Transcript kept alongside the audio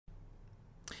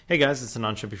Hey guys, it's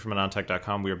Anand Shimpi from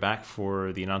AnandTech.com. We are back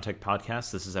for the AnandTech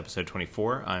podcast. This is episode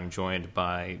 24. I'm joined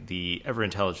by the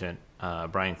ever-intelligent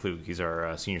Brian Klug. He's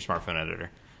our senior smartphone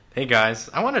editor. Hey guys,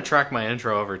 I want to track my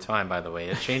intro over time, by the way.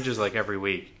 It changes like every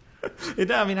week. I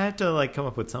have to come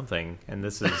up with something, and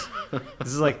this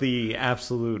is like the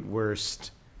absolute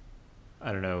worst,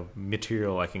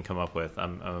 material I can come up with.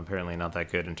 I'm apparently not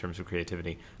that good in terms of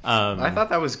creativity. I thought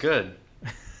that was good.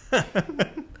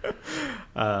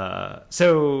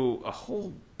 So a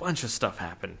whole bunch of stuff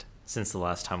happened since the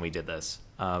last time we did this.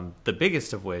 The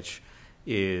biggest of which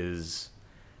is,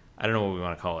 I don't know what we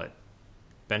want to call it.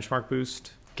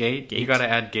 BenchmarkBoost? Gate? You got to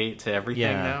add gate to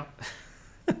everything now?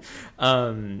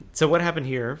 So what happened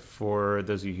here, for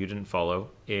those of you who didn't follow,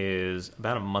 is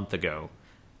about a month ago.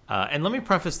 And let me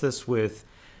preface this with,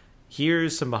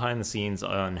 here's some behind the scenes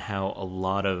on how a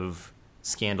lot of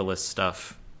scandalous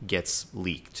stuff gets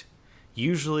leaked.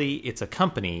 Usually it's a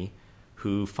company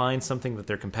who finds something that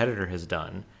their competitor has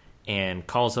done and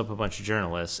calls up a bunch of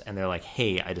journalists, and they're like,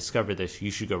 hey, I discovered this, you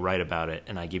should go write about it,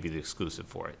 and I give you the exclusive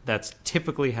for it. That's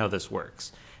typically how this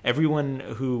works. Everyone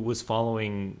who was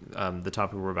following the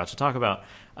topic we're about to talk about,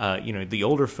 the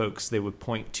older folks, they would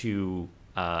point to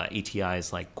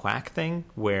ATI's like Quack thing,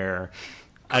 where,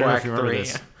 I don't know if you remember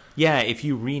this. Yeah, if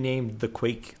you renamed the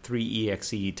Quake 3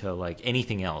 EXE to like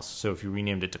anything else, so if you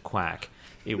renamed it to Quack,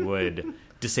 it would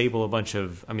disable a bunch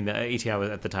of, the ATI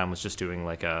at the time was just doing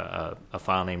like a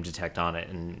file name detect on it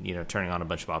and, turning on a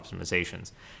bunch of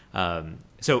optimizations.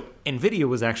 So NVIDIA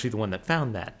was actually the one that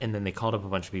found that, and then they called up a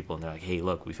bunch of people and they're like, hey,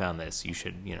 look, we found this. You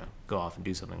should, go off and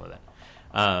do something with it.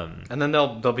 And then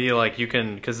they'll be like, you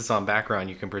can, because it's on background,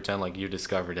 you can pretend like you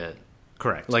discovered it.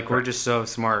 Correct. Like, we're just so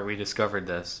smart, we discovered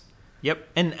this. Yep.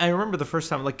 And I remember the first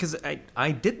time, like, because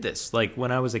I did this, like,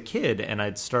 when I was a kid and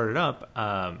I'd started up,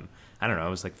 I don't know, I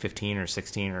was like 15 or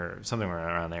 16 or something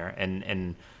around there.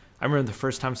 And I remember the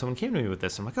first time someone came to me with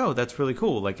this, I'm like, oh, that's really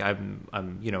cool. Like, I'm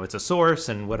it's a source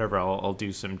and whatever, I'll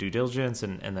do some due diligence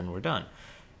and then we're done.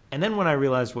 And then when I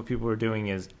realized what people were doing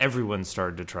is everyone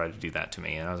started to try to do that to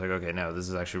me. And I was like, okay, no, this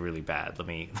is actually really bad. Let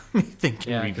me think and revisit.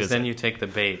 Yeah, because then you take the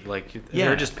bait. Like,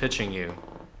 they're just pitching you.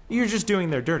 You're just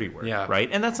doing their dirty work, yeah. Right?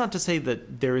 And that's not to say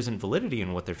that there isn't validity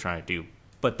in what they're trying to do,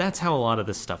 but that's how a lot of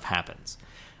this stuff happens.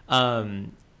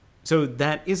 So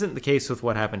that isn't the case with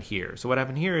what happened here. So what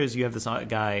happened here is you have this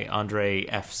guy, Andre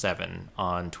F7,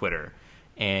 on Twitter,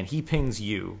 and he pings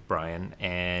you, Brian,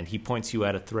 and he points you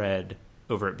at a thread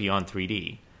over at Beyond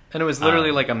 3D. And it was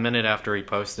literally like a minute after he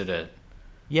posted it.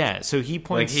 Yeah, so he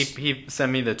points... Like, he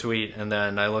sent me the tweet, and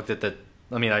then I looked at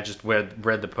I just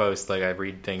read the post, like I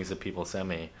read things that people send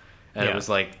me. And It was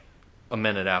like a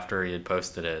minute after he had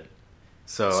posted it.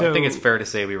 So I think it's fair to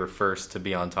say we were first to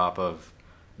be on top of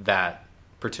that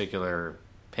particular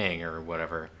ping or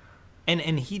whatever. And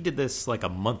he did this like a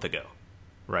month ago,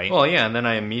 right? Well, yeah, and then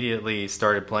I immediately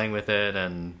started playing with it.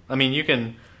 And, you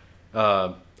can...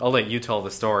 I'll let you tell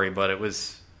the story, but it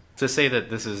was... To say that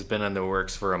this has been in the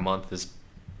works for a month is,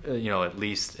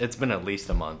 it's been at least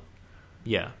a month.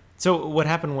 Yeah. So what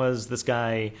happened was this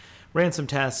guy ran some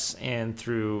tests, and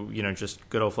through, just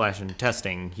good old-fashioned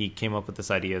testing, he came up with this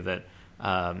idea that,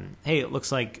 hey, it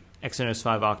looks like Exynos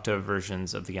 5 Octa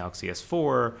versions of the Galaxy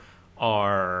S4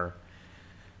 are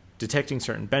detecting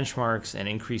certain benchmarks and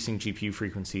increasing GPU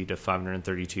frequency to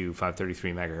 532,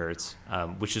 533 megahertz,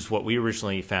 which is what we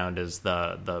originally found as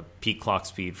the peak clock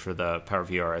speed for the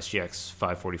PowerVR SGX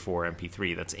 544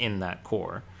 MP3 that's in that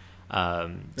core.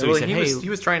 So he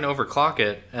was trying to overclock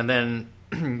it, and then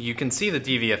you can see the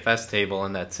DVFS table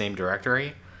in that same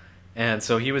directory, and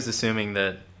so he was assuming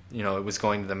that it was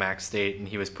going to the max state and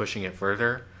he was pushing it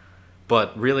further,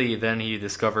 but really then he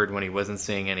discovered when he wasn't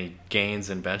seeing any gains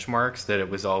in benchmarks that it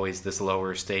was always this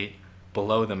lower state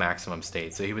below the maximum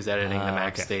state. So he was editing the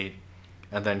max state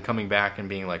and then coming back and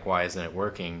being like, why isn't it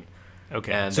working?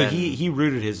 Okay, and so then, he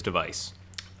rooted his device.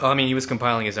 He was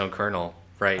compiling his own kernel.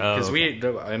 Right, because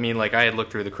I had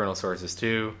looked through the kernel sources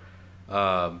too,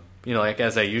 like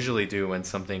as I usually do when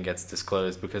something gets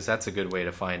disclosed, because that's a good way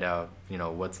to find out,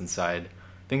 what's inside,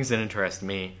 things that interest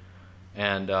me,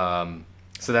 and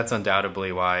so that's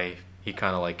undoubtedly why he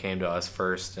kind of like came to us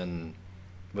first and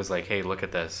was like, hey, look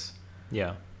at this.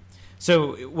 Yeah.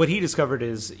 So what he discovered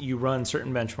is you run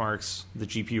certain benchmarks, the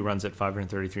GPU runs at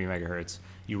 533 megahertz,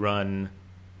 you run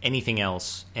anything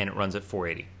else, and it runs at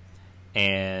 480.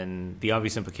 And the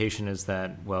obvious implication is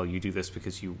that, well, you do this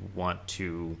because you want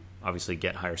to obviously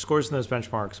get higher scores in those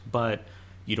benchmarks, but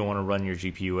you don't want to run your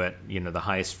GPU at the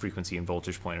highest frequency and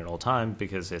voltage point at all time,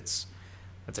 because that's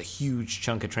a huge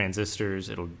chunk of transistors.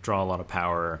 It'll draw a lot of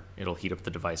power. It'll heat up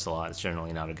the device a lot. It's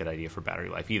generally not a good idea for battery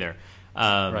life either.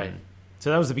 Right. So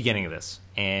that was the beginning of this.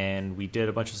 And we did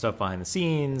a bunch of stuff behind the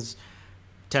scenes,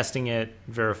 testing it,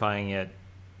 verifying it,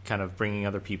 kind of bringing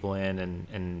other people in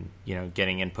and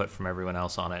getting input from everyone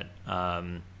else on it.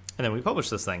 And then we published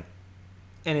this thing.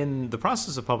 And in the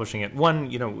process of publishing it,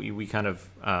 we kind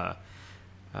of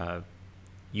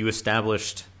you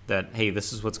established that, hey,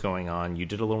 this is what's going on. You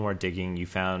did a little more digging. You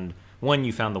found the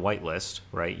whitelist,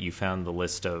 right? You found the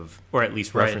list of, or at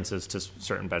least references to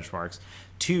certain benchmarks.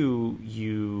 2,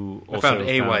 you also found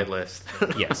a whitelist.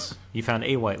 Yes, you found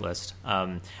a whitelist.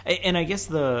 And I guess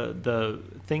the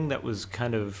thing that was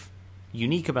kind of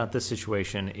unique about this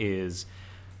situation is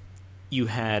you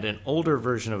had an older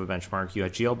version of a benchmark. You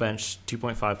had GLBench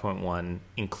 2.5.1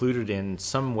 included in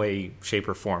some way, shape,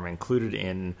 or form, included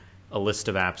in a list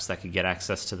of apps that could get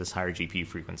access to this higher GPU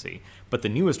frequency. But the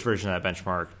newest version of that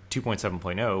benchmark,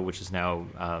 2.7.0, which is now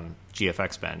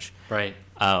GFX Bench,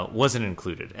 wasn't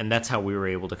included. And that's how we were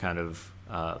able to kind of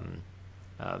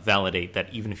validate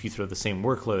that even if you throw the same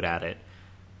workload at it,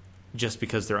 just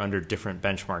because they're under different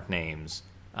benchmark names,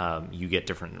 you get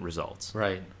different results.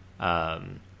 Right.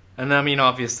 And I mean,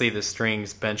 obviously, the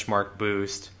strings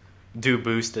BenchmarkBoost,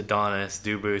 DoBoost Adonis,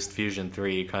 DoBoost Fusion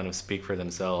 3 kind of speak for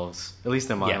themselves, at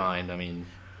least in my mind. I mean,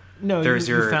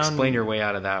 explain your way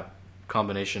out of that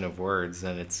combination of words,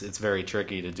 and it's very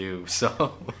tricky to do.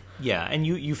 So yeah, and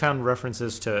you found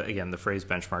references to, again, the phrase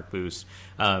BenchmarkBoost.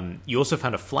 You also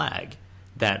found a flag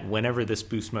that whenever this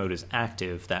boost mode is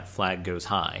active, that flag goes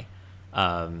high.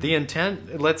 The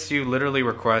intent lets you literally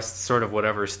request sort of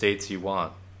whatever states you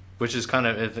want, which is kind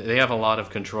of, they have a lot of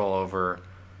control over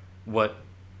what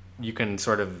you can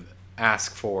sort of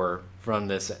ask for from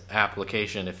this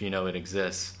application if you know it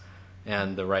exists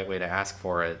and the right way to ask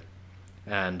for it.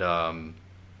 And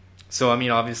so, I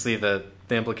mean, obviously the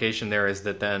implication there is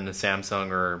that then Samsung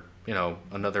or,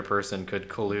 another person could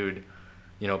collude,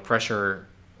 pressure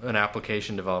an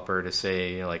application developer to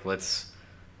say, like, let's,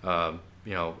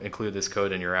 include this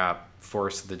code in your app,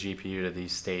 force the GPU to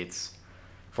these states,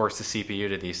 force the CPU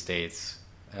to these states,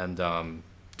 and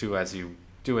do as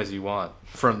you want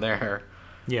from there.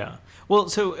 Yeah. Well,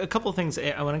 so a couple of things.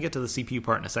 I want to get to the CPU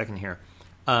part in a second here.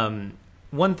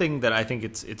 One thing that I think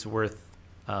it's worth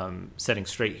setting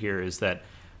straight here is that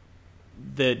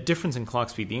the difference in clock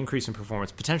speed, the increase in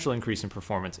performance, potential increase in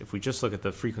performance, if we just look at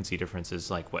the frequency difference,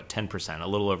 is like, 10%, a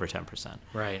little over 10%.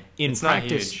 Right. In it's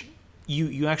practice, not huge.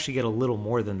 You actually get a little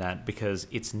more than that, because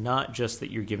it's not just that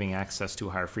you're giving access to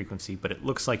a higher frequency, but it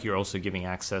looks like you're also giving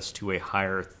access to a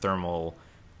higher thermal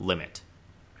limit.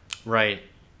 Right.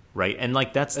 Right. And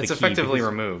that's the key. It's effectively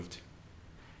removed.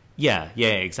 Yeah,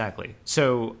 exactly.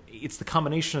 So it's the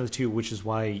combination of the two, which is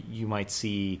why you might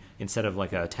see, instead of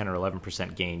like a 10 or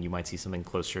 11% gain, you might see something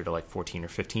closer to like 14 or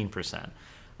 15%.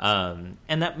 And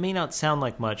that may not sound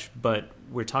like much, but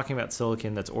we're talking about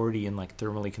silicon that's already in like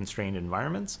thermally constrained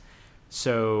environments.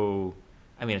 So,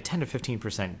 I mean, a 10 to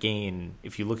 15% gain,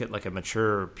 if you look at like a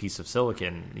mature piece of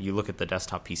silicon, you look at the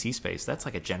desktop PC space, that's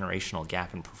like a generational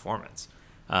gap in performance.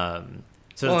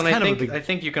 So well, and I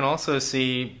think you can also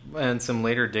see in some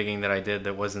later digging that I did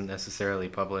that wasn't necessarily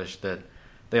published that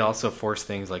they also force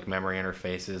things like memory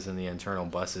interfaces in the internal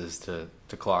buses to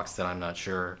clocks that I'm not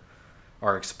sure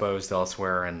are exposed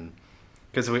elsewhere, and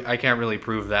because I can't really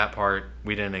prove that part,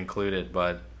 we didn't include it,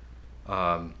 but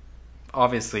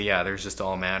obviously, yeah, there's just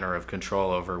all manner of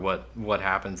control over what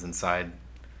happens inside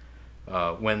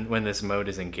when this mode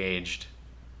is engaged.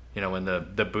 When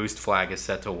the boost flag is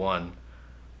set to 1.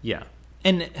 Yeah.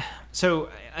 And so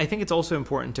I think it's also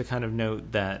important to kind of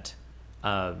note that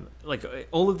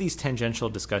all of these tangential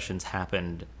discussions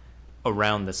happened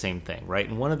around the same thing, right?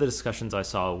 And one of the discussions I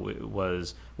saw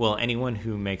was, well, anyone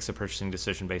who makes a purchasing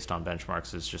decision based on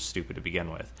benchmarks is just stupid to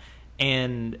begin with.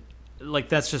 And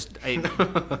that's just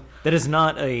that is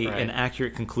not an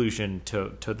accurate conclusion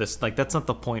to this. Like, that's not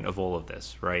the point of all of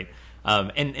this, right?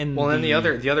 And the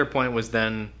other point was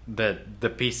then that the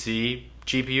PC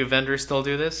GPU vendors still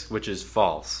do this, which is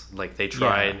false. Like, they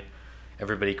tried,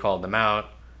 everybody called them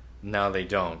out, now they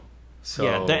don't. So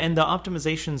and the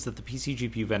optimizations that the PC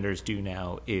GPU vendors do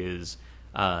now is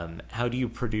how do you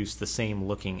produce the same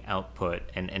looking output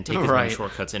and take as many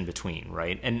shortcuts in between,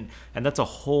 right? And that's a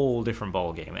whole different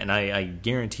ballgame. And I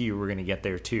guarantee you we're going to get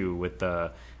there too with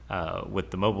the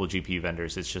mobile GPU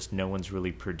vendors. It's just no one's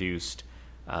really produced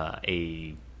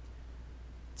a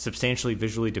substantially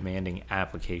visually demanding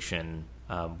application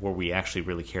where we actually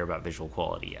really care about visual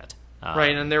quality yet.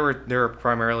 Right, and there were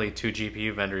primarily 2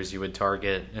 GPU vendors you would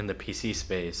target in the PC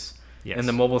space. Yes. In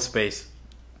the mobile space,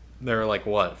 there are like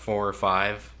 4 or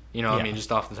 5. I mean,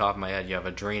 just off the top of my head, you have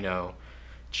Adreno,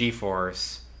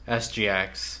 GeForce,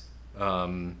 SGX,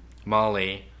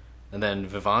 Mali, and then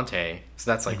Vivante.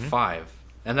 So that's like 5.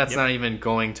 And that's not even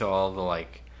going to all the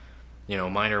like,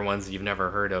 minor ones that you've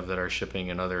never heard of that are shipping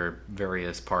in other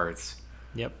various parts.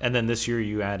 Yep. And then this year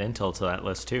you add Intel to that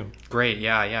list too. Great.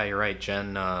 Yeah, you're right.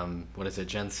 Gen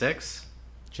 6?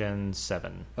 Gen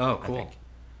 7. Oh, cool.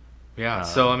 Yeah.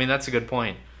 So, I mean, that's a good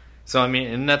point. So, I mean,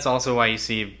 and that's also why you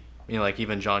see, like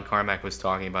even John Carmack was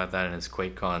talking about that in his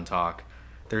QuakeCon talk.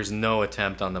 There's no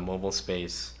attempt on the mobile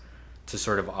space to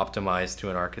sort of optimize to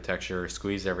an architecture or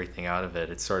squeeze everything out of it.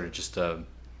 It's sort of just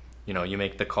you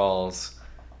make the calls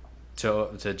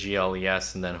to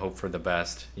GLES and then hope for the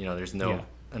best. There's no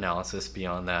analysis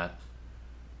beyond that.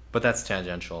 But that's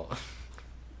tangential.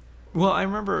 Well, I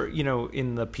remember,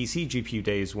 in the PC GPU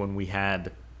days when we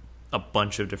had a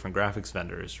bunch of different graphics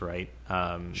vendors, right?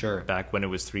 Sure. Back when it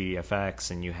was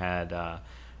 3DFX and you had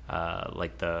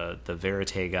like the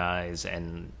Verite guys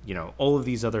and, all of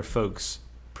these other folks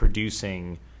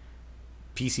producing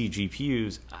PC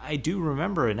GPUs, I do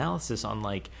remember analysis on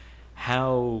like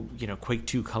how, Quake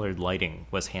 2 colored lighting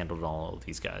was handled on all of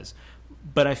these guys.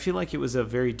 But I feel like it was a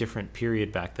very different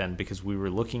period back then because we were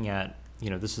looking at,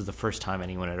 this is the first time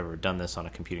anyone had ever done this on a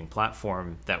computing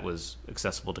platform that was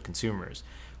accessible to consumers.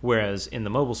 Whereas in the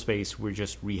mobile space, we're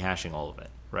just rehashing all of it,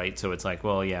 right? So it's like,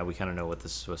 well, yeah, we kind of know what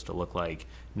this is supposed to look like.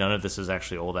 None of this is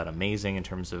actually all that amazing in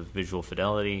terms of visual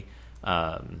fidelity.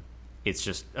 It's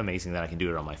just amazing that I can do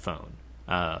it on my phone.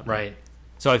 Right.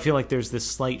 So I feel like there's this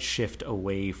slight shift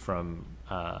away from,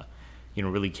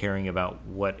 really caring about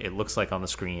what it looks like on the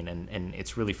screen, and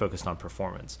it's really focused on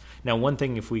performance. Now, one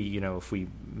thing, if we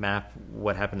map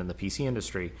what happened in the PC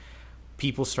industry,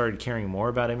 people started caring more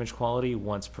about image quality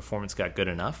once performance got good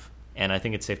enough. And I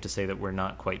think it's safe to say that we're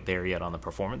not quite there yet on the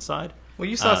performance side. Well,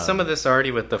 you saw some of this already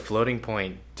with the floating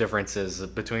point differences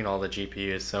between all the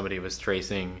GPUs. Somebody was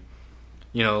tracing,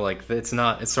 like it's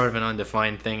sort of an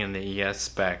undefined thing in the ES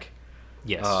spec.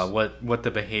 Yes. What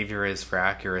the behavior is for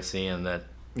accuracy, and that,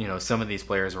 some of these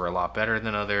players were a lot better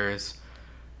than others.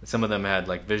 Some of them had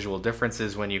like visual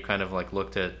differences when you kind of like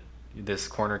looked at this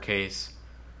corner case.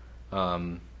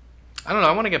 I don't know.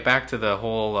 I want to get back to the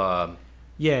whole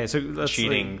so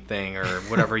cheating thing or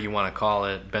whatever you want to call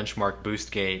it,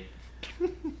 BenchmarkBoost gate.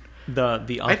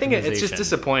 The I think it's just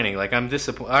disappointing. Like I'm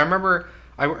disappointed. I remember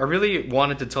I really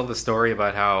wanted to tell the story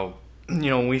about how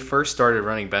when we first started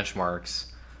running benchmarks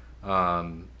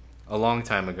a long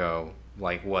time ago,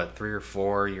 like 3 or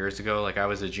 4 years ago. Like I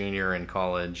was a junior in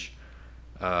college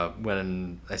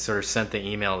when I sort of sent the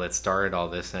email that started all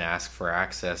this and asked for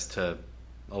access to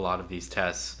a lot of these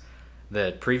tests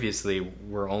that previously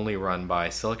were only run by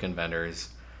silicon vendors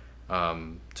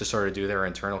to sort of do their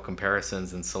internal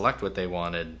comparisons and select what they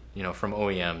wanted, from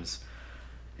OEMs.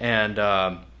 And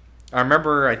I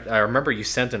remember you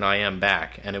sent an IM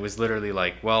back, and it was literally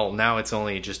like, well, now it's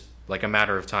only just like a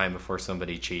matter of time before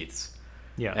somebody cheats.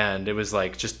 Yeah. And it was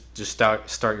like, just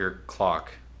start your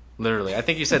clock. Literally. I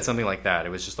think you said something like that. It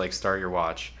was just like, start your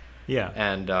watch. Yeah.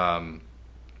 And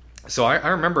so I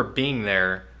remember being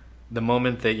there the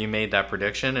moment that you made that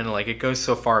prediction, and like it goes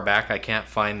so far back I can't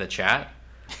find the chat.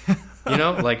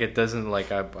 Like it doesn't,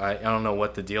 like I don't know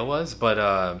what the deal was,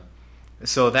 but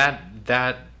so that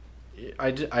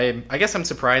I guess I'm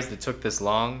surprised it took this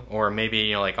long, or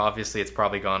maybe like obviously it's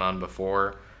probably gone on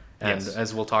before, and yes.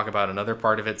 As we'll talk about, another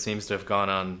part of it seems to have gone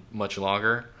on much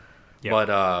longer. Yep.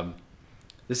 But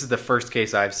this is the first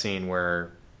case I've seen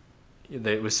where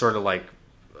it was sort of like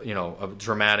a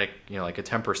dramatic, like a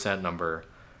 10% number.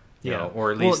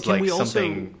 Or at least like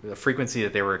something, a frequency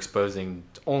that they were exposing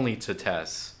only to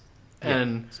tests.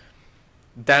 And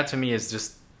that to me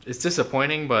is it's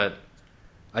disappointing, but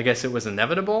I guess it was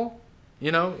inevitable,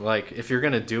 like if you're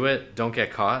going to do it, don't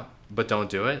get caught, but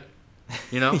don't do it,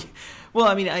 Well,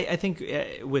 I mean, I think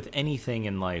with anything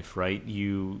in life, right,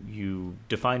 you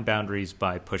define boundaries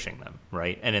by pushing them,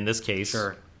 right? And in this case,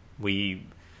 sure.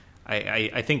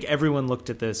 I think everyone looked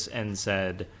at this and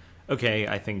said, okay,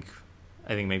 I think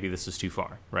maybe this is too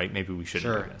far, right? Maybe we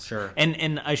shouldn't do this. Sure.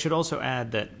 And I should also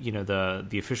add that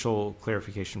the official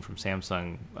clarification from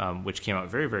Samsung, which came out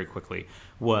very, very quickly,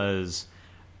 was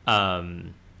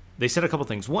they said a couple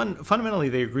things. One, fundamentally,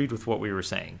 they agreed with what we were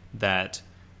saying, that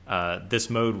this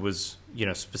mode was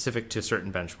specific to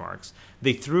certain benchmarks.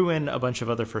 They threw in a bunch of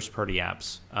other first-party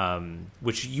apps,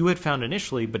 which you had found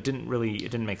initially, but it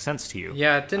didn't make sense to you.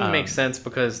 Yeah, it didn't make sense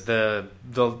because the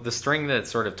string that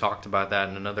sort of talked about that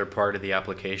in another part of the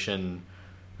application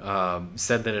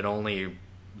said that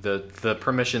the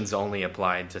permissions only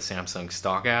applied to Samsung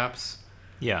stock apps.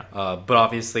 Yeah. But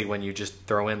obviously, when you just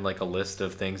throw in like a list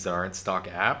of things that aren't stock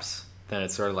apps, then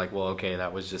it's sort of like, well, okay,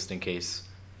 that was just in case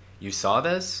you saw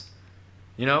this.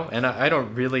 You know, and I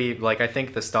don't really like. I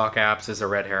think the stock apps is a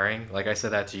red herring. Like I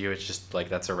said that to you, it's just like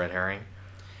that's a red herring.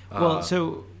 Well,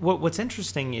 so what's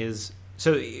interesting is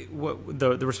what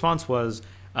the response was.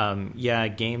 Yeah,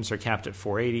 games are capped at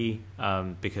 480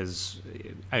 because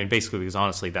basically because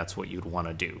honestly that's what you'd want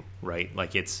to do, right?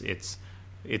 Like it's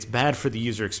bad for the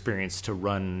user experience to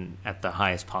run at the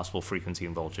highest possible frequency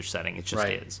and voltage setting. It just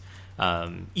is.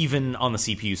 Even on the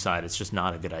CPU side, it's just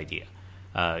not a good idea.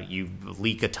 You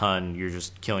leak a ton, you're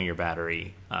just killing your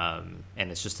battery, and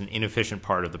it's just an inefficient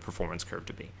part of the performance curve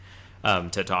to be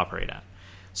to operate at.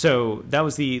 So that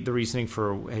was the reasoning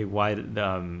for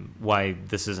why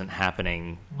this isn't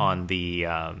happening on the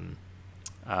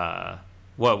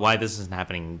why this isn't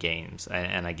happening in games,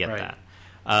 and I get that.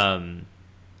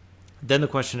 Then the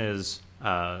question is,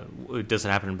 does it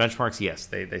happen in benchmarks? Yes,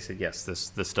 they said yes.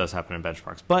 This does happen in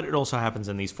benchmarks, but it also happens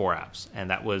in these 4 apps, and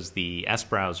that was the S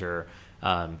browser,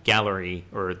 gallery,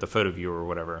 or the photo viewer, or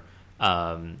whatever,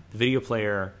 the video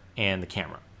player, and the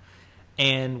camera.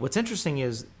 And what's interesting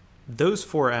is those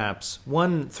 4 apps,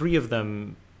 3 of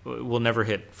them will never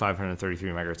hit 533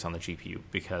 megahertz on the GPU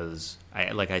because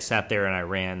I sat there and I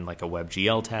ran like a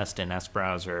WebGL test in S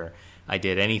browser. I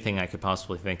did anything I could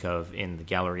possibly think of in the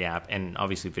gallery app, and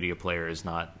obviously video player is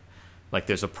not like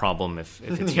there's a problem if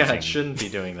it's yeah, it shouldn't be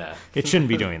doing that. It shouldn't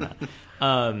be doing that.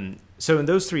 So in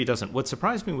those 3, it doesn't. What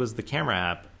surprised me was the camera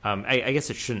app. I guess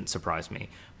it shouldn't surprise me,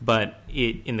 but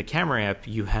in the camera app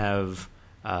you have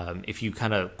if you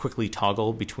kind of quickly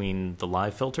toggle between the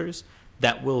live filters,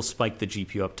 that will spike the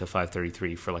GPU up to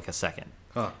 533 for like a second.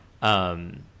 Huh.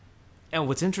 And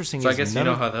what's interesting is I guess you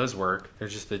know how those work. They're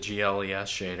just the GLES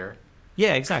shader.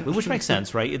 Yeah, exactly, which makes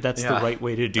sense, right? That's the right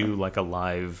way to do like a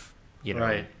live,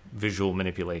 visual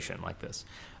manipulation like this.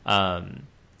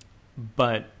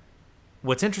 But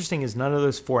what's interesting is none of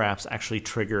those 4 apps actually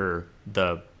trigger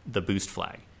the boost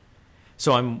flag.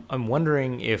 So I'm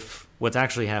wondering if what's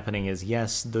actually happening is,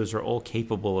 yes, those are all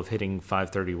capable of hitting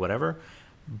 530 whatever,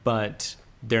 but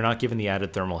they're not given the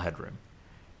added thermal headroom.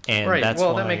 And that's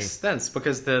why... that makes sense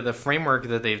because the framework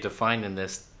that they've defined in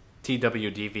this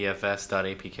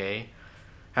twdvfs.apk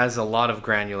has a lot of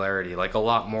granularity, like a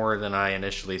lot more than I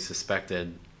initially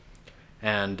suspected.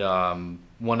 And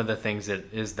one of the things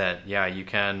is that you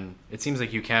can. It seems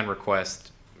like you can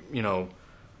request,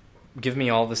 give me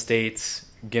all the states.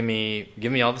 Give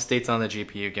me all the states on the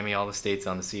GPU. Give me all the states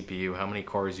on the CPU. How many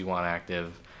cores you want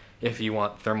active? If you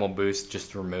want thermal boost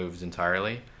just removed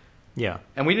entirely. Yeah.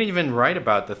 And we didn't even write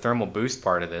about the thermal boost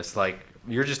part of this. Like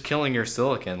you're just killing your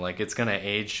silicon. Like it's gonna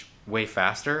age way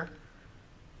faster.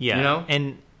 Yeah.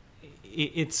 And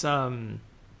it's yeah,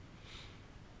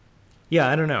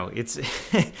 I don't know. It's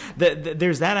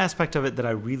there's that aspect of it that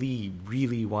I really,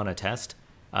 really want to test.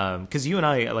 Because you and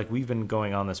I, we've been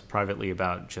going on this privately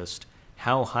about just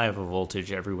how high of a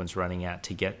voltage everyone's running at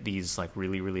to get these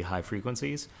really, really high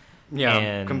frequencies. Yeah,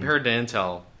 and compared to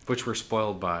Intel, which we're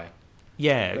spoiled by.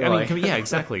 Yeah, yeah,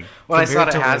 exactly. Well, I saw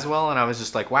it at Haswell, and I was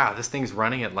just like, wow, this thing's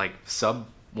running at sub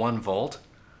 1 volt.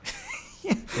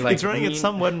 Yeah, it's running at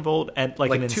some 1 volt at an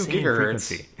 2 insane gigahertz.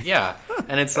 Frequency. Yeah,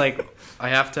 and it's I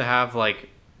have to have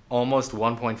almost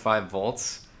 1.5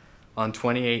 volts on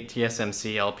 28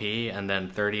 TSMC LP and then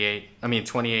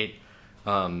 28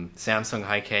 Samsung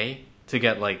High K to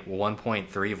get 1.3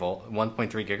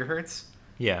 gigahertz.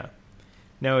 Yeah.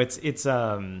 No, it's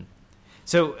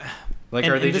so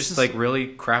are they just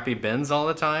really crappy bins all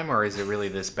the time, or is it really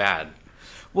this bad?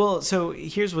 Well, so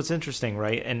here's what's interesting,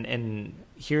 right? And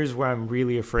here's where I'm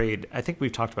really afraid. I think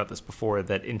we've talked about this before,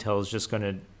 that Intel is just going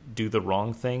to do the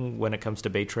wrong thing when it comes to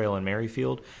Bay Trail and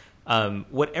Merrifield.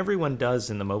 What everyone does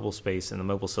in the mobile space, in the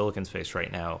mobile silicon space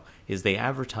right now, is they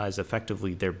advertise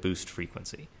effectively their boost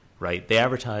frequency, right? They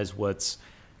advertise what's,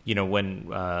 when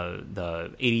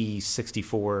the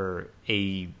 8064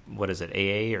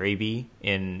 AA or AB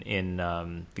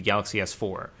in the Galaxy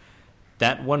S4,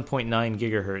 that 1.9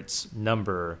 gigahertz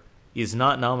number is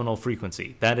not nominal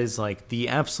frequency. That is the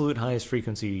absolute highest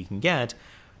frequency you can get,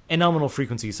 and nominal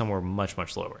frequency is somewhere much,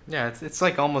 much lower. Yeah, it's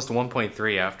almost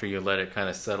 1.3 after you let it kind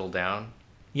of settle down.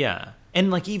 Yeah,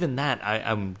 and even that,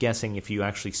 I'm guessing if you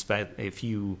actually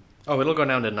it'll go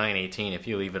down to 918 if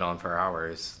you leave it on for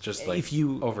hours, just if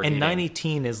you overheating. And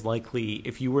 918 is likely,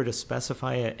 if you were to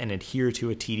specify it and adhere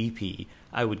to a TDP,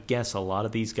 I would guess a lot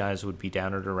of these guys would be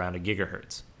down at around a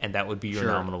gigahertz, and that would be your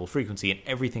nominal frequency, and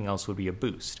everything else would be a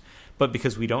boost. But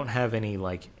because we don't have any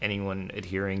anyone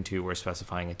adhering to or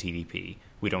specifying a TDP,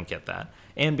 we don't get that.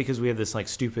 And because we have this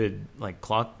stupid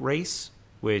clock race,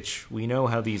 which we know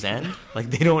how these end,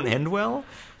 they don't end well.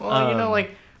 Well,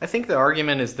 I think the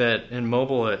argument is that in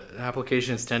mobile,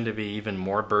 applications tend to be even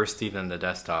more bursty than the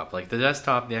desktop. Like the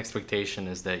desktop, the expectation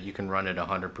is that you can run it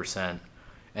 100%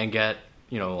 and get,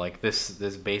 like this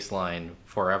baseline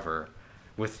forever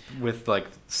with like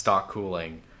stock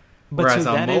cooling. But Whereas so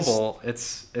on that mobile,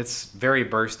 it's very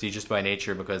bursty just by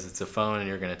nature because it's a phone and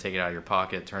you're going to take it out of your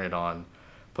pocket, turn it on,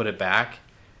 put it back.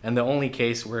 And the only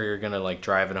case where you're going to like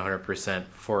drive it 100%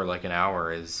 for like an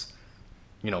hour is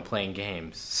playing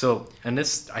games. So, and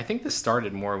I think this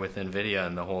started more with NVIDIA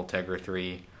and the whole Tegra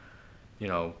 3.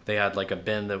 They had like a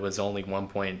bin that was only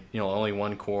only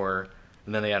one core,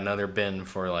 and then they had another bin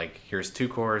for like, here's 2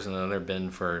 cores, and another bin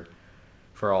for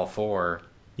all 4.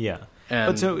 Yeah.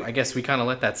 And but so, I guess we kind of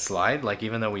let that slide, like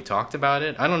even though we talked about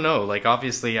it. I don't know, like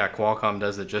obviously, Qualcomm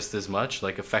does it just as much.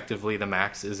 Like effectively, the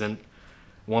max isn't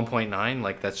 1.9.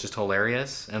 Like that's just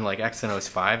hilarious. And like Exynos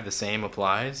 5, the same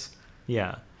applies.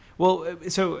 Yeah. Well,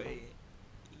 so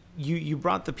you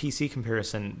brought the PC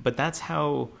comparison, but that's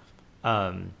how.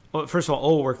 Well, first of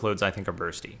all workloads I think are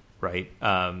bursty, right?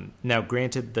 Now,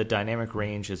 granted, the dynamic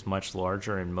range is much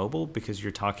larger in mobile because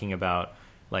you're talking about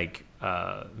like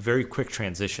very quick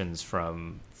transitions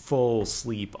from full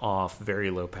sleep off, very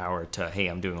low power to hey,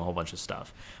 I'm doing a whole bunch of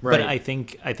stuff. Right. But I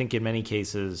think in many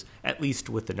cases, at least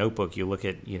with the notebook, you look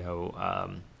at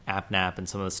AppNap and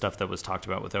some of the stuff that was talked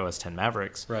about with OS X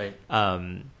Mavericks. Right.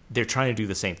 They're trying to do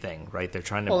the same thing, right? They're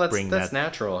trying to bring that's that.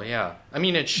 natural, yeah. I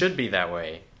mean, it should be that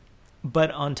way.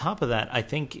 But on top of that, I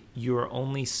think you're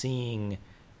only seeing,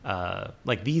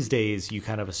 like these days, you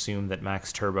kind of assume that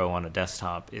max turbo on a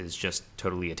desktop is just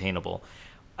totally attainable.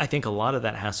 I think a lot of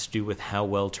that has to do with how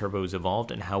well turbo's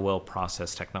evolved and how well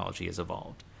process technology has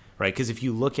evolved, right? Because if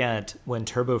you look at when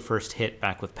turbo first hit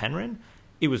back with Penryn,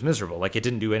 it was miserable. Like it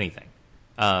didn't do anything.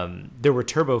 There were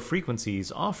turbo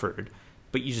frequencies offered,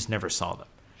 but you just never saw them.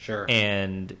 Sure.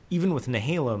 And even with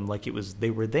Nehalem, like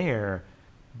they were there,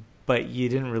 but you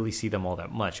didn't really see them all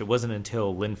that much. It wasn't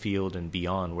until Linfield and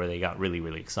beyond where they got really,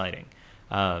 really exciting.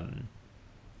 Well,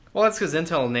 that's because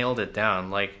Intel nailed it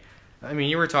down. Like, I mean,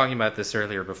 you were talking about this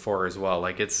earlier before as well.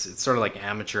 Like, it's sort of like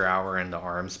amateur hour in the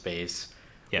ARM space,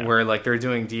 where like they're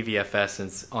doing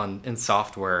DVFS in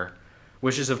software,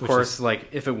 which is of course like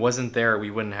if it wasn't there,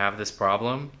 we wouldn't have this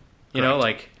problem. You know,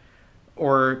 like.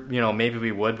 Or, maybe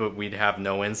we would, but we'd have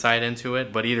no insight into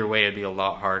it. But either way, it'd be a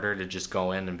lot harder to just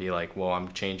go in and be like, well,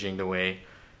 I'm changing the way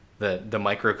the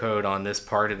microcode on this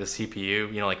part of the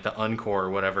CPU, like the uncore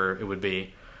or whatever it would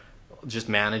be, just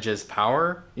manages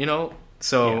power,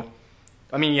 So, yeah.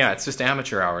 I mean, yeah, it's just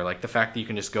amateur hour. Like the fact that you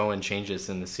can just go and change this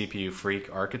in the CPU freak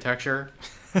architecture,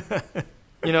 and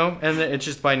it's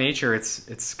just by nature,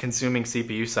 it's consuming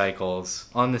CPU cycles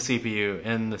on the CPU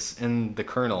in the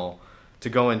kernel. To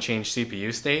go and change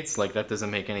CPU states, like that doesn't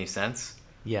make any sense.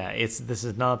 Yeah, this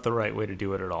is not the right way to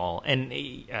do it at all. And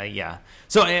yeah,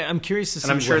 so I'm curious to see.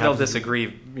 And I'm sure they'll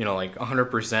disagree, like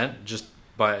 100%, just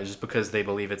because they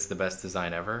believe it's the best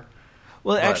design ever.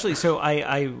 Well, actually, so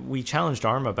we challenged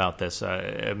ARM about this.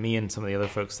 Me and some of the other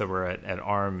folks that were at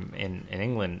ARM in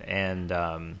England,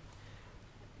 and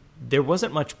there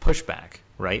wasn't much pushback,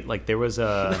 right? Like there was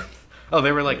a. Oh,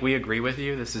 they were like, "We agree with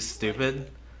you. This is stupid."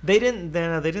 They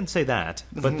didn't say that,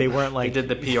 but they weren't like... They did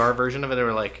the PR version of it. They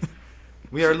were like,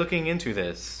 we are looking into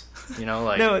this.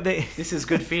 Like, no, this is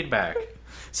good feedback.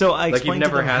 So I explained like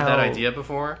you've never had that idea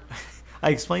before? I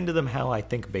explained to them how I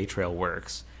think Bay Trail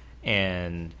works,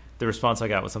 and the response I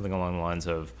got was something along the lines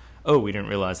of, oh, we didn't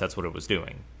realize that's what it was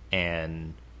doing.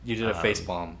 And you did a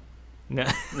facepalm. No.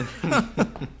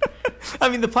 I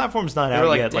mean, the platform's not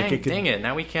out yet. Dang it,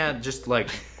 now we can't just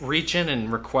like reach in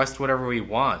and request whatever we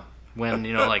want. When,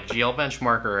 like GL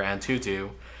Benchmark or Antutu.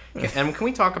 And can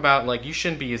we talk about, like, you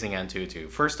shouldn't be using Antutu.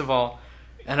 First of all,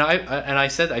 and I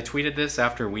tweeted this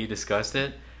after we discussed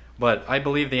it, but I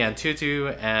believe the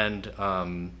Antutu and,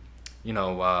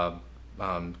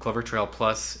 Clover Trail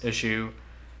Plus issue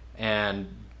and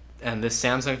this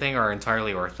Samsung thing are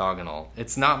entirely orthogonal.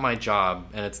 It's not my job,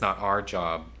 and it's not our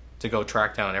job, to go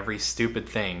track down every stupid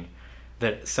thing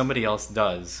that somebody else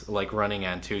does, like running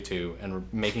Antutu and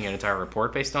making an entire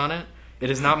report based on it.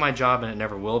 It is not my job, and it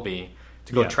never will be,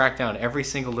 to go track down every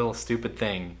single little stupid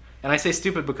thing. And I say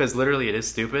stupid because literally it is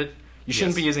stupid. You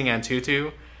shouldn't be using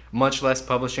Antutu, much less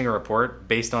publishing a report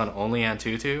based on only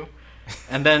Antutu,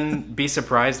 and then be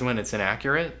surprised when it's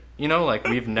inaccurate. Like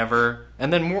we've never...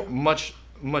 And then much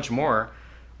more,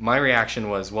 my reaction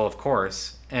was, well, of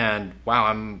course, and wow,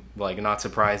 I'm like not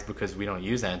surprised because we don't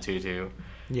use Antutu.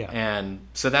 Yeah. And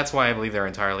so that's why I believe they're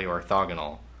entirely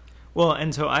orthogonal. Well,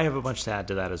 and so I have a bunch to add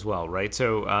to that as well, right?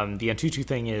 So the Antutu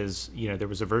thing is, there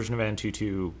was a version of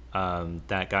Antutu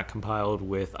that got compiled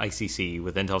with ICC,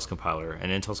 with Intel's compiler,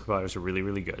 and Intel's compilers are really,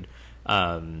 really good.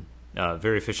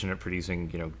 Very efficient at producing,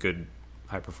 good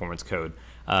high-performance code.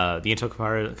 The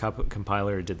Intel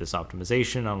compiler did this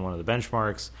optimization on one of the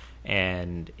benchmarks,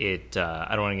 and it.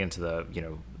 I don't want to get into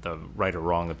the right or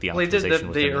wrong of the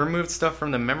optimization. They removed stuff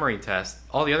from the memory test.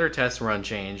 All the other tests were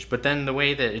unchanged, but then the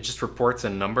way that it just reports a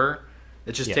number,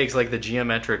 it just takes like the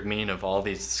geometric mean of all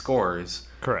these scores,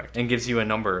 correct, and gives you a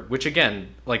number. Which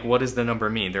again, like, what does the number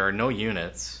mean? There are no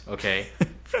units. Okay,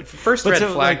 first red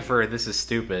flag for this is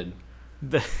stupid.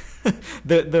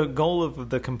 The goal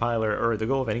of the compiler, or the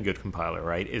goal of any good compiler,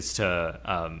 right, is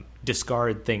to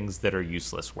discard things that are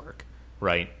useless work,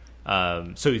 right?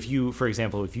 So if you, for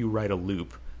example, if you write a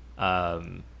loop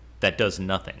that does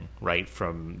nothing, right,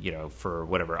 from, for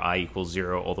whatever, I equals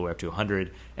 0 all the way up to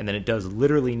 100, and then it does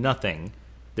literally nothing,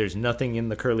 there's nothing in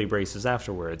the curly braces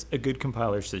afterwards, a good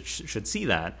compiler should see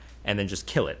that and then just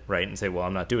kill it, right, and say, well,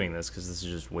 I'm not doing this because this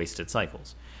is just wasted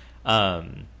cycles.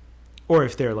 Or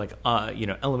if they're like,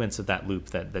 elements of that loop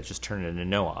that just turn it into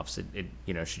no-ops, it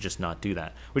should just not do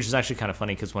that. Which is actually kind of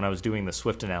funny because when I was doing the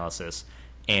Swift analysis,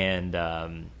 and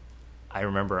I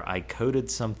remember I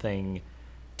coded something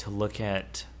to look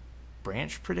at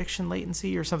branch prediction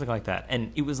latency or something like that,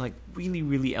 and it was like really,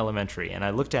 really elementary. And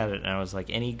I looked at it and I was like,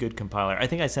 any good compiler, I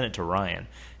think I sent it to Ryan,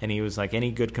 and he was like,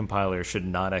 any good compiler should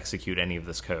not execute any of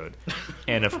this code.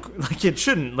 And it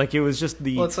shouldn't, like, it was just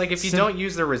the... Well, it's like if you don't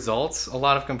use the results, a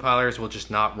lot of compilers will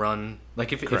just not run.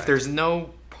 Like if there's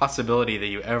no possibility that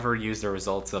you ever use the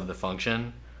results of the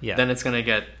function, then it's going to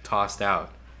get tossed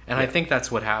out. And I think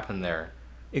that's what happened there.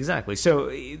 Exactly.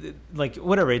 So, like,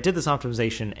 whatever, it did this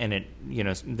optimization, and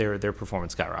it, their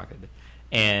performance skyrocketed.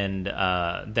 And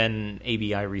then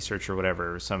ABI research or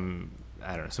whatever, some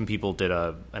people did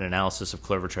an analysis of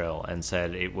Clovertrail and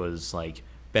said it was like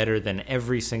better than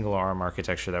every single ARM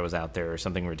architecture that was out there, or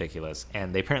something ridiculous.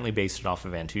 And they apparently based it off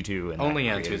of Antutu. And only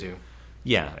Antutu.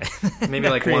 Yeah. Maybe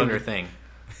like one other thing.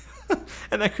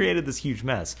 And that created this huge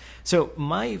mess. So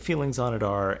my feelings on it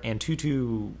are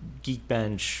Antutu,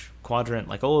 Geekbench, Quadrant,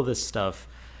 like all of this stuff,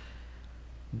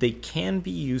 they can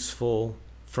be useful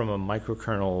from a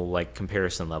microkernel like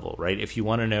comparison level, right? If you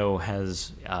want to know,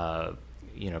 has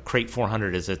Crate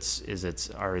 400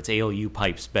 are its ALU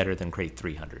pipes better than Crate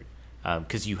 300?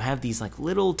 Because you have these like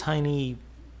little tiny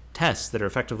tests that are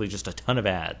effectively just a ton of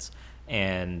ads,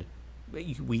 and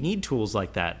we need tools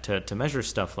like that to measure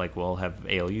stuff like, well, have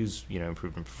ALUs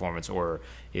improved in performance, or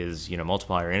is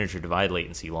multiplier integer divide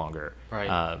latency longer,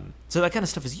 right? So that kind of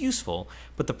stuff is useful,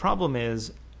 but the problem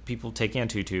is people take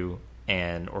Antutu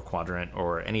or Quadrant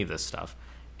or any of this stuff,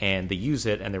 and they use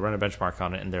it and they run a benchmark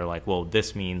on it, and they're like, well,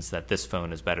 this means that this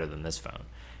phone is better than this phone,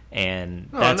 and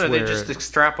that's where they just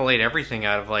extrapolate everything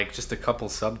out of like just a couple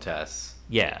subtests.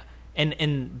 Yeah.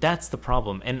 And that's the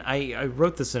problem. And I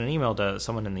wrote this in an email to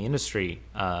someone in the industry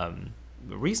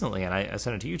recently, and I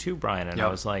sent it to you too, Brian, and I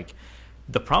was like,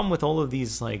 the problem with all of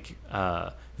these like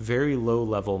very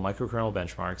low-level microkernel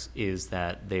benchmarks is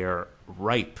that they are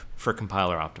ripe for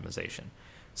compiler optimization.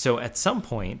 So at some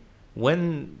point,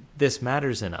 when this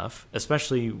matters enough,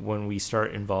 especially when we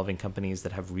start involving companies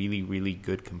that have really, really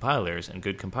good compilers and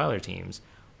good compiler teams,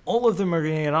 all of them are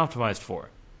going to get optimized for.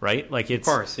 Right? Like, it's,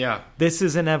 of course, yeah. This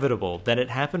is inevitable. That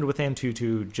it happened with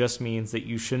Antutu just means that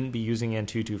you shouldn't be using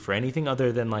Antutu for anything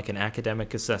other than like an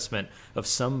academic assessment of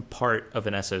some part of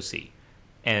an SoC.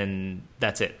 And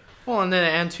that's it. Well, and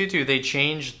then Antutu, they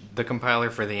changed the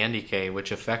compiler for the NDK,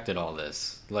 which affected all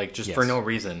this. Like, just for no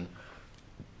reason.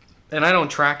 And I don't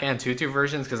track Antutu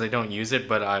versions because I don't use it,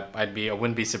 but I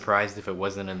wouldn't be surprised if it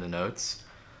wasn't in the notes.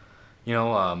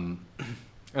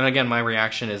 And again, my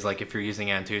reaction is like, if you're using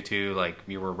Antutu, like,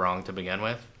 you were wrong to begin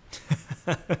with.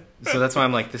 So that's why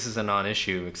I'm like, this is a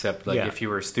non-issue, except like if you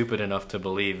were stupid enough to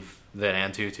believe that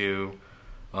Antutu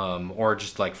or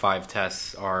just like 5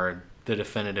 tests are the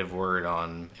definitive word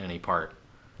on any part.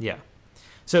 Yeah.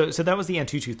 So that was the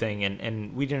Antutu thing,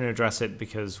 and we didn't address it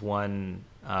because one,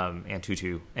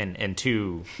 Antutu, and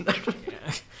two,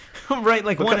 right?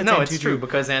 Like because, one, no, Antutu. It's true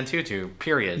because Antutu.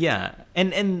 Period. Yeah,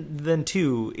 and then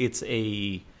two, it's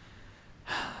a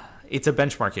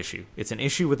benchmark issue. It's an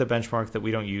issue with a benchmark that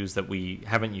we don't use, that we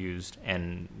haven't used,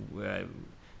 and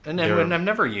I've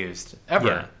never used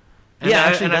ever.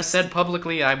 Yeah. I've said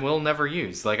publicly I will never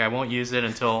use. Like, I won't use it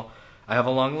until I have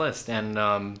a long list,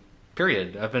 and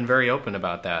period. I've been very open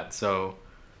about that. So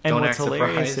don't act surprised.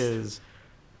 And what's hilarious is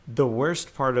the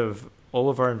worst part of all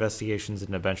of our investigations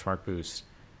into BenchmarkBoost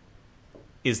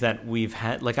is that we've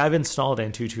had, like, I've installed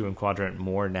Antutu and Quadrant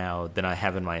more now than I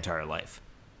have in my entire life.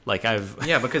 Like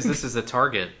Yeah, because this is a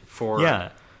target for... Yeah.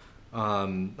 I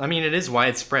mean, it is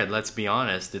widespread, let's be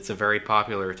honest. It's a very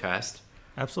popular test.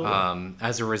 Absolutely.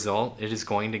 As a result, it is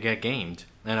going to get gamed.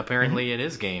 And apparently it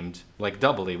is gamed, like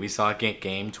doubly. We saw it get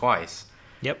gamed twice.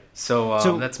 Yep.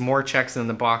 So that's more checks in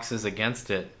the boxes against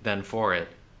it than for it.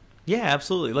 Yeah,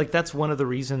 absolutely. Like, that's one of the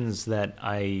reasons that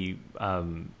I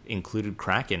included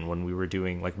Kraken when we were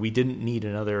doing... Like, we didn't need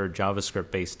another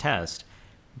JavaScript-based test,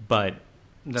 but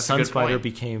That's a good SunSpider point.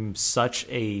 became such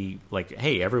a... Like,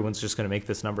 hey, everyone's just going to make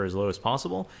this number as low as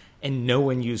possible, and no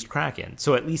one used Kraken.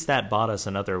 So at least that bought us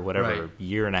another, whatever, Right.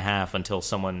 year and a half until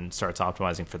someone starts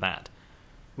optimizing for that.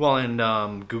 Well,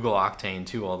 and Google Octane,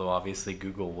 too, although obviously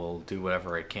Google will do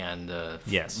whatever it can to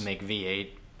Yes. make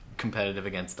V8 competitive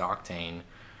against Octane.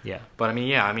 Yeah. But I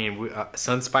mean,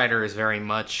 SunSpider is very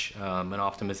much an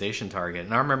optimization target.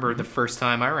 And I remember the first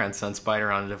time I ran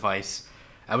SunSpider on a device,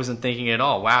 I wasn't thinking at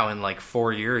all, wow, in like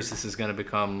 4 years, this is going to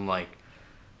become like,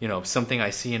 something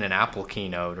I see in an Apple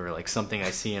keynote or like something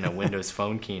I see in a Windows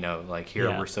Phone keynote. Like, here,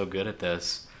 Yeah. we're so good at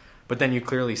this. But then you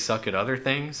clearly suck at other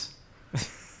things.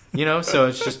 So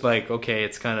it's just like, okay,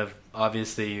 it's kind of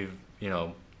obviously you've,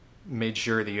 made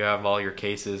sure that you have all your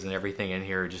cases and everything in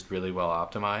here just really well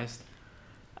optimized.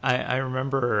 I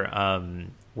remember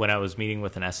when I was meeting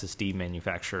with an SSD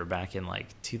manufacturer back in like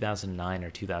 2009 or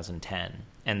 2010,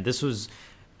 and this was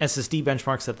SSD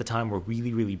benchmarks at the time were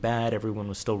really, really bad. Everyone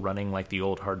was still running like the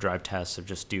old hard drive tests of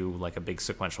just do like a big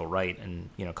sequential write and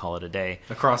call it a day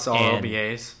Across all And-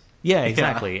 OBAs. Yeah,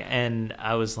 exactly. And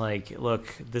I was like, look,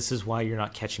 this is why you're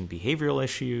not catching behavioral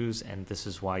issues, and this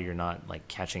is why you're not like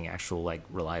catching actual like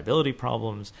reliability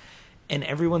problems. And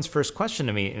everyone's first question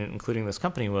to me, including this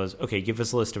company, was, okay, give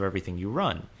us a list of everything you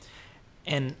run.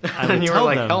 And I would And you tell were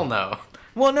like, them, hell no.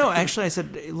 well, no, actually, I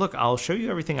said, look, I'll show you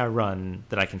everything I run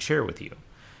that I can share with you.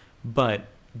 But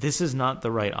this is not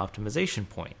the right optimization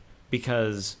point,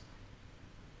 because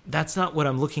that's not what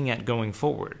I'm looking at going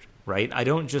forward, right? I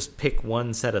don't just pick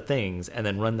one set of things and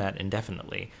then run that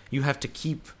indefinitely. You have to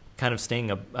keep kind of staying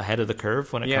ahead of the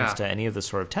curve when it comes to any of this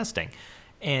sort of testing.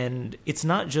 And it's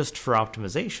not just for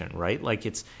optimization, right? Like,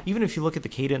 it's even if you look at the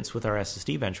cadence with our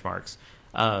SSD benchmarks,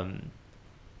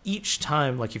 each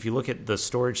time, like if you look at the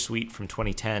storage suite from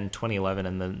 2010, 2011,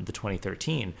 and then the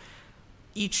 2013,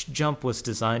 each jump was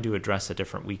designed to address a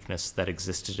different weakness that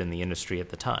existed in the industry at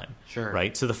the time. Sure.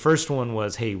 Right? So the first one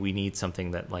was, hey, we need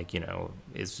something that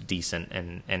is decent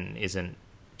and isn't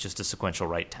just a sequential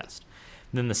write test.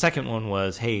 And then the second one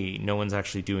was, hey, no one's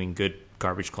actually doing good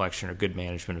garbage collection or good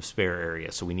management of spare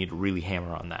area, so we need to really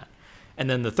hammer on that. And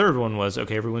then the third one was,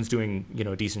 okay, everyone's doing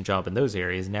a decent job in those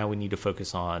areas. Now we need to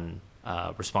focus on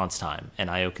response time and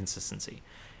I/O consistency.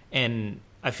 And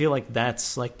I feel like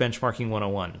that's like benchmarking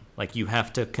 101. Like, you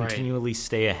have to continually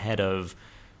stay ahead of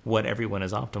what everyone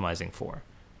is optimizing for.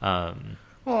 Well,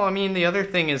 I mean, the other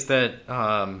thing is that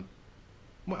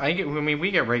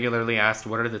we get regularly asked,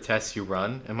 what are the tests you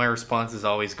run? And my response is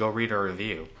always, go read a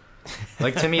review.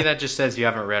 Like, to me, that just says you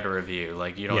haven't read a review.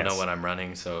 Like, you don't know what I'm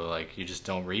running, so, like, you just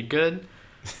don't read good.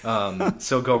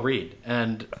 So go read.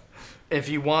 And if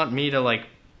you want me to, like,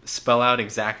 spell out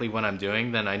exactly what I'm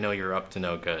doing, then I know you're up to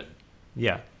no good.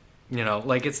 Yeah.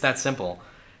 Like, it's that simple.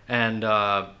 And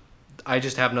I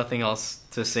just have nothing else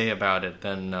to say about it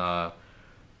than,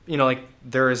 like,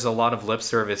 there is a lot of lip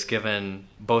service given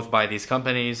both by these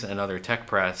companies and other tech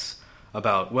press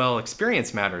about, well,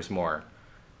 experience matters more.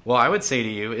 Well, I would say to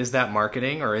you, is that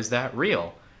marketing or is that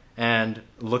real? And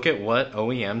look at what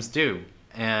OEMs do.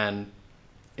 And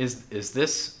is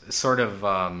this sort of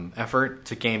effort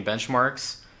to game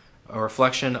benchmarks a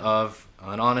reflection of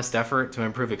an honest effort to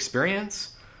improve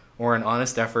experience, or an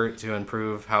honest effort to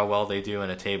improve how well they do in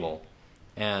a table?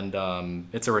 And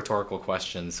it's a rhetorical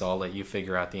question, so I'll let you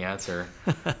figure out the answer.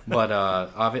 But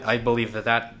I believe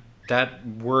that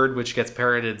word, which gets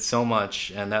parroted so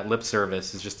much, and that lip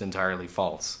service, is just entirely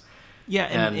false. Yeah,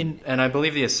 and I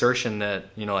believe the assertion that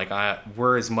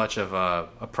we're as much of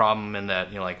a problem in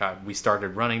that we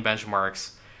started running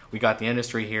benchmarks, we got the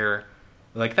industry here,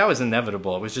 like, that was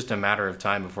inevitable. It was just a matter of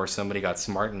time before somebody got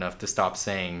smart enough to stop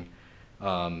saying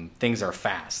things are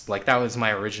fast. Like, that was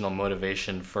my original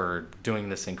motivation for doing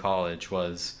this in college.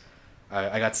 Was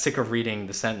I got sick of reading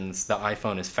the sentence, the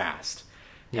iPhone is fast.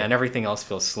 Yeah. And everything else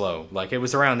feels slow. Like, it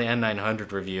was around the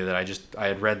N900 review that I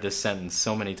had read this sentence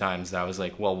so many times that I was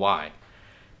like, well, why?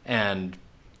 And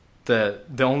the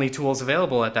only tools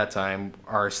available at that time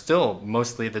are still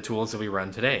mostly the tools that we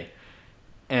run today.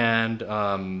 And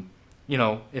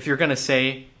if you're going to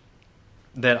say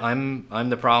that I'm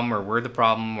the problem, or we're the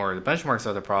problem, or the benchmarks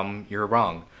are the problem, you're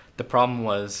wrong. The problem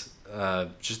was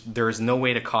just there is no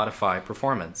way to codify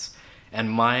performance. And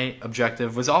my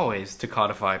objective was always to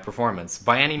codify performance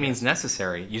by any means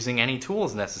necessary, using any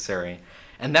tools necessary.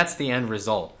 And that's the end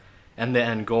result and the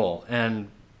end goal. And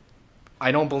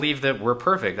I don't believe that we're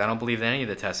perfect. I don't believe that any of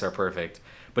the tests are perfect.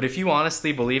 But if you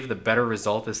honestly believe the better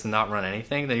result is to not run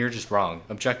anything, then you're just wrong,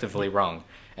 objectively wrong.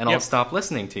 And I'll stop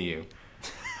listening to you.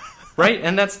 Right?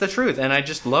 And that's the truth. And I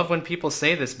just love when people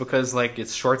say this because like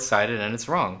it's short-sighted and it's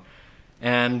wrong.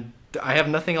 And I have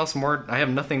nothing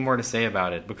more to say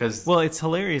about it because well, it's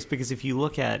hilarious because if you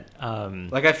look at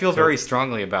like I feel very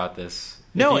strongly about this.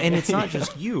 No, and it's not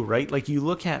just you, right? Like you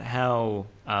look at how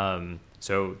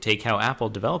so take how Apple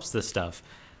develops this stuff.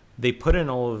 They put in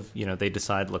all of, they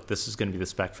decide, look, this is going to be the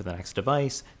spec for the next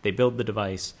device. They build the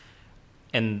device.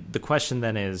 And the question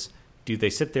then is, do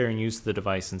they sit there and use the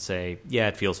device and say, yeah,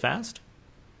 it feels fast?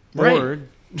 Right. Or,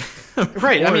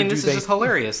 right. Or I mean, this is just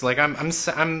hilarious. Like, I'm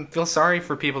feel sorry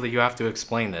for people that you have to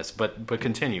explain this, but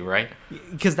continue, right?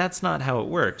 Because that's not how it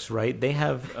works, right? They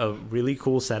have a really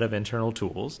cool set of internal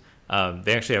tools.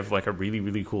 They actually have like a really,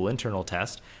 really cool internal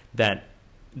test that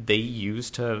they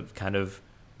use to kind of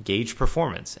gauge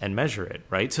performance and measure it,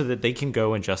 right? So that they can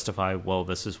go and justify, well,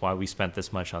 this is why we spent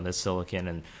this much on this silicon,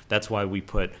 and that's why we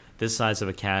put this size of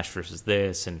a cache versus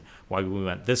this, and why we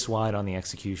went this wide on the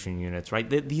execution units, right?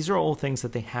 These are all things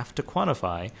that they have to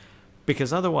quantify,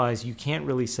 because otherwise you can't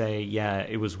really say, yeah,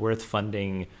 it was worth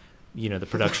funding, the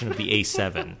production of the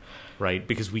A7, right?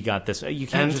 Because we got this. You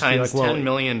can't just be like, well, $10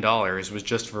 million was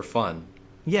just for fun.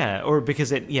 Yeah, or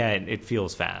because it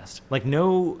feels fast. Like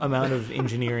no amount of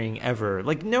engineering ever.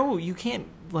 Like no, you can't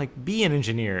like be an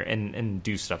engineer and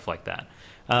do stuff like that.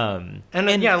 And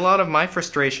a lot of my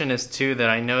frustration is too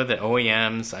that I know that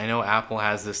OEMs, I know Apple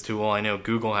has this tool, I know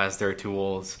Google has their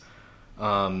tools.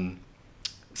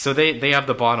 So they have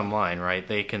the bottom line, right?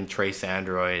 They can trace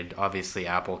Android. Obviously,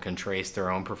 Apple can trace their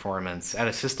own performance at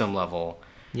a system level.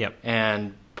 Yep.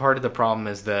 And part of the problem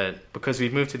is that because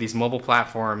we've moved to these mobile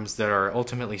platforms that are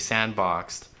ultimately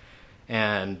sandboxed,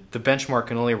 and the benchmark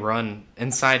can only run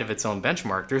inside of its own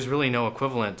benchmark, there's really no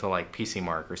equivalent to like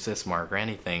PCMark or SysMark or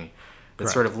anything that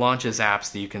Correct. sort of launches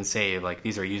apps that you can say like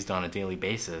these are used on a daily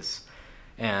basis.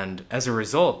 And as a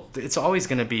result, it's always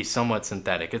going to be somewhat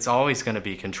synthetic. It's always going to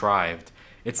be contrived.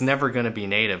 It's never going to be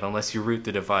native unless you root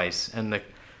the device. And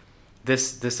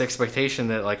this expectation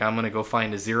that like I'm going to go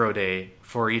find a 0 day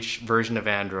for each version of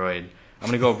Android, I'm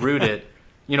going to go root it,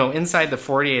 inside the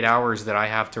 48 hours that I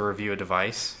have to review a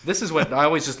device. This is what I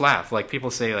always just laugh. Like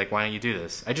people say like, why don't you do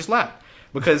this? I just laugh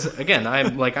because again,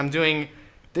 I'm doing,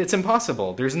 it's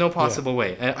impossible. There's no possible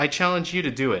way. I challenge you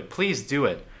to do it. Please do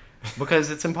it because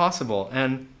it's impossible.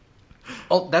 And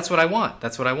that's what I want.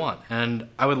 That's what I want. And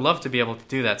I would love to be able to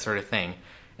do that sort of thing.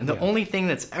 And the only thing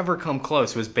that's ever come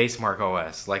close was BaseMark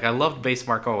OS. Like, I loved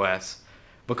BaseMark OS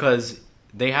because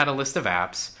they had a list of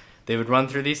apps. They would run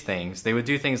through these things. They would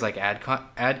do things like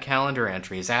add calendar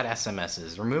entries, add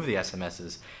SMSs, remove the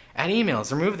SMSs, add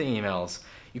emails, remove the emails.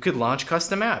 You could launch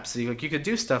custom apps. You could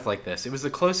do stuff like this. It was the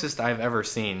closest I've ever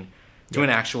seen to an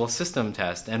actual system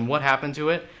test. And what happened to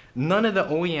it? None of the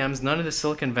OEMs, none of the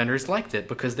silicon vendors liked it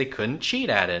because they couldn't cheat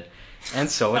at it.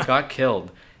 And so it got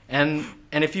killed. And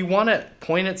if you want to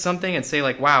point at something and say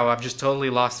like, wow, I've just totally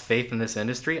lost faith in this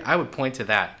industry, I would point to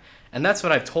that. And that's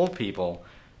what I've told people.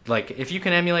 Like, if you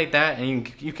can emulate that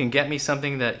and you can get me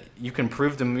something that you can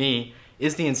prove to me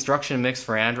is the instruction mix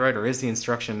for Android or is the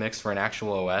instruction mix for an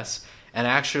actual OS and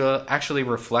actually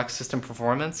reflects system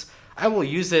performance, I will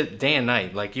use it day and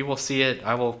night. Like, you will see it.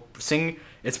 I will sing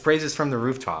its praises from the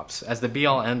rooftops as the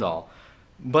be-all, end-all.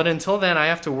 But until then, I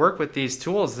have to work with these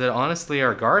tools that honestly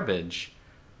are garbage.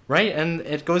 Right, and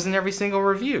it goes in every single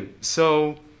review.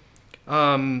 So,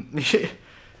 I'd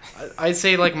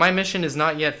say like my mission is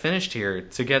not yet finished here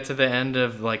to get to the end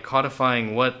of like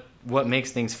codifying what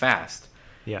makes things fast.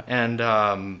 Yeah.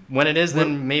 And when it is,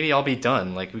 then maybe I'll be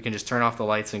done. Like we can just turn off the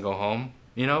lights and go home.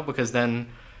 Because then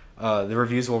the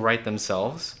reviews will write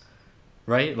themselves.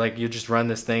 Right, like you just run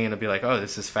this thing and it'll be like, oh,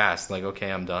 this is fast. Like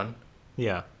okay, I'm done.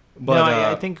 Yeah. But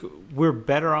no, I think we're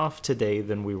better off today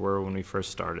than we were when we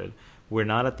first started. We're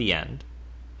not at the end,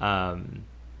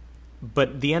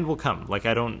 but the end will come. Like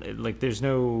there's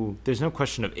no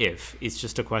question of if. It's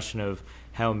just a question of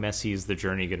how messy is the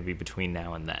journey going to be between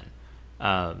now and then.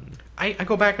 I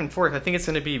go back and forth. I think it's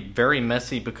going to be very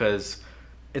messy because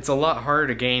it's a lot harder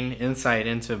to gain insight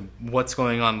into what's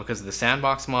going on because of the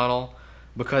sandbox model,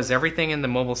 because everything in the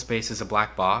mobile space is a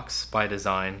black box by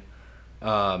design,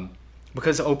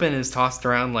 because open is tossed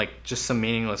around like just some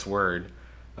meaningless word.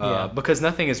 Because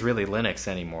nothing is really Linux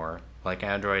anymore. Like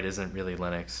Android isn't really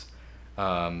Linux.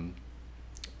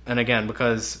 and again,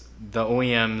 because the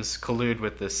OEMs collude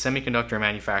with the semiconductor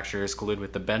manufacturers, collude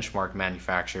with the benchmark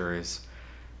manufacturers,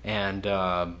 and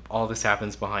all this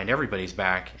happens behind everybody's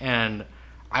back. And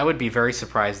I would be very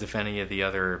surprised if any of the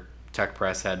other tech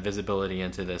press had visibility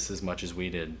into this as much as we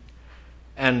did.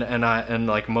 And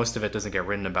like most of it doesn't get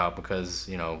written about because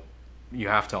you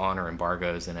have to honor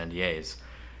embargoes and NDAs.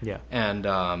 Yeah. And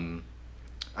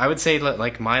I would say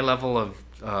like my level of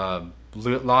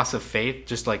loss of faith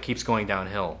just like keeps going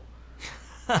downhill.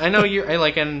 I know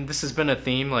and this has been a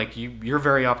theme. Like you're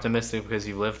very optimistic because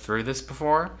you've lived through this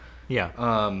before.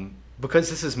 Yeah. Because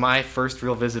this is my first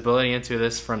real visibility into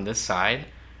this from this side,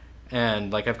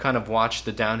 and like I've kind of watched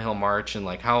the downhill march and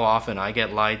like how often I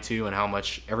get lied to and how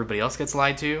much everybody else gets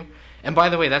lied to. And by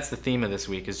the way, that's the theme of this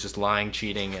week is just lying,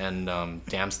 cheating, and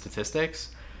damn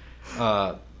statistics.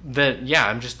 I'm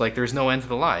just like, there's no end to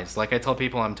the lies. Like I tell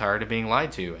people I'm tired of being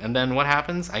lied to, and then what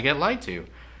happens? I get lied to.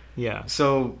 Yeah.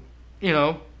 So,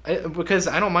 because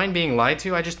I don't mind being lied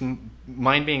to, I just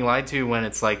mind being lied to when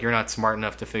it's like you're not smart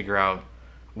enough to figure out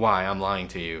why I'm lying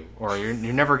to you, or you're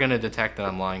never going to detect that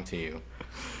I'm lying to you.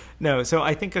 No, so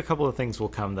I think a couple of things will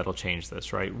come that'll change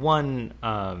this, right? One,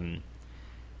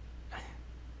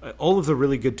 all of the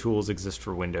really good tools exist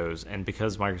for Windows, and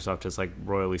because Microsoft has like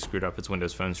royally screwed up its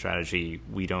Windows Phone strategy,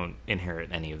 we don't inherit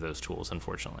any of those tools,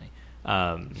 unfortunately.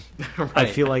 Right. I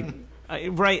feel like,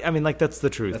 right? I mean, like that's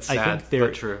the truth. That's sad, I think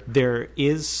but true. There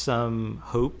is some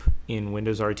hope in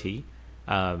Windows RT,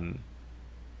 and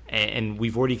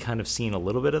we've already kind of seen a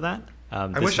little bit of that. I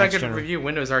wish I could review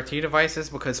Windows RT devices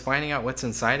because finding out what's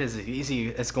inside is as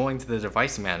easy as going to the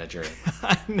device manager.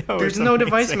 I know. There's no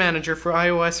device manager for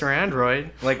iOS or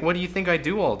Android. Like, what do you think I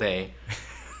do all day?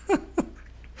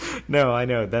 No, I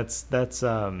know. That's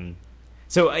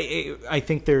so I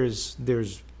think there's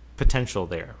potential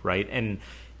there, right? And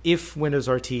if Windows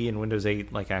RT and Windows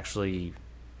 8 like actually,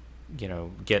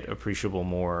 get appreciable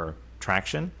more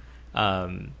traction,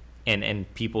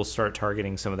 and people start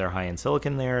targeting some of their high-end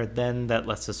silicon there, then that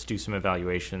lets us do some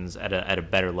evaluations at a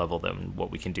better level than what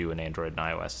we can do in Android and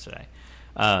iOS today.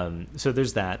 So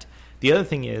there's that. The other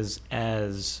thing is,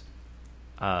 as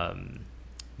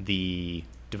the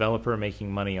developer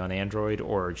making money on Android,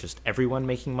 or just everyone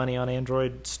making money on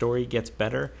Android story gets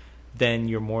better, then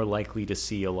you're more likely to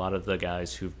see a lot of the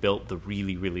guys who've built the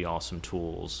really, really awesome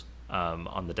tools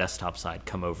on the desktop side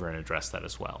come over and address that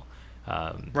as well.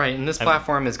 Right, and this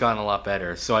platform has gotten a lot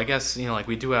better. So I guess, like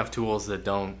we do have tools that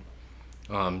don't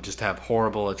just have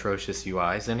horrible, atrocious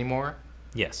UIs anymore.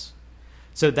 Yes.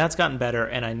 So that's gotten better,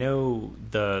 and I know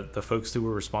the folks who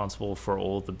were responsible for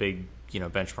all the big,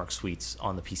 benchmark suites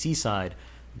on the PC side,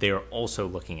 they're also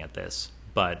looking at this,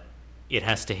 but it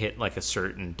has to hit like a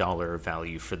certain dollar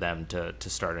value for them to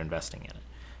start investing in it.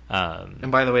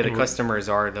 And by the way, the customers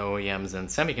are the OEMs and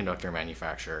semiconductor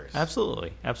manufacturers.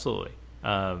 Absolutely.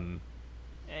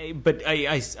 But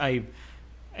I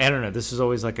don't know. This is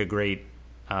always like a great,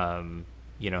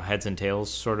 heads and tails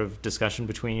sort of discussion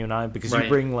between you and I, because you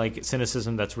bring like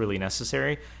cynicism that's really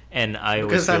necessary, and I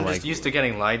always feel I'm just used to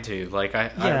getting lied to. Like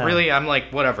I'm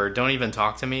like, whatever. Don't even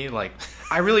talk to me. Like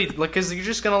I really like, because you're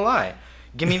just gonna lie.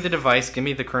 Give me the device. Give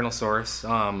me the kernel source.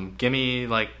 Give me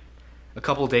like a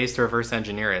couple days to reverse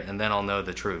engineer it, and then I'll know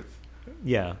the truth.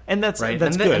 Yeah, and that's right.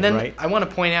 That's good, and then right? I want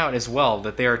to point out as well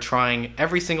that they are trying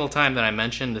every single time that I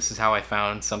mention this is how I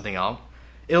found something out,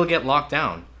 it'll get locked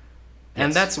down,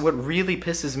 and that's what really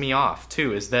pisses me off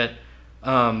too. Is that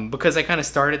because I kind of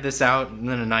started this out in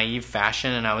a naive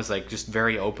fashion, and I was like just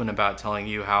very open about telling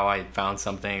you how I found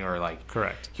something, or like,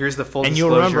 correct. Here's the full and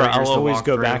disclosure. And you'll remember, I'll always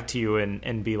go through. back to you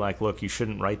and be like, look, you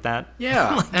shouldn't write that.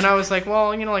 Yeah, and I was like,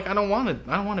 well, like I don't want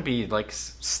to be like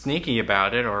sneaky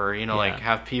about it, or like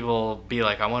have people be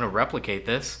like, I want to replicate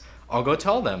this. I'll go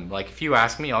tell them. Like if you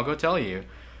ask me, I'll go tell you.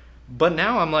 But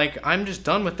now I'm like, I'm just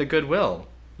done with the goodwill.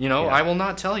 I will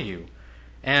not tell you.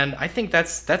 And I think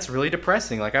that's really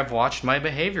depressing. Like I've watched my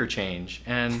behavior change,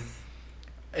 and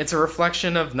it's a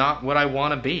reflection of not what I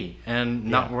want to be, and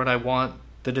not what I want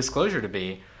the disclosure to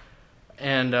be.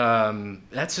 And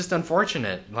that's just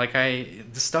unfortunate. Like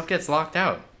the stuff gets locked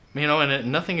out,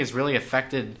 and nothing has really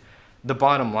affected the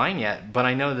bottom line yet. But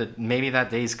I know that maybe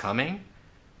that day's coming.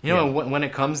 When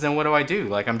it comes, then what do I do?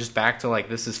 Like I'm just back to like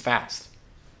this is fast,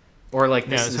 or like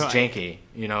this is janky.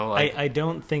 I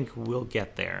don't think we'll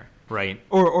get there. Right.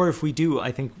 Or if we do,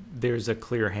 I think there's a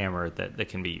clear hammer that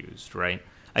can be used, right?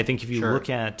 I think if you look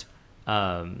at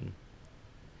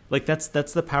like that's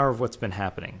the power of what's been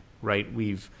happening, right?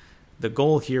 The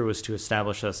goal here was to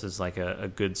establish us as like a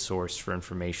good source for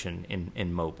information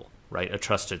in mobile, right? A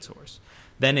trusted source.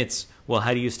 Then it's, well,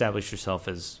 how do you establish yourself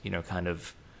as, kind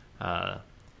of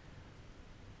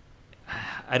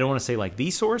I don't want to say like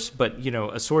the source, but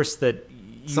a source that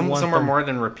somewhere more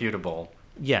than reputable.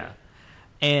 Yeah.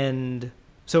 And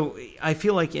so I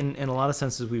feel like in a lot of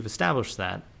senses we've established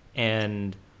that.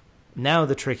 And now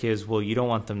the trick is, well, you don't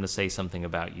want them to say something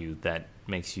about you that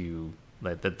makes you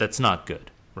that's not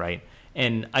good, right?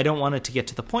 And I don't want it to get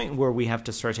to the point where we have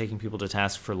to start taking people to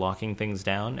task for locking things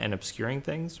down and obscuring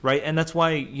things, right? And that's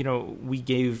why, we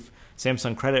gave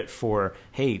Samsung credit for,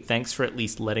 hey, thanks for at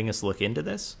least letting us look into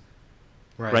this,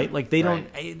 right? Like they don't,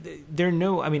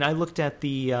 I looked at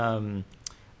the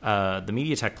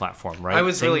MediaTek platform, right? I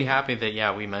was really happy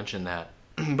that, we mentioned that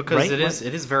because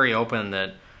it is very open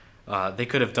that they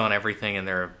could have done everything in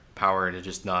their power to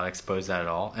just not expose that at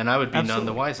all, and I would be none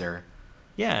the wiser.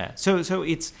 Yeah, so I'm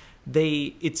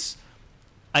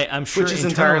sure, which is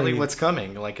entirely what's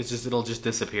coming. Like it'll just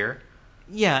disappear.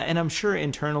 Yeah, and I'm sure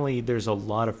internally there's a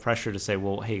lot of pressure to say,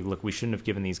 well, hey, look, we shouldn't have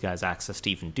given these guys access to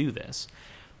even do this.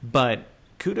 But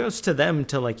kudos to them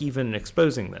to like even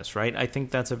exposing this, right? I think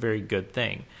that's a very good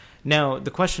thing. Now,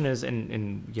 the question is,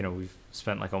 and we've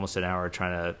spent like almost an hour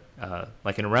trying to,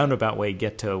 like in a roundabout way,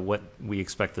 get to what we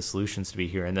expect the solutions to be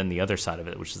here, and then the other side of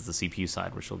it, which is the CPU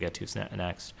side, which we'll get to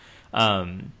next.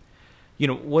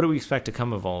 What do we expect to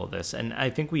come of all of this? And I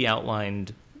think we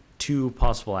outlined two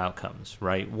possible outcomes,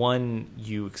 right? One,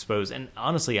 you expose, and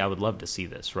honestly, I would love to see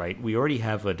this, right? We already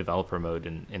have a developer mode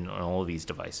in all of these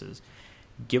devices.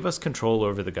 Give us control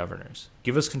over the governors.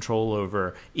 Give us control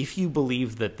over, if you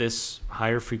believe that this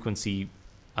higher frequency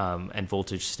and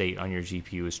voltage state on your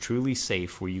GPU is truly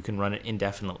safe, where you can run it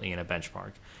indefinitely in a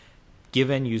benchmark, give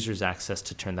end users access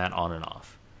to turn that on and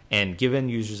off. And give end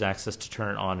users access to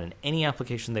turn it on in any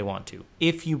application they want to,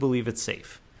 if you believe it's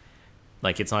safe.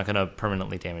 Like, it's not going to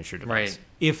permanently damage your device. Right.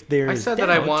 If there's I said that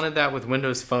I wanted that with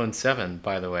Windows Phone 7,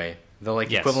 by the way. The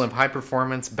equivalent of high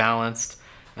performance, balanced,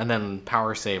 and then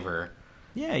power saver.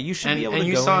 Yeah, you should be able to go. And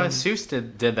you saw Asus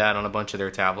did that on a bunch of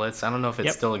their tablets. I don't know if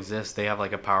it still exists. They have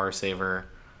like a power saver,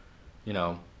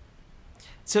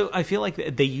 So I feel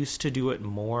like they used to do it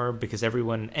more because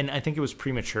everyone, and I think it was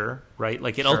premature, right?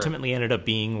 Like it ultimately ended up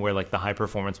being where like the high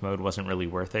performance mode wasn't really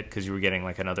worth it because you were getting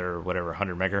like another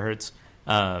 100 megahertz.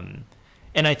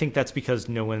 And I think that's because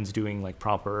no one's doing like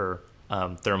proper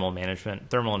thermal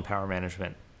and power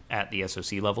management at the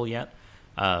SoC level yet.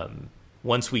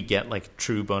 Once we get like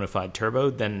true bona fide turbo,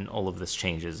 then all of this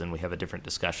changes and we have a different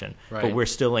discussion. Right. But we're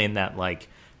still in that like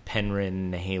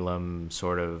Penryn, Nehalem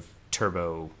sort of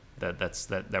turbo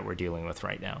that we're dealing with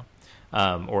right now,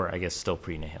 or I guess still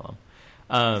pre-Nehalem.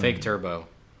 Fake turbo.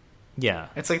 Yeah,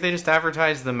 it's like they just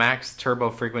advertise the max turbo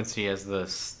frequency as the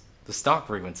stock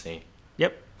frequency.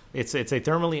 Yep, it's a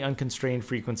thermally unconstrained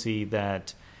frequency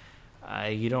that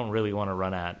you don't really want to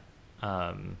run at.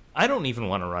 I don't even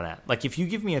want to run at. Like, if you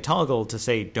give me a toggle to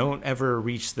say don't ever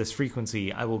reach this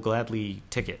frequency, I will gladly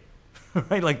tick it.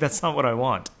 Right? Like, that's not what I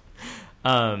want.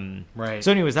 Right.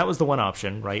 So anyways, that was the one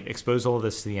option, right? Expose all of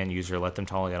this to the end user, let them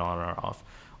toggle it on or off.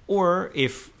 Or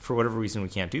if for whatever reason we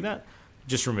can't do that,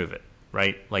 just remove it,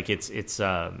 right? Like it's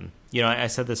I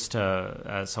said this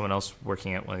to someone else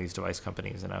working at one of these device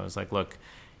companies, and I was like, look,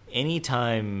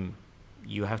 anytime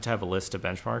you have to have a list of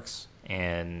benchmarks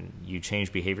and you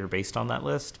change behavior based on that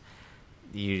list,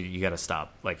 you got to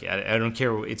stop. Like, I don't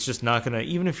care. It's just not going to,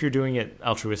 even if you're doing it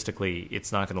altruistically,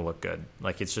 it's not going to look good.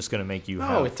 Like, it's just going to make you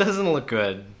it doesn't look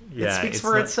good. Yeah, it speaks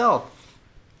for itself.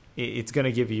 It's going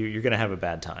to give you, you're going to have a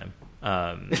bad time.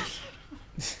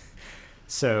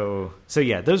 So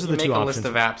yeah, those are the two options. Make a list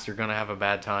of apps, you're going to have a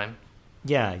bad time.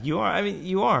 Yeah, you are. I mean,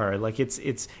 you are. Like, it's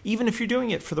even if you're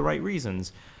doing it for the right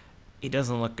reasons, it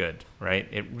doesn't look good, right?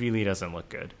 It really doesn't look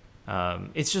good.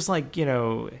 It's just like,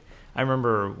 I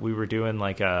remember we were doing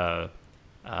like a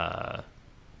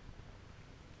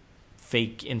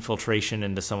fake infiltration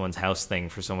into someone's house thing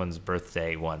for someone's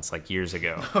birthday once, like years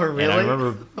ago. Oh, really? And I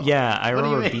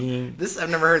remember, being this. I've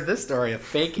never heard this story. A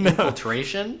fake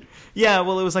infiltration? Yeah,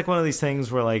 well, it was like one of these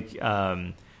things where like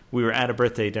we were at a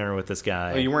birthday dinner with this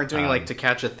guy. Oh, you weren't doing like To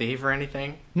Catch a Thief or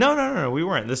anything? No, we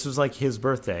weren't. This was like his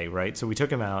birthday, right? So we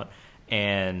took him out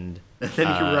and then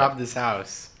you robbed his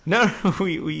house. No,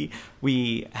 we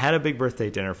had a big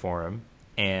birthday dinner for him,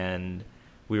 and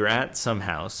we were at some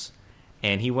house,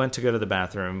 and he went to go to the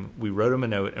bathroom. We wrote him a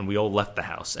note, and we all left the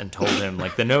house and told him,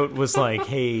 like, the note was like,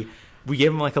 hey, we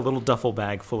gave him like a little duffel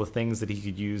bag full of things that he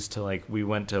could use to, like, we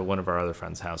went to one of our other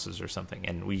friends' houses or something,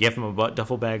 and we gave him a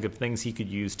duffel bag of things he could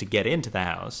use to get into the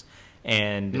house.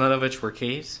 And none of which were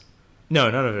keys? No,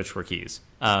 none of which were keys.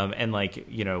 And like,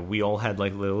 we all had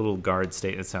like little guard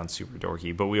state. It sounds super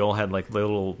dorky, but we all had like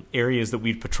little areas that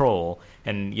we'd patrol,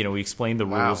 and we explained the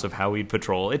rules of how we'd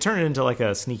patrol. It turned into like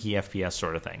a sneaky FPS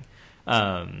sort of thing.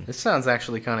 This sounds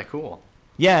actually kind of cool.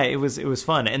 Yeah, it was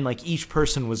fun, and like each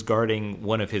person was guarding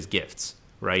one of his gifts,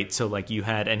 right? So like he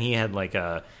had like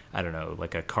a, I don't know,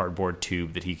 like a cardboard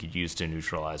tube that he could use to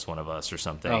neutralize one of us or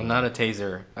something. Oh, not a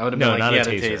taser. I would have been like, he had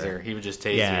a taser. He would just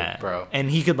tase you, bro.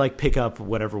 And he could like pick up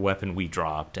whatever weapon we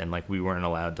dropped, and like we weren't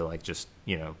allowed to like just,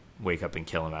 wake up and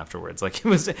kill him afterwards. Like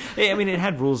I mean, it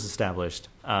had rules established.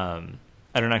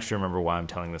 I don't actually remember why I'm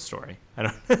telling this story.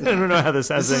 I don't know how this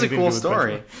has This is a anything to cool do with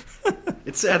story.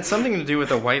 It had something to do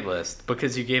with a whitelist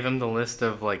because you gave him the list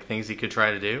of like things he could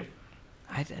try to do.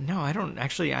 I don't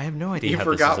actually. I have no idea. You how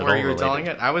forgot this is where at you were all telling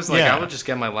related. it. I was like, I would just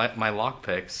get my lock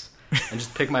picks and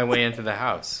just pick my way into the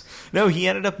house. No, he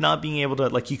ended up not being able to.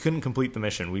 Like, he couldn't complete the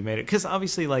mission. We made it because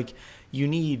obviously, like, you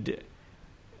need.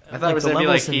 I thought it was gonna be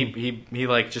like he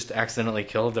like just accidentally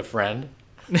killed a friend.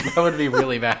 That would be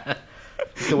really bad.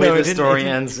 The way the story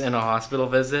ends in a hospital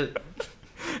visit.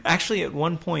 Actually, at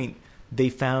one point, they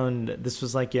found, this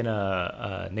was like in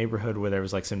a neighborhood where there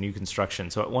was like some new construction.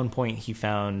 So at one point, he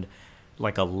found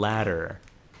like a ladder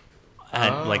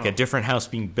at like a different house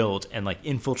being built and like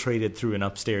infiltrated through an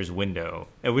upstairs window,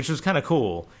 which was kind of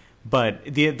cool. But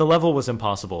the level was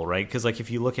impossible, right? Because like if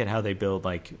you look at how they build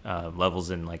like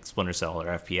levels in like Splinter Cell or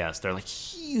FPS, they're like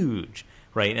huge,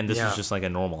 right? And this was just like a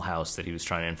normal house that he was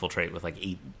trying to infiltrate with like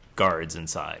 8 guards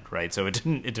inside, right? So it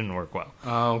didn't work well.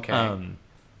 Oh, okay.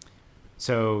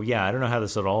 So yeah, I don't know how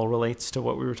this at all relates to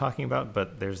what we were talking about,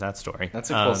 but there's that story.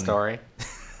 That's a cool story.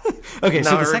 Okay,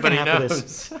 so now the second half knows. of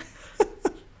this.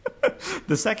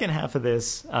 The second half of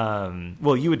this,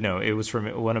 well, you would know. It was from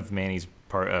one of Manny's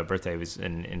birthday. It was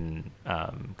in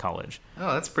college.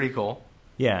 Oh, that's pretty cool.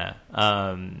 Yeah.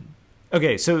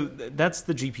 Okay, so that's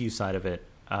the GPU side of it.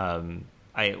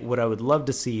 What I would love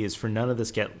to see is for none of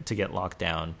this to get locked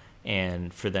down,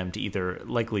 and for them to either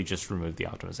likely just remove the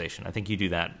optimization. I think you do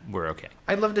that, we're okay.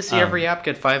 I'd love to see every app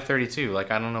get 532. Like,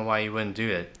 I don't know why you wouldn't do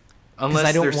it.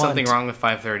 Unless there's something wrong with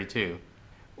 532.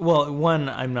 Well, one,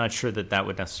 I'm not sure that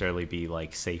would necessarily be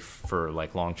like safe for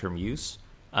like long-term use.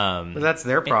 But that's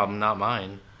their problem, not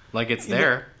mine. Like, it's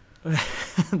there.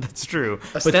 That's true.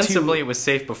 Ostensibly, it was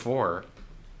safe before.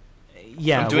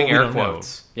 Yeah, I'm doing air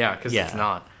quotes. Yeah, because it's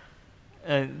not.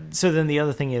 So then the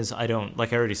other thing is, I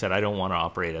already said, I don't want to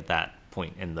operate at that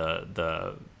point in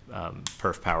the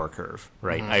perf power curve,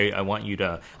 right? Mm-hmm. I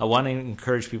want to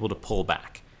encourage people to pull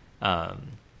back.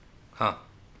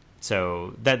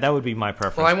 So that would be my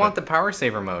preference. Well, I want the power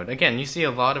saver mode. Again, you see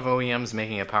a lot of OEMs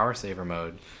making a power saver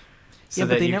mode, so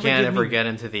that you can't ever get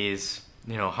into these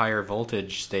higher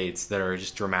voltage states that are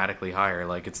just dramatically higher.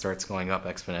 Like, it starts going up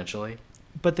exponentially.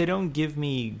 But they don't give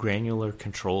me granular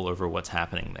control over what's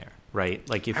happening there, right?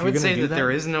 Like, if I would say that there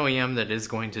is an OEM that is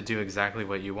going to do exactly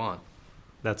what you want.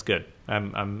 That's good.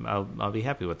 I'll be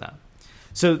happy with that.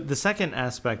 So the second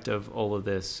aspect of all of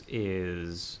this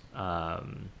is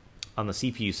on the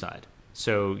CPU side.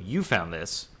 So you found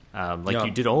this,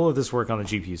 you did all of this work on the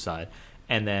GPU side,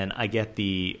 and then I get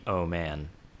the "oh man,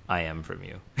 I am" from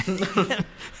you.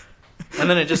 And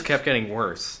then it just kept getting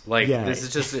worse. Like, this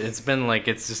is just, it's been like,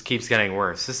 it just keeps getting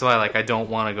worse. This is why, like, I don't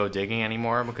want to go digging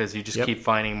anymore, because you just keep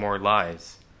finding more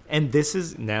lies. And this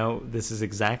is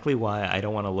exactly why I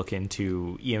don't want to look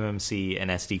into eMMC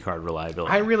and SD card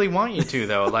reliability. I really want you to,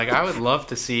 though. Like, I would love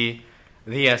to see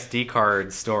the SD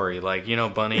card story. Like,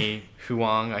 Bunny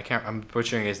Huang, I'm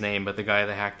butchering his name, but the guy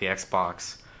that hacked the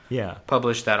Xbox. Yeah.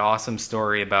 Published that awesome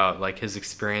story about, like, his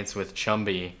experience with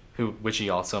Chumby, which he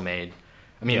also made.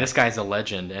 I mean, this guy's a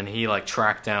legend, and he, like,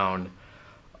 tracked down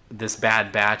this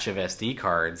bad batch of SD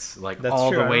cards, like,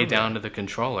 all the way down to the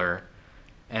controller.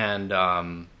 And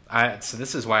so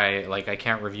this is why I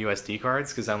can't review SD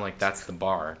cards, because I'm like, that's the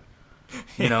bar,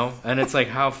 And it's like,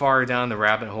 how far down the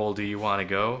rabbit hole do you want to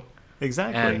go?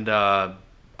 Exactly. And I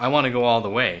want to go all the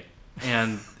way.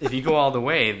 And if you go all the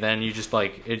way, then you just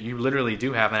you literally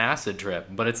do have an acid trip.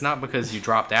 But it's not because you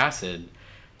dropped acid.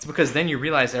 It's because then you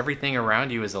realize everything around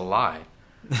you is a lie.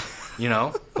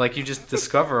 Like, you just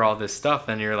discover all this stuff,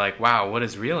 and you're like, wow, what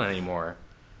is real anymore?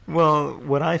 Well,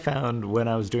 what I found when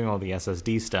I was doing all the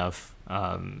SSD stuff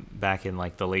back in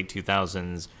like the late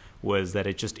 2000s was that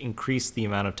it just increased the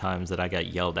amount of times that I got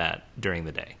yelled at during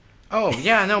the day. Oh,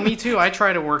 yeah, no, me too. I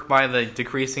try to work by the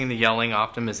decreasing the yelling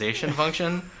optimization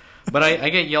function, but I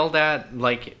get yelled at,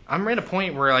 like, I'm at a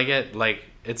point where I get, like,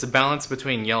 it's a balance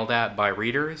between yelled at by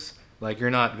readers, like, you're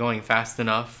not going fast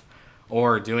enough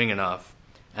or doing enough.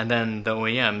 And then the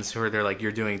OEMs they're like,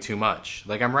 you're doing too much.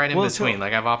 Like, I'm right in between.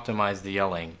 Like, I've optimized the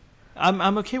yelling.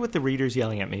 I'm okay with the readers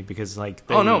yelling at me because, like...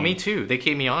 Oh, no, me too. They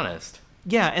keep me honest.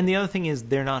 Yeah, and the other thing is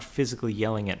they're not physically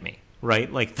yelling at me,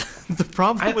 right? Like the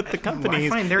problem with the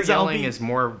companies, I find their is I'll yelling is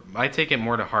more. I take it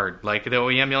more to heart. Like the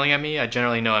OEM yelling at me, I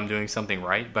generally know I'm doing something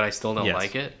right, but I still don't Yes.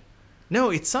 like it. No,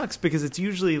 it sucks because it's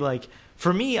usually like,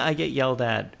 for me, I get yelled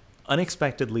at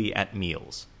unexpectedly at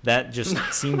meals. That just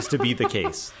seems to be the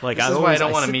case. Like, This is why I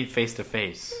don't want to meet face to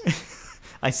face.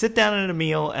 I sit down at a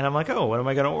meal and I'm like, oh, what am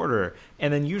I going to order?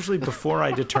 And then usually before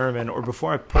I determine or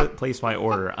before I place my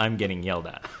order, I'm getting yelled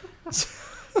at.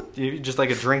 Just like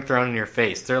a drink thrown in your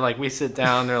face. They're like, we sit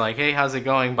down. They're like, hey, how's it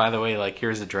going? By the way, like,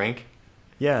 here's a drink.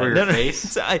 Yeah, for your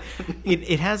face.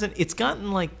 It hasn't. It's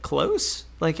gotten like close.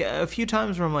 Like a few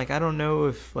times where I'm like, I don't know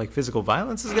if like physical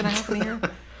violence is going to happen here.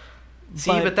 See,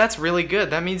 but that's really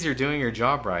good. That means you're doing your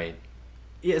job right.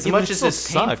 As Yeah, much but it as still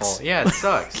it's painful. sucks. Yeah, it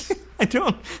sucks. I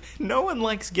don't. No one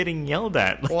likes getting yelled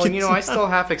at. Like, Well, you know, it's I not- still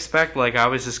half expect like I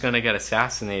was just going to get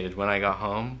assassinated when I got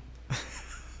home.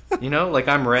 You know, like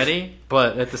I'm ready,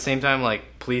 but at the same time,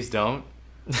 like, please don't.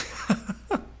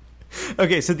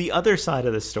 Okay, so the other side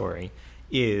of the story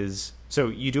is, so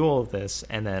you do all of this,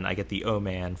 and then I get the oh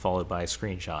man followed by a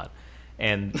screenshot.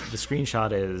 And the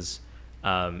screenshot is,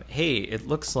 hey, it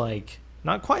looks like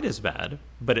not quite as bad,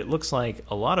 but it looks like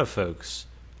a lot of folks,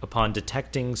 upon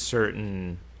detecting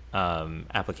certain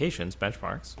applications,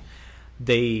 benchmarks,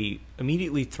 they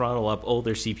immediately throttle up all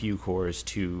their CPU cores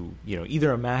to, you know,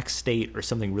 either a max state or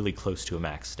something really close to a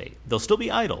max state. They'll still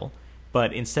be idle,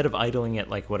 but instead of idling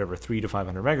at like whatever 300 to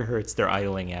 500 megahertz, they're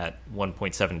idling at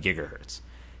 1.7 gigahertz,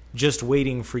 just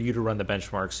waiting for you to run the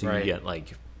benchmark so Right. you get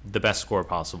like the best score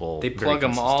possible. They very plug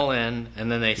them all consistent. in,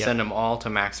 and then they send them all to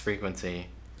max frequency.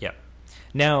 Yep.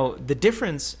 Now the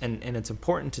difference, and it's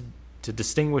important to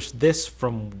distinguish this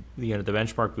from, you know, the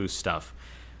BenchmarkBoost stuff.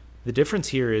 The difference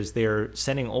here is they're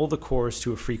sending all the cores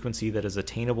to a frequency that is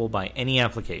attainable by any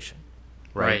application,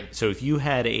 right? Right. So if you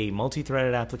had a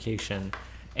multi-threaded application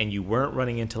and you weren't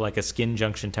running into like a skin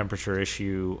junction temperature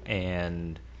issue,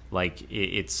 and like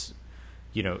it's,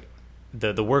 you know,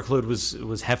 the workload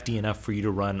was hefty enough for you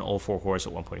to run all four cores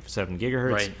at 1.7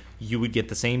 gigahertz, Right. you would get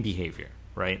the same behavior,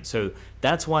 right? So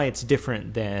that's why it's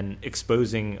different than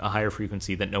exposing a higher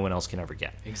frequency that no one else can ever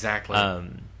get. Exactly.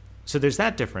 So there's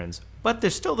that difference, but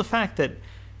there's still the fact that,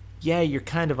 yeah, you're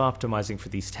kind of optimizing for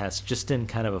these tests, just in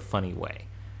kind of a funny way.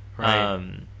 Right.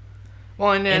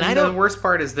 Well, and I the don't- worst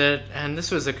part is that, and this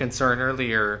was a concern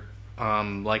earlier,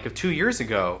 like 2 years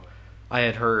ago, I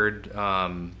had heard,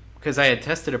 because I had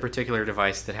tested a particular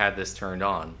device that had this turned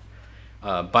on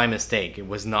by mistake. It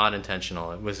was not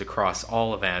intentional. It was across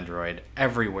all of Android.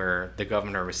 Everywhere the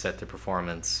governor was set to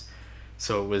performance.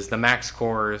 So it was the max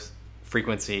cores,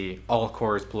 frequency, all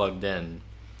cores plugged in.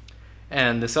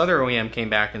 And this other OEM came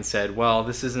back and said, well,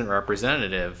 this isn't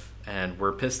representative, and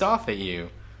we're pissed off at you.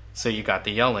 So you got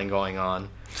the yelling going on.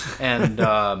 And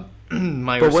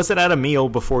But was it at a meal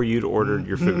before you'd ordered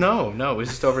your food? No, it was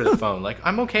just over the phone. Like,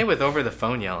 I'm okay with over the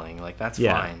phone yelling. Like, that's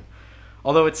Yeah. fine.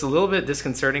 Although it's a little bit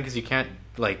disconcerting because you can't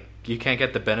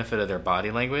get the benefit of their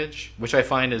body language, which I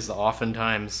find is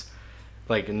oftentimes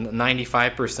like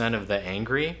 95% of the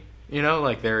angry. You know,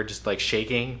 like they're just like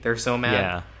shaking. They're so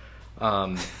mad.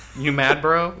 Yeah. You mad,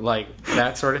 bro? Like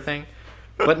that sort of thing.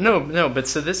 But no. But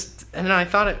so this, and I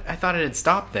thought it had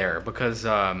stopped there because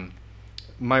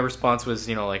my response was,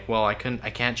 you know, like, well, I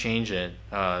can't change it.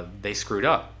 They screwed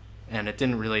up, and it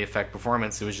didn't really affect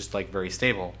performance. It was just like very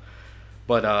stable.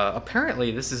 But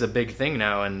apparently, this is a big thing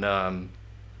now, and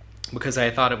because I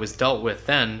thought it was dealt with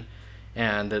then,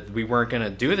 and that we weren't going to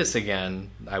do this again,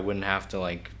 I wouldn't have to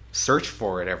like search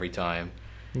for it every time.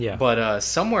 Yeah. But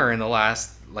somewhere in the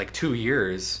last like 2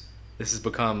 years, this has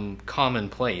become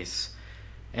commonplace.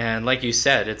 And like you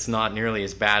said, it's not nearly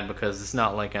as bad because it's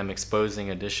not like I'm exposing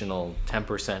additional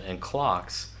 10% in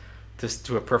clocks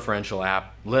to a preferential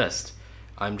app list.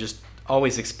 I'm just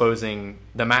always exposing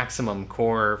the maximum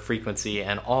core frequency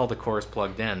and all the cores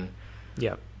plugged in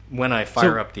Yeah. when I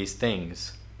fire up these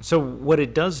things. So what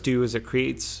it does do is it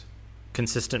creates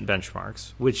consistent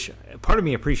benchmarks, which part of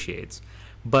me appreciates,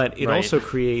 but it Right. also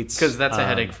creates... Because that's a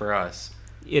headache for us.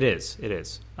 It is.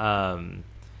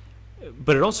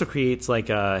 But it also creates like,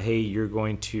 hey, you're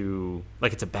going to...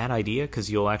 Like, it's a bad idea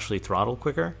because you'll actually throttle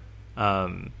quicker.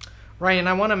 Right, and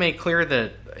I want to make clear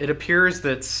that it appears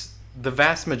that the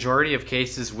vast majority of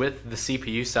cases with the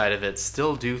CPU side of it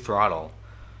still do throttle.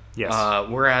 Yes.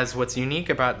 Whereas what's unique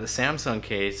about the Samsung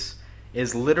case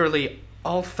is literally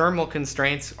all thermal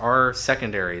constraints are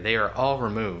secondary. They are all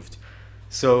removed.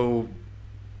 So,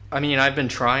 I mean, I've been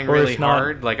trying Or if really not-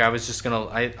 hard. Like, I was just going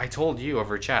to... I told you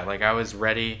over chat, like, I was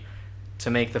ready to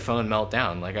make the phone melt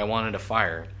down. Like, I wanted to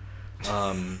fire.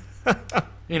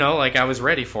 You know, like, I was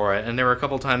ready for it. And there were a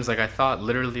couple times, like, I thought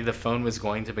literally the phone was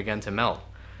going to begin to melt.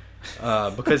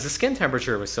 because the skin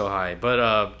temperature was so high.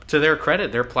 But to their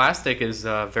credit, their plastic is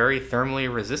very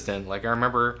thermally resistant. Like I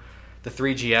remember the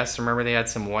 3GS. Remember they had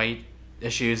some white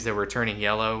issues that were turning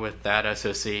yellow with that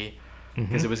SoC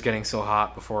because it was getting so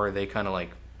hot before they kind of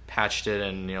like patched it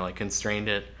and like constrained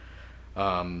it,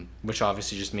 which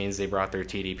obviously just means they brought their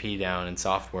TDP down in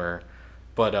software.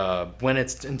 But when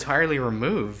it's entirely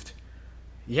removed,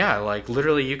 yeah, like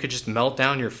literally you could just melt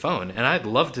down your phone, and I'd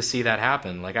love to see that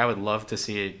happen. Like I would love to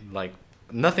see it. Like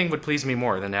nothing would please me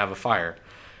more than to have a fire,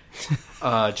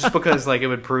 just because like it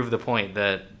would prove the point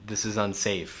that this is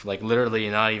unsafe. Like literally,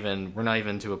 we're not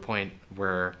even to a point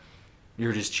where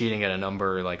you're just cheating at a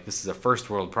number. Like this is a first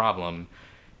world problem.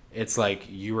 It's like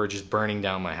you are just burning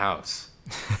down my house,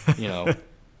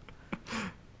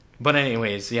 But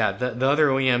anyways, yeah, the other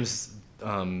OEMs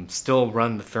still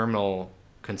run the thermal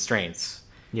constraints.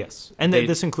 Yes, and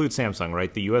this includes Samsung,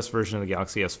 right? The US version of the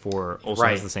Galaxy S4 also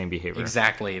has the same behavior.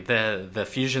 Exactly. The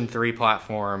Fusion 3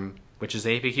 platform, which is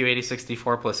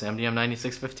APQ8064 plus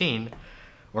MDM9615,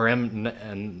 or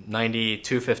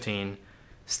M9215,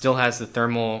 still has the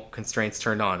thermal constraints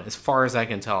turned on, as far as I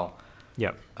can tell.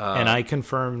 Yep. And I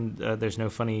confirmed there's no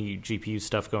funny GPU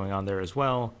stuff going on there as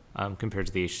well, compared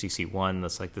to the HTC One.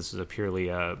 That's like this is purely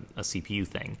a CPU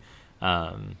thing.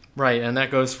 Right, and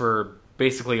that goes for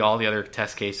basically all the other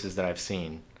test cases that I've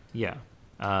seen. Yeah.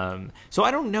 So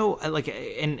I don't know, like,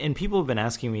 and people have been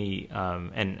asking me,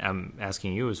 and I'm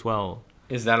asking you as well.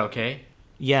 Is that okay?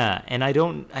 Yeah,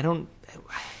 and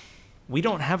we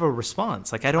don't have a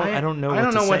response. Like, I don't know what to say.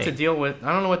 I don't know what to deal with.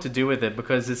 I don't know what to do with it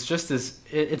because it's just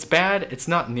it's bad. It's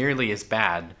not nearly as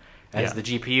bad as the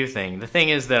GPU thing. The thing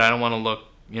is that I don't want to look,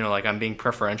 like I'm being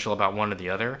preferential about one or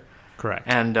the other. Correct.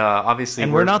 And obviously,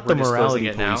 we're not the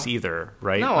morality police either,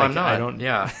 right? No, like, I'm not. I don't.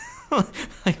 Yeah.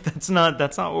 Like that's not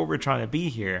what we're trying to be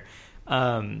here.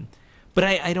 But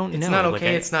I don't know. It's not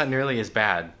okay. It's not nearly as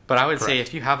bad. But I would Correct. say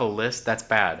if you have a list, that's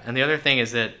bad. And the other thing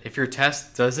is that if your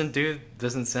test doesn't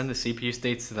send the CPU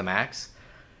states to the max,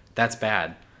 that's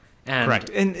bad. And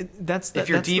correct. And if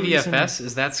your DVFS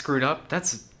is that screwed up,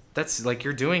 that's like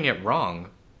you're doing it wrong.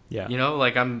 Yeah.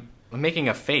 Like I'm making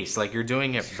a face like you're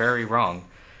doing it very wrong.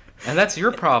 And that's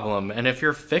your problem. And if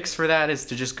your fix for that is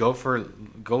to just go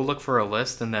look for a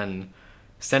list and then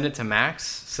send it to max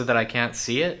so that I can't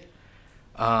see it,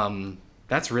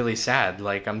 that's really sad.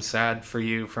 Like I'm sad for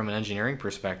you from an engineering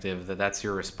perspective that's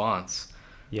your response.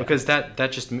 Yeah. Because that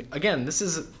just again, this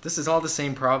is all the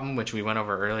same problem which we went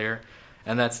over earlier,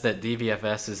 and that's that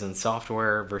DVFS is in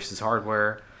software versus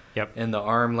hardware. Yep. In the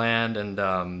ARM land, and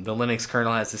the Linux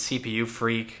kernel has the CPU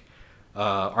freak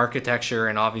architecture,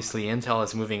 and obviously Intel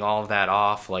is moving all of that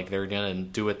off. Like they're gonna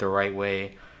do it the right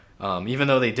way, even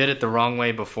though they did it the wrong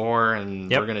way before,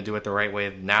 and they're gonna do it the right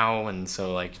way now. And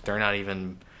so like they're not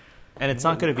even. And it's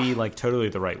not going to be like totally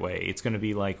the right way. It's going to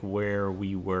be like where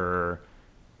we were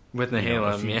with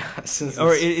Nehalem,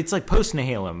 or it's like post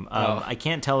Nehalem. I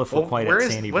can't tell if we're quite at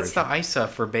Sandy. What's the ISA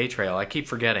for Bay Trail? I keep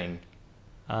forgetting.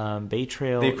 Bay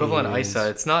Trail, the equivalent ISA.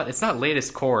 It's not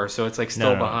latest core, so it's like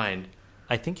still behind.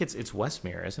 I think it's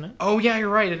Westmere, isn't it? Oh yeah, you're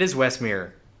right. It is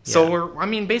Westmere. Yeah. So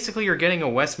basically you're getting a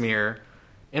Westmere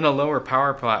in a lower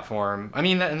power platform. I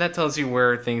mean, that tells you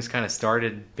where things kind of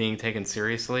started being taken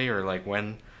seriously, or like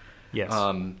when. Yes.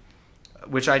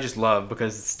 Which I just love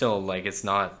because it's still like it's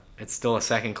still a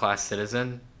second class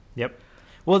citizen. Yep.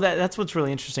 Well, that's what's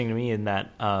really interesting to me in that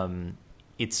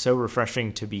it's so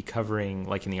refreshing to be covering,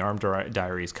 like in the ARM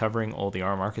diaries, covering all the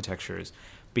ARM architectures,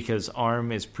 because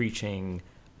ARM is preaching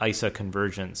ISA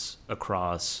convergence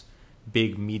across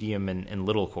big, medium, and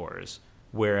little cores.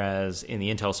 Whereas in the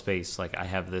Intel space, like I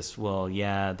have this, well,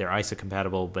 yeah, they're ISA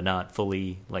compatible, but not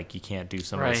fully. Like you can't do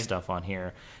some of this stuff on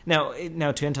here. Now, to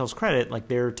Intel's credit, like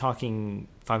they're talking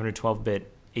 512-bit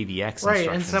AVX, right?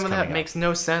 And some of that makes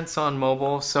no sense on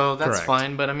mobile, so that's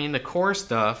fine. But I mean, the core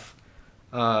stuff,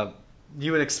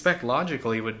 you would expect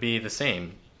logically would be the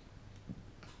same.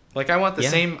 Like I want the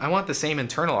same. I want the same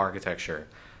internal architecture.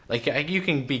 Like you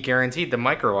can be guaranteed the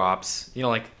micro ops.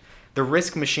 Like. The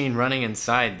RISC machine running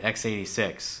inside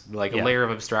x86, like a layer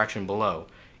of abstraction below,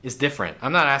 is different.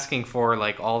 I'm not asking for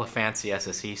like all the fancy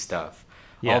SSE stuff,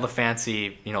 all the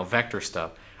fancy, vector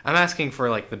stuff. I'm asking for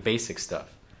like the basic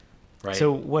stuff, right?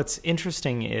 So what's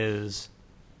interesting is,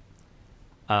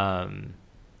 the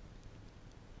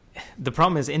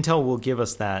problem is Intel will give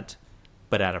us that,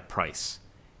 but at a price,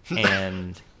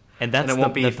 and that's and it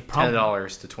won't be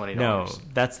 $10 to $20. No,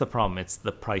 that's the problem. It's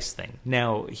the price thing.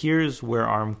 Now, here's where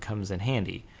ARM comes in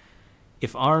handy.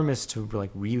 If ARM is to like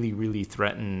really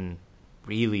threaten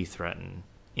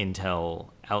Intel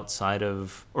outside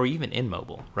of, or even in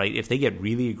mobile, right? If they get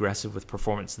really aggressive with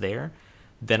performance there,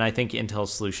 then I think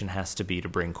Intel's solution has to be to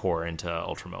bring Core into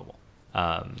ultramobile.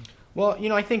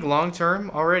 Well, I think long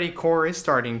term, already Core is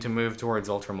starting to move towards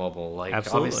ultramobile. Like,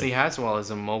 Absolutely. obviously Haswell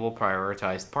is a mobile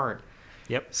prioritized part.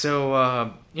 Yep.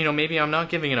 So, maybe I'm not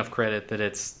giving enough credit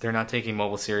that they're not taking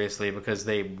mobile seriously, because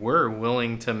they were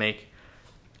willing to make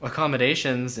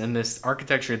accommodations in this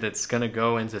architecture that's going to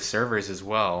go into servers as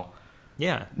well.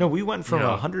 Yeah. No, we went from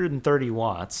 130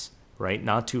 watts, right,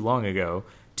 not too long ago,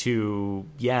 to,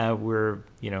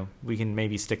 we can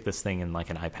maybe stick this thing in like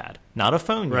an iPad. Not a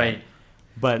phone yet. Right.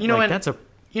 But that's a...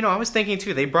 I was thinking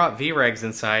too, they brought VREGs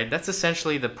inside. That's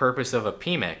essentially the purpose of a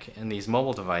PMIC in these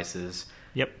mobile devices.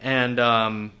 Yep. And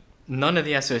none of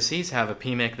the SoCs have a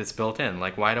PMIC that's built in.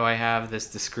 Like, why do I have this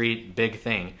discrete big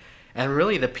thing? And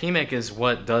really, the PMIC is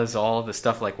what does all the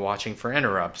stuff like watching for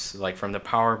interrupts, like from the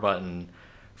power button,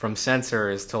 from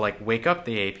sensors to like wake up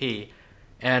the AP.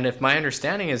 And if my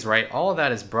understanding is right, all of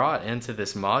that is brought into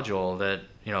this module that,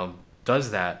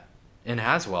 does that in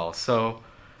Haswell. So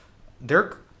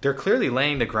they're clearly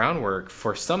laying the groundwork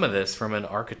for some of this from an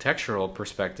architectural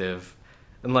perspective,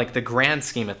 and like the grand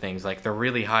scheme of things, like they're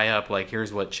really high up, like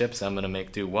here's what chips I'm going to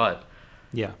make do what.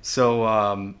 Yeah.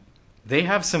 So they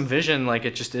have some vision, like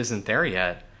it just isn't there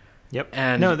yet. Yep.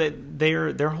 And no,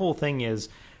 their whole thing is,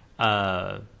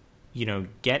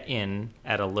 get in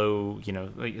at a low,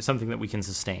 something that we can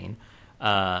sustain,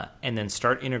 and then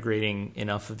start integrating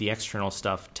enough of the external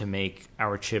stuff to make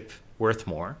our chip worth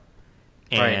more.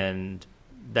 And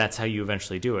that's how you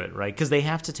eventually do it, right? Because they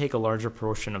have to take a larger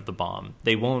portion of the BOM.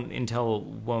 Intel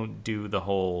won't do the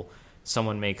whole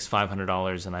someone makes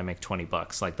 $500 and I make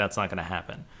 $20. Like, that's not going to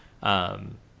happen.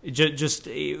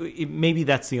 Maybe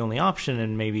that's the only option,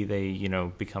 and maybe they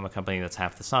become a company that's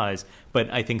half the size.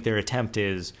 But I think their attempt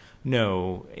is,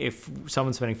 no, if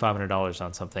someone's spending $500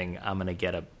 on something, I'm going to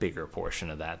get a bigger portion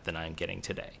of that than I'm getting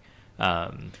today.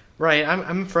 Right,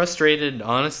 I'm frustrated,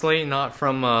 honestly, not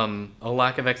from a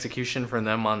lack of execution from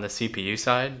them on the CPU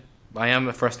side. I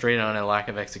am frustrated on a lack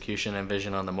of execution and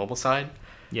vision on the mobile side.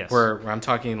 Yes. Where I'm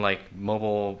talking like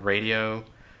mobile radio,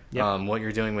 Yep. what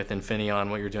you're doing with Infineon,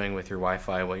 what you're doing with your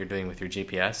Wi-Fi, what you're doing with your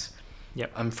GPS.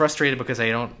 Yep. I'm frustrated because I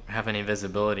don't have any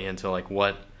visibility into like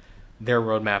what their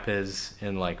roadmap is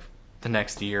in like the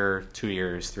next year, 2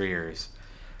 years, 3 years.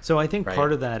 So I think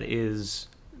part of that is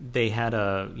they had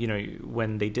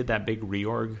when they did that big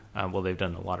reorg, they've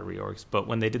done a lot of reorgs, but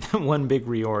when they did that one big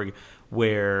reorg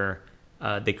where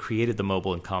they created the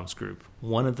mobile and comms group,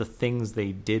 one of the things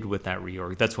they did with that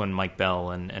reorg, that's when Mike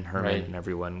Bell and Herman and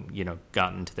everyone,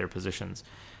 got into their positions.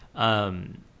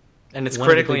 And it's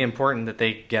critically important that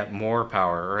they get more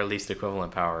power, or at least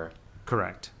equivalent power.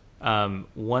 Correct.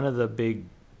 One of the big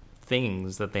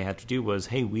things that they had to do was,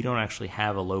 hey, we don't actually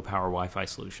have a low-power Wi-Fi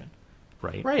solution.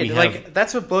 Right.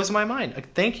 That's what blows my mind.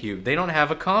 Like, thank you. They don't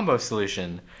have a combo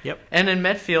solution. Yep. And in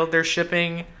Medfield, they're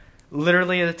shipping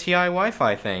literally the TI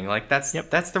Wi-Fi thing. Like, that's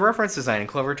the reference design in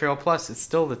Clover Trail Plus. It's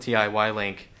still the TI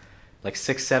Y-Link, like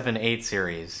 6, 7, 8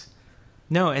 series.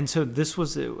 No, and so this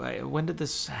was, when did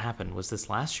this happen? Was this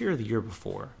last year or the year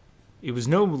before? It was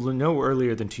no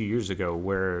earlier than 2 years ago,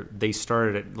 where they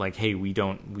started at like, hey,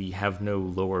 we have no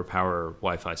lower power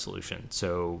Wi-Fi solution.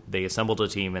 So they assembled a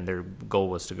team, and their goal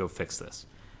was to go fix this.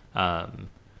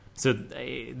 So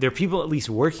there are people at least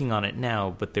working on it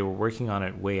now, but they were working on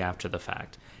it way after the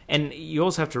fact. And you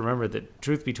also have to remember that,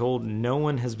 truth be told, no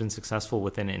one has been successful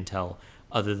within Intel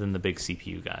other than the big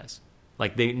CPU guys.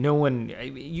 Like, you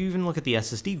even look at the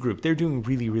SSD group, they're doing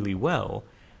really, really well.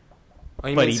 Oh,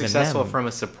 you mean successful from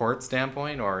a support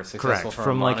standpoint, or successful correct.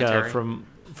 from a monetary? From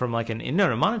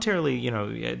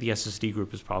monetarily, the SSD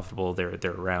group is profitable. They're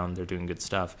around. They're doing good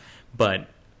stuff, but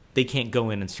they can't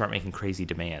go in and start making crazy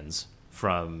demands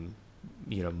from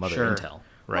Mother Intel.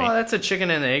 Right. Well, that's a chicken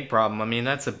and egg problem. I mean,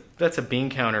 that's a bean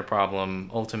counter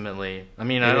problem ultimately. I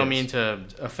mean, I don't mean to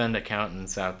offend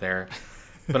accountants out there,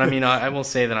 but I mean, I will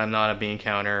say that I'm not a bean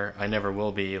counter. I never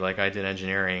will be, like I did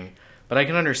engineering. But I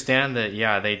can understand that.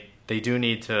 Yeah, they do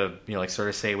need to, sort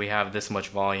of say we have this much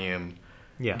volume.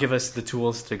 Yeah. Give us the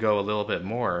tools to go a little bit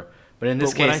more. But in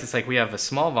this case, it's like we have a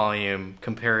small volume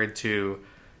compared to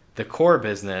the core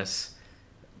business.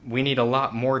 We need a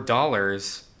lot more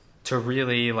dollars to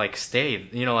really stay.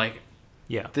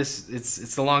 This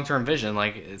it's the long term vision.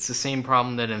 Like, it's the same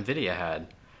problem that NVIDIA had.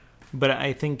 But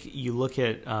I think you look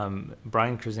at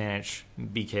Brian Krzanich,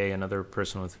 BK, another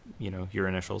person with your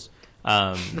initials,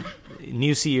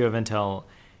 new CEO of Intel.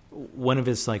 One of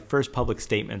his first public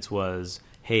statements was,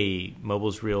 hey,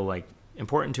 mobile's real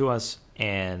important to us,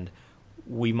 and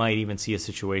we might even see a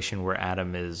situation where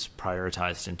Atom is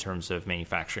prioritized in terms of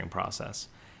manufacturing process.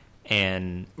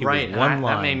 And it was one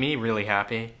line, that made me really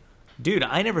happy. dude,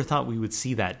 I never thought we would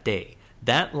see that day.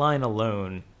 That line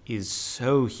alone is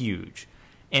so huge.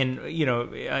 And,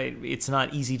 it's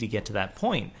not easy to get to that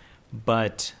point,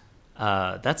 but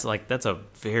that's a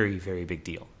very, very big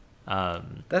deal.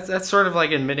 That's sort of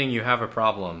like admitting you have a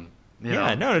problem. No,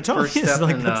 it totally is.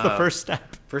 That's the first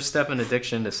step. First step in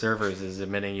addiction to servers is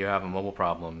admitting you have a mobile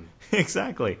problem.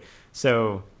 Exactly.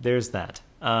 So there's that.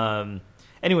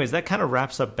 Anyways, that kind of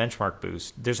wraps up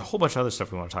BenchmarkBoost. There's a whole bunch of other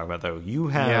stuff we want to talk about, though. You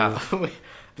have... Yeah.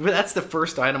 That's the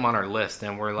first item on our list,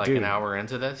 and we're an hour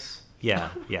into this.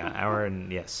 Yeah, hour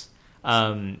and yes.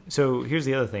 So here's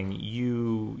the other thing.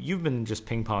 You've been just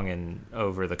ping-ponging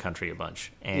over the country a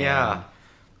bunch. And yeah.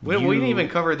 We didn't even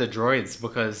cover the droids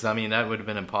because, that would have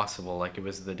been impossible. Like, it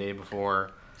was the day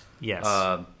before. Yes.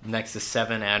 Nexus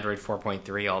 7, Android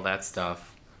 4.3, all that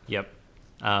stuff. Yep.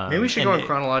 Maybe we should go in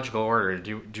chronological order.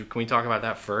 Can we talk about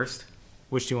that first?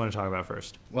 Which do you want to talk about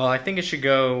first? Well, I think it should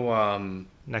go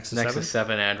Nexus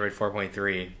 7, Android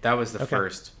 4.3. That was the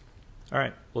first. All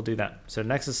right, we'll do that. So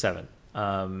Nexus 7.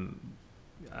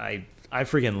 I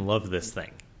freaking love this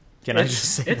thing. Can I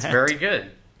just say it's very good.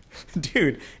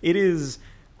 Dude, it is...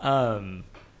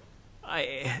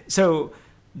 So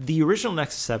the original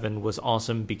Nexus 7 was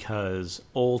awesome because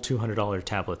old $200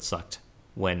 tablets sucked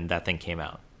when that thing came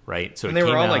out, right? So and they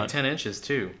were all like 10 inches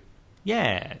too.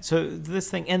 Yeah, so this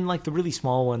thing, and like the really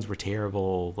small ones were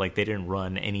terrible. Like they didn't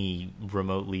run any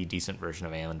remotely decent version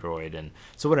of Android, and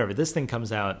so whatever. This thing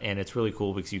comes out and it's really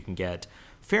cool because you can get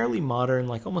fairly modern,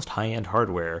 like almost high-end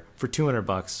hardware for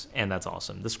 $200, and that's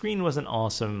awesome. The screen wasn't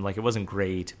awesome, like it wasn't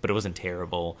great, but it wasn't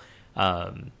terrible.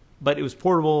 But it was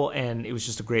portable, and it was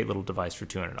just a great little device for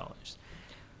 $200.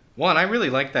 Well, and I really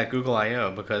like that Google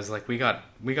I/O because like we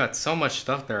got so much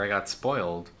stuff there. I got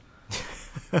spoiled.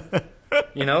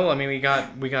 We got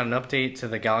an update to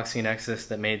the Galaxy Nexus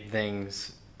that made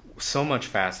things so much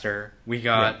faster. We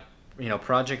got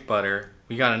Project Butter.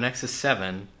 We got a Nexus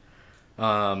 7.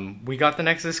 We got the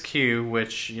Nexus Q,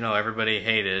 which everybody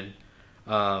hated.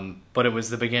 But it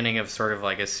was the beginning of sort of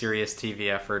like a serious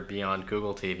TV effort beyond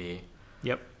Google TV.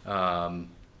 Yep.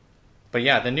 But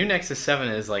yeah, the new Nexus 7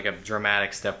 is like a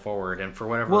dramatic step forward, and for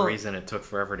whatever reason it took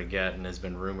forever to get and has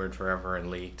been rumored forever and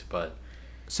leaked. But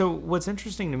so what's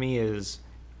interesting to me is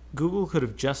Google could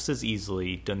have just as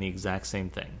easily done the exact same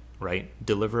thing, right?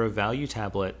 Deliver a value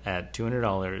tablet at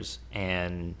 $200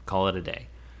 and call it a day.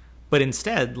 But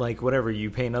instead, like whatever,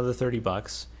 you pay another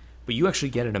 $30, but you actually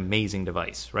get an amazing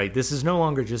device, right? This is no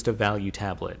longer just a value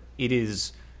tablet. It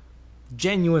is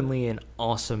genuinely an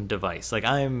awesome device. Like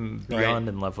I'm beyond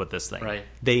in love with this thing. Right.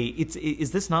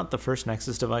 Is this not the first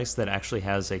Nexus device that actually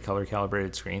has a color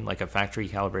calibrated screen, like a factory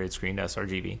calibrated screen to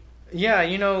sRGB? Yeah,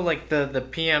 like the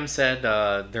PM said,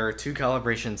 there are 2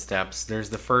 calibration steps. There's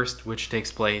the first, which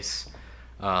takes place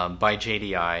by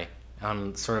JDI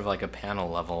on sort of like a panel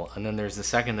level, and then there's the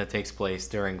second that takes place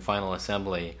during final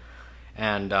assembly.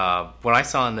 And what I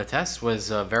saw in the test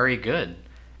was very good.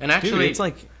 And actually, dude, it's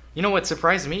like, what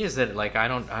surprised me is that like I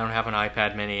don't have an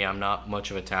iPad mini. I'm not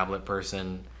much of a tablet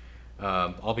person.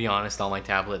 I'll be honest, all my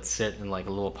tablets sit in like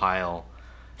a little pile,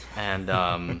 and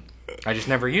I just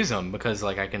never use them because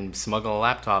like I can smuggle a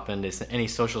laptop into any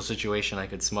social situation. I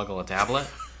could smuggle a tablet,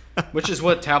 which is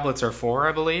what tablets are for,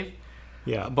 I believe.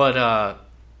 Yeah.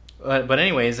 But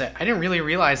anyways, I didn't really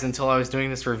realize until I was doing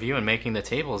this review and making the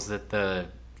tables that the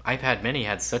iPad mini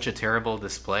had such a terrible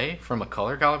display from a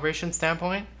color calibration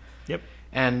standpoint. Yep.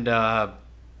 And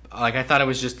I thought it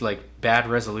was just like bad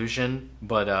resolution,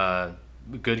 but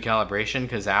good calibration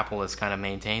because Apple has kind of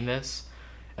maintained this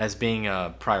as being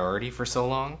a priority for so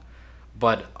long.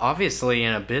 But obviously,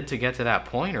 in a bid to get to that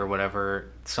point or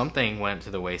whatever, something went to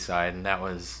the wayside, and that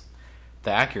was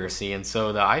the accuracy. And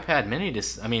so the iPad mini, the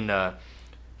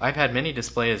iPad mini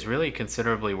display is really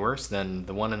considerably worse than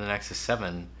the one in the Nexus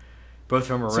 7, both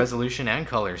from a resolution and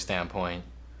color standpoint.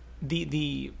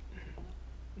 The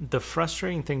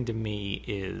frustrating thing to me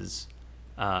is,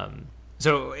 I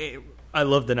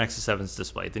love the Nexus 7's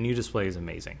display. The new display is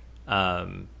amazing.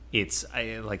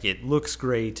 It looks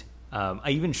great. I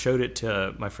even showed it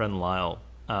to my friend Lyle,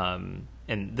 and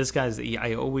this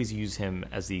I always use him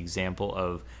as the example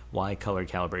of why color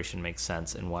calibration makes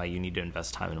sense and why you need to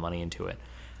invest time and money into it.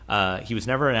 He was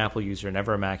never an Apple user,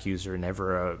 never a Mac user,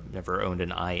 never owned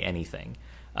an anything.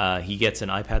 He gets an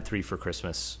iPad 3 for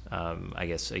Christmas, I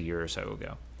guess a year or so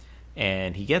ago.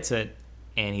 And he gets it,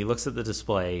 and he looks at the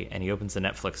display, and he opens the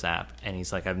Netflix app, and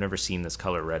he's like, I've never seen this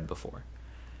color red before.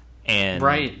 And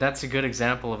right, that's a good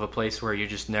example of a place where you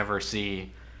just never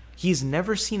see He's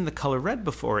never seen the color red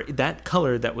before. That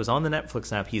color that was on the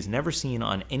Netflix app, he's never seen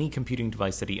on any computing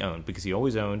device that he owned, because he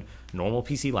always owned normal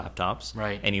PC laptops.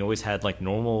 Right. And he always had like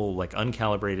normal, like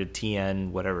uncalibrated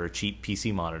TN, whatever, cheap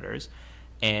PC monitors.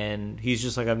 And he's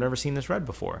just like, I've never seen this red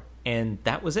before. And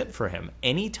that was it for him.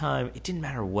 Anytime, it didn't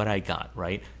matter what I got,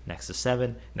 right? Nexus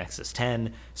 7, Nexus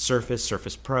 10, Surface,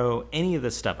 Surface Pro, any of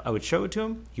this stuff. I would show it to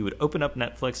him. He would open up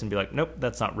Netflix and be like, nope,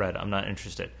 that's not red. I'm not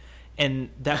interested. And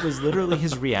that was literally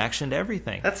his reaction to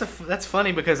everything. That's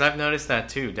funny, because I've noticed that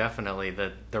too, definitely,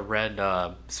 that the red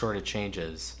sort of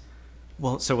changes.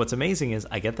 Well, so what's amazing is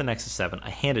I get the Nexus 7, I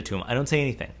hand it to him, I don't say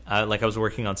anything. Like I was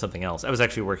working on something else. I was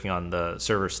actually working on the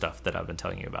server stuff that I've been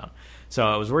telling you about. So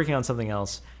I was working on something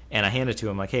else, and I hand it to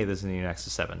him like, hey, this is the new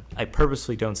Nexus 7. I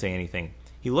purposely don't say anything.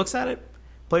 He looks at it,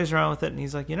 plays around with it, and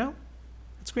he's like, that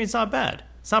screen's not bad.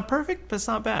 It's not perfect, but it's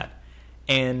not bad.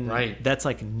 And that's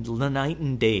like night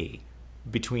and day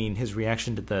between his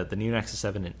reaction to the new Nexus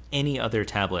 7 and any other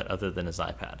tablet other than his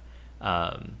iPad.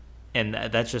 And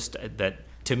that's just, that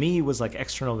to me was like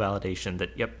external validation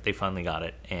that, yep, they finally got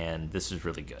it, and this is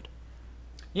really good.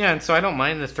 Yeah, and so I don't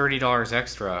mind the $30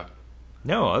 extra.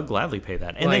 No, I'll gladly pay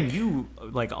that. And then you,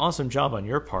 like, awesome job on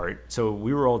your part. So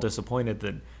we were all disappointed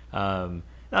that,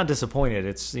 not disappointed,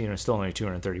 it's, still only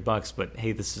 $230, but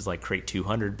hey, this is like Crate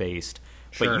 200 based.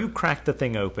 Sure. But you cracked the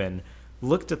thing open,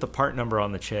 looked at the part number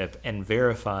on the chip, and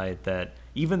verified that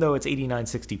even though it's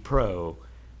 8960 Pro,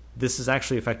 this is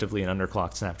actually effectively an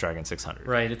underclocked Snapdragon 600.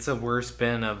 Right, it's a worse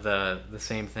bin of the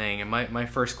same thing. And my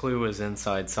first clue was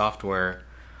inside software.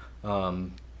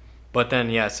 But then,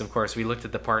 yes, of course, we looked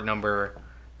at the part number.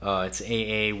 It's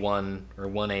AA1 or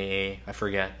 1AA, I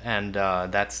forget. And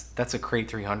that's a Crate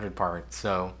 300 part.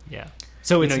 So yeah.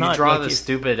 So it's not, you draw like the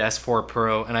stupid S4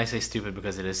 Pro, and I say stupid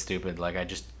because it is stupid. Like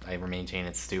I maintain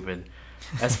it's stupid.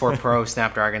 S4 Pro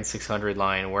Snapdragon 600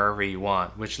 line wherever you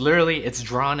want, which literally it's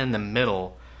drawn in the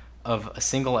middle of a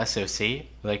single SoC.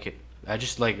 Like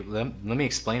let me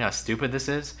explain how stupid this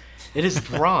is. It is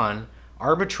drawn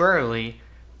arbitrarily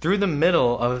through the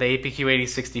middle of the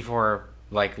APQ8064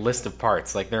 like list of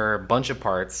parts. Like there are a bunch of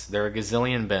parts, there are a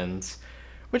gazillion bins,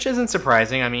 which isn't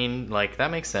surprising. I mean, like that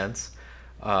makes sense,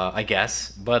 I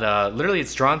guess. But literally,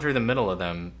 it's drawn through the middle of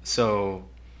them. So,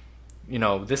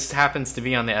 this happens to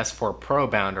be on the S4 Pro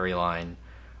boundary line,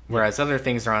 whereas other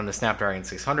things are on the Snapdragon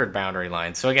 600 boundary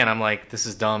line. So again, I'm like, this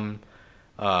is dumb,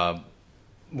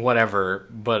 whatever.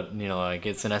 But like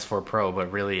it's an S4 Pro,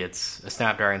 but really it's a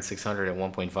Snapdragon 600 at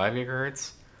 1.5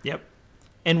 gigahertz. Yep.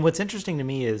 And what's interesting to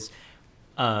me is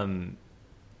the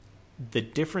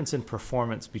difference in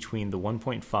performance between the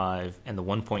 1.5 and the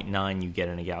 1.9 you get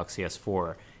in a Galaxy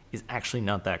S4 is actually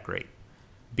not that great.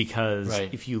 Because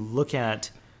if you look at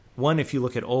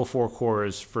all 4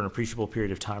 cores for an appreciable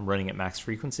period of time running at max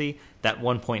frequency, that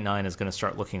 1.9 is going to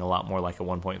start looking a lot more like a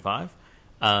 1.5.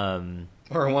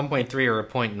 Or a 1.3 or a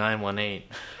 0.918.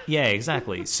 Yeah,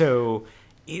 exactly. So,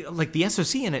 like, the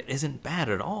SoC in it isn't bad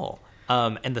at all.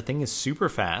 And the thing is super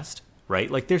fast, right?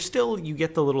 Like, there's still, you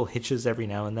get the little hitches every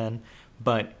now and then,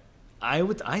 but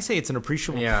I say it's an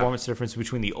appreciable performance difference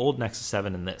between the old Nexus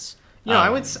 7 and this. I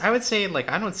would say, like,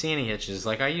 I don't see any hitches.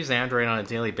 Like, I use Android on a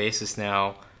daily basis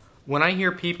now. When I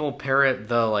hear people parrot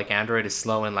the, like, Android is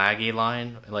slow and laggy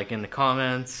line, like, in the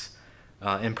comments,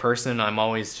 in person, I'm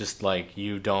always just like,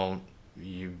 I don't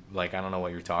know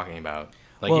what you're talking about.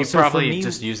 Like, you probably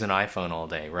just use an iPhone all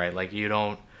day, right? Like, you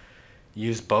don't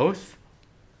use both?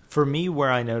 For me, where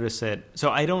I notice it,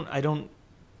 so I don't.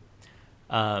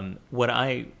 What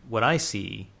I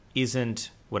see isn't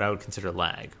what I would consider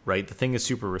lag, right? The thing is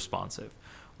super responsive.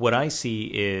 What I see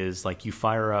is like you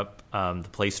fire up the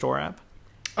Play Store app.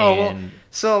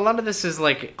 So a lot of this is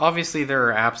like, obviously there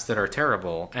are apps that are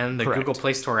terrible, and the Google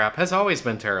Play Store app has always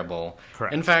been terrible.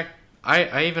 Correct. In fact,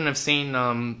 I even have seen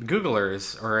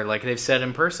Googlers, or like they've said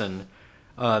in person,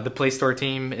 the Play Store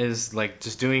team is like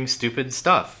just doing stupid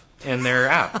stuff in their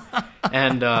app.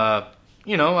 And a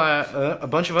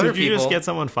bunch of other people. Did you just get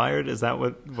someone fired? Is that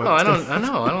what? No, I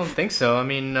don't think so. I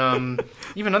mean,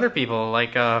 even other people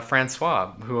like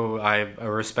Francois, who I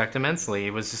respect immensely,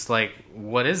 was just like,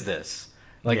 "What is this?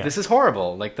 Like, this is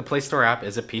horrible. Like, the Play Store app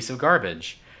is a piece of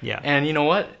garbage." Yeah. And you know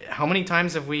what? How many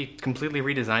times have we completely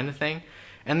redesigned the thing?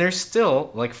 And there's still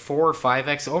like 4 or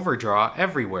 5x overdraw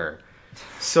everywhere.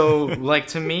 So, like,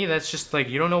 to me, that's just like,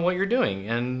 you don't know what you're doing.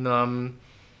 And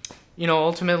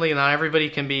ultimately, not everybody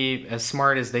can be as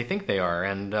smart as they think they are.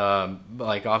 And,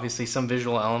 like, obviously some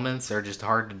visual elements are just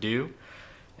hard to do.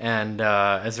 And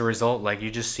as a result, like, you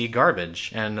just see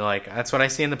garbage. And, like, that's what I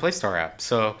see in the Play Store app.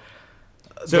 So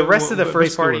the rest of the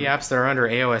first-party apps that are under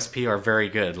AOSP are very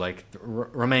good. Like,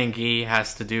 Romain Guy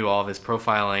has to do all this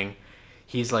profiling.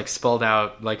 he's like spelled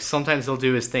out, like sometimes he'll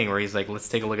do his thing where he's like, let's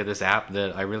take a look at this app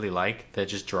that I really like that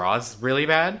just draws really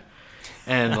bad,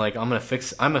 and like I'm gonna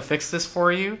fix this for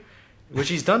you, which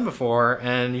he's done before,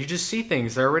 and you just see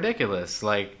things that are ridiculous.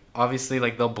 Like obviously,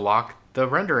 like they'll block the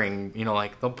rendering,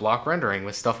 like they'll block rendering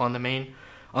with stuff on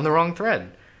the wrong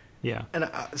thread. Yeah.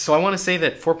 And so I want to say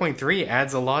that 4.3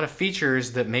 adds a lot of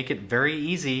features that make it very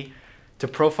easy to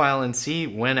profile and see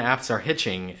when apps are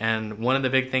hitching. And one of the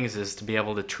big things is to be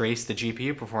able to trace the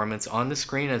GPU performance on the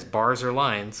screen as bars or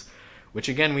lines, which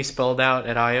again we spelled out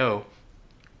at I/O,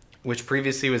 which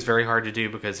previously was very hard to do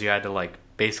because you had to like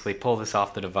basically pull this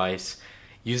off the device,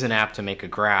 use an app to make a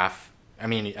graph. I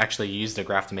mean, actually you used a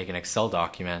graph to make an Excel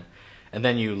document, and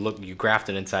then you graphed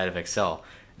it inside of Excel.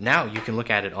 Now you can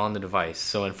look at it on the device.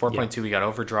 So in 4.2 we got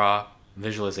overdraw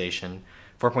visualization.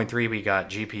 4.3 we got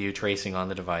GPU tracing on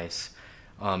the device.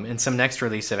 In some next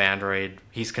release of Android,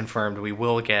 he's confirmed we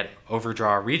will get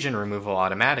overdraw region removal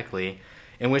automatically,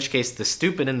 in which case the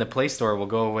stupid in the Play Store will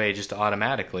go away just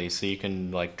automatically, so you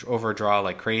can like overdraw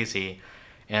like crazy,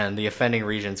 and the offending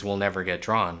regions will never get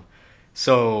drawn.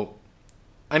 So,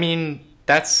 I mean,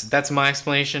 that's my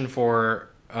explanation for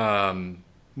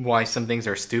why some things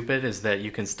are stupid, is that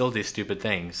you can still do stupid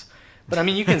things. But I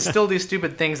mean, you can still do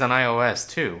stupid things on iOS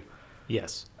too.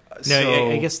 Yes. No,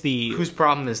 So I guess whose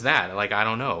problem is that? Like, I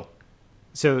don't know.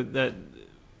 So that,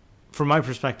 from my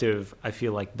perspective, I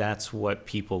feel like that's what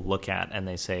people look at and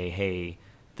they say, "Hey,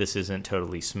 this isn't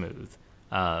totally smooth."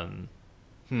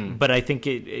 But I think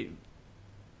it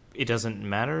doesn't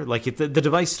matter. Like the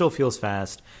device still feels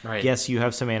fast. Right. Yes, you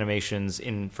have some animations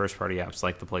in first-party apps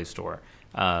like the Play Store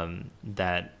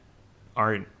that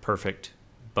aren't perfect,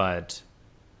 but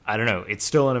I don't know. It's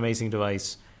still an amazing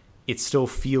device. It still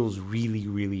feels really,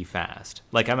 really fast.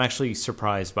 Like I'm actually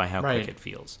surprised by how quick it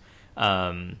feels.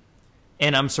 And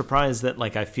I'm surprised that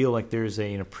like I feel like there's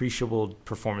an appreciable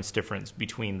performance difference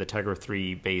between the Tegra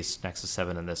 3 based Nexus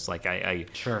 7 and this. Like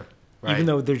Sure. Right. Even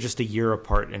though they're just a year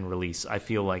apart in release, I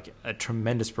feel like a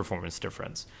tremendous performance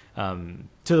difference. To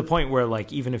the point where,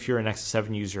 like, even if you're a Nexus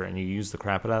 7 user and you use the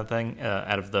crap out of that thing,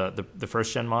 out of the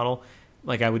first gen model,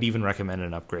 like, I would even recommend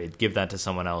an upgrade. Give that to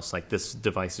someone else. Like, this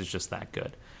device is just that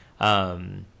good. What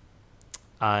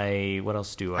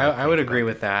else do I would agree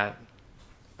with that.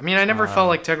 I mean, I never felt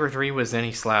like Tegra 3 was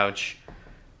any slouch.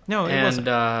 No, it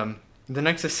wasn't. The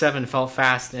Nexus 7 felt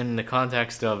fast in the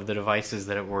context of the devices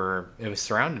that it was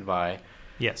surrounded by.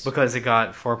 Yes. Because it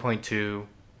got 4.2,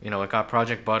 it got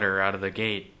Project Butter out of the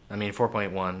gate. I mean,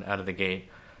 4.1 out of the gate.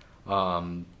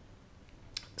 So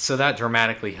that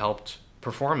dramatically helped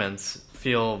performance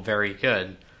feel very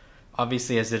good.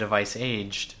 Obviously, as the device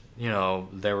aged,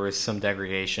 there was some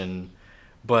degradation.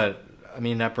 But, I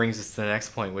mean, that brings us to the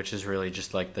next point, which is really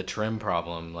just like the trim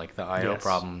problem, like the I/O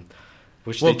problem.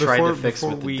 Which they tried to fix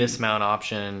with the dismount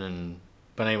option,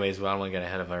 but anyways, I don't want to get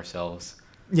ahead of ourselves.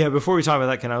 Yeah, before we talk about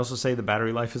that, can I also say the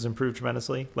battery life has improved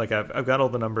tremendously? Like I've got all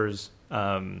the numbers.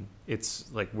 It's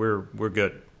like we're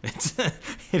good.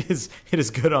 It is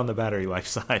good on the battery life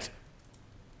side.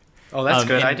 Oh, that's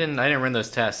good. I didn't run those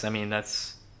tests. I mean,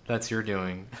 that's your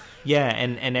doing. Yeah,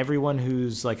 and everyone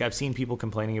who's like, I've seen people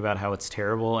complaining about how it's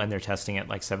terrible, and they're testing at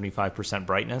like 75%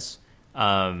 brightness.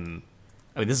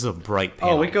 I mean, this is a bright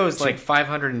panel. Oh, it goes like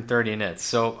 530 nits.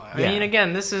 So, I mean,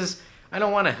 again, I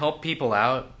don't want to help people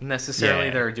out necessarily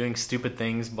that are doing stupid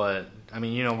things, but, I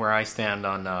mean, you know where I stand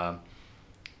on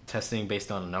testing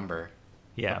based on a number.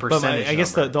 Yeah, a percentage but I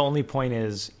guess number. the only point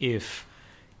is if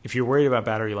you're worried about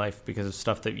battery life because of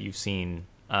stuff that you've seen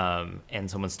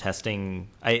and someone's testing,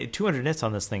 200 nits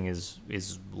on this thing is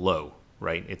low.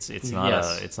 Right, it's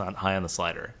not high on the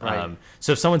slider. Right.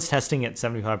 So if someone's testing at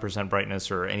 75%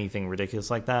 brightness or anything ridiculous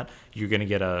like that, you're going to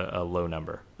get a low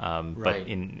number. But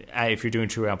if you're doing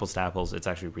true apples to apples, it's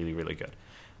actually really, really good.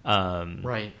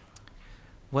 Right.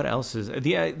 What else is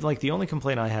the only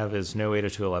complaint I have is no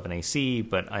 802.11 AC,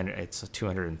 but it's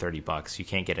 $230. You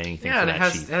can't get anything. Yeah, for and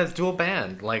it has dual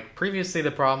band. Like previously,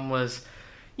 the problem was,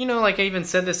 like I even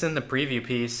said this in the preview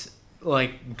piece.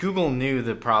 Like, Google knew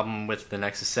the problem with the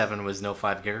Nexus 7 was no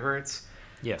 5 gigahertz.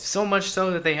 Yes. So much so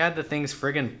that they had the things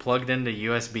friggin' plugged into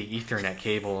USB Ethernet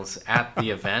cables at the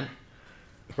event.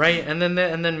 Right? And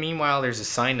then meanwhile, there's a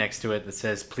sign next to it that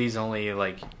says, please only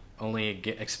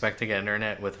expect to get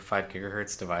internet with a 5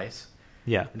 gigahertz device.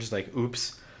 Yeah. I'm just like,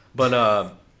 oops.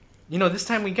 But, this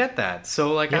time we get that.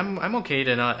 So, like, yep. I'm okay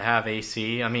to not have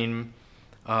AC. I mean,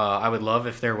 I would love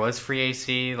if there was free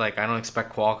AC. Like, I don't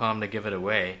expect Qualcomm to give it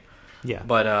away. Yeah.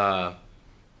 But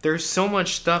there's so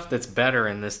much stuff that's better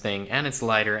in this thing, and it's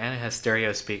lighter, and it has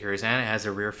stereo speakers, and it has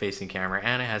a rear-facing camera,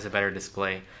 and it has a better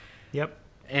display. Yep.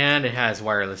 and it has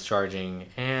wireless charging,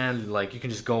 and like you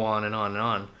can just go on and on and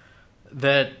on.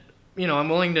 That I'm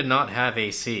willing to not have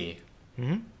AC.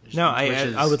 Mm-hmm. No,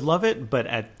 I would love it, but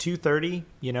at $230,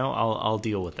 I'll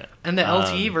deal with it. And the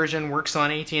LTE version works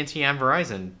on AT&T and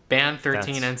Verizon, band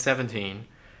 13 and 17,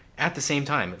 at the same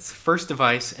time. It's the first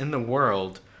device in the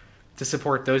world to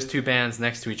support those two bands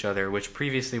next to each other, which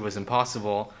previously was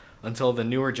impossible until the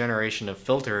newer generation of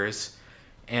filters.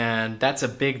 And that's a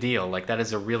big deal. Like, that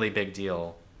is a really big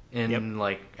deal. In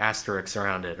like asterisks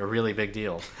around it, a really big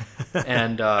deal.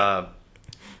 And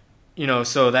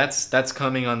so that's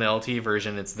coming on the LTE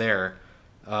version. It's there.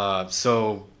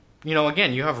 So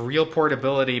again, you have real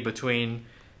portability between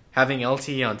having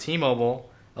LTE on T-Mobile,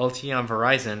 LTE on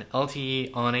Verizon,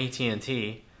 LTE on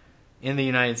AT&T in the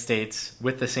United States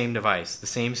with the same device, the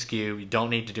same SKU. You don't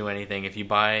need to do anything. If you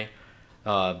buy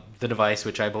the device,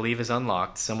 which I believe is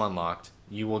unlocked, SIM unlocked,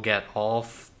 you will get all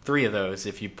three of those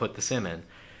if you put the SIM in.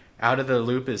 Out of the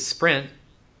loop is Sprint.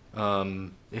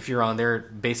 If you're on their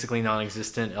basically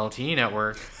non-existent LTE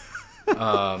network.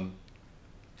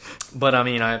 But I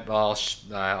mean, I'll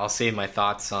save my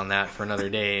thoughts on that for another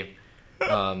day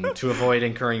to avoid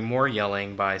incurring more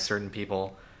yelling by certain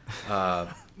people.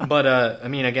 But I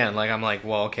mean, again, like I'm like,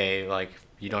 well, okay, like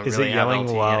you don't Is really it have yelling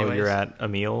LTE while anyways. you're at a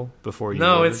meal before you?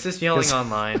 No, order? it's just yelling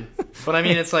online. But I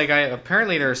mean, it's like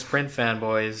apparently there are Sprint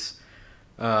fanboys.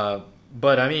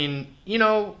 But I mean,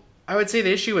 I would say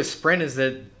the issue with Sprint is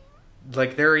that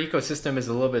like their ecosystem is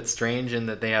a little bit strange in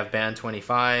that they have band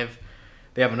 25.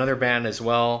 They have another band as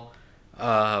well.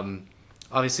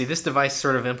 Obviously, this device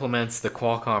sort of implements the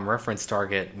Qualcomm reference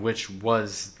target, which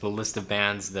was the list of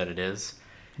bands that it is.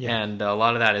 Yeah. And a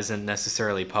lot of that isn't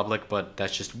necessarily public, but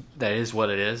that is what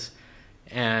it is.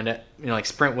 And like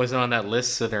Sprint wasn't on that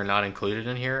list, so they're not included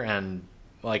in here. And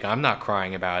like I'm not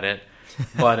crying about it,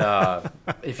 but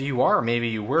if you are, maybe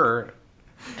you were.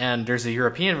 And there's a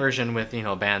European version with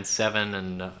band 7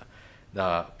 and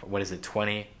what is it,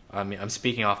 20? I mean, I'm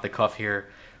speaking off the cuff here,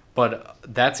 but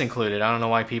that's included. I don't know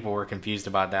why people were confused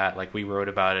about that. Like we wrote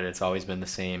about it, it's always been the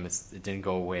same. It didn't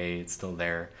go away. It's still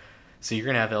there. So you're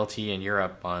gonna have LTE in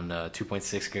Europe on 2.6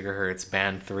 gigahertz,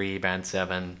 band 3, band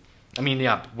 7. I mean,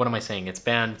 yeah. What am I saying? It's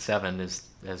band 7 is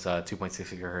 2.6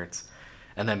 gigahertz,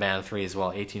 and then band 3 as well,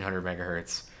 1800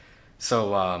 megahertz. So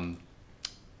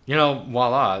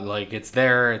voila, like it's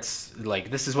there. It's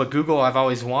like this is what Google I've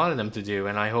always wanted them to do,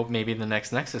 and I hope maybe the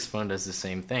next Nexus phone does the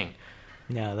same thing.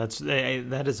 Yeah,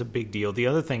 that is a big deal. The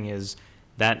other thing is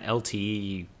that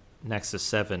LTE Nexus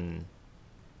 7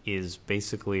 is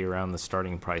basically around the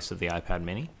starting price of the iPad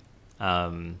Mini.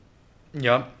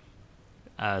 Yep.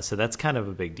 So that's kind of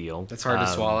a big deal. That's hard to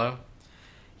swallow.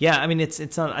 Yeah, I mean,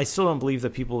 it's not. I still don't believe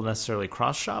that people necessarily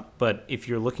cross shop, but if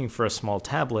you're looking for a small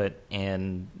tablet,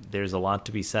 and there's a lot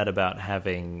to be said about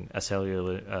having a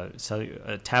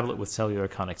tablet with cellular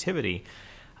connectivity,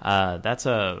 that's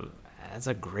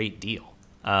a great deal.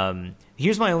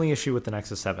 Here's my only issue with the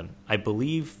Nexus 7. I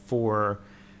believe for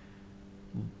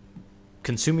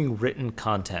consuming written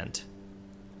content,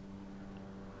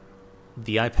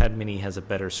 the iPad Mini has a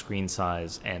better screen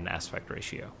size and aspect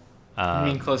ratio. I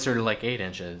mean, closer to like 8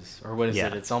 inches, or what is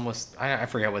it? It's almost I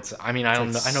forget what's. I mean, I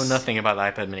know nothing about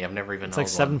the iPad Mini. I've never even. It's like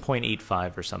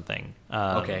 7.85 or something.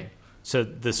 Okay. So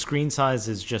the screen size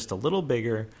is just a little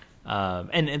bigger,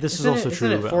 and this is also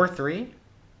true. Isn't it 4:3?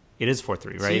 It is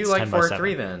 4:3, right? So you like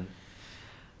 4:3 then?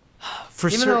 For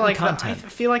even certain though, content, I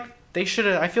feel like they should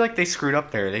have. I feel like they screwed up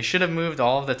there. They should have moved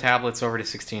all of the tablets over to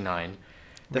 16:9.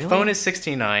 The phone is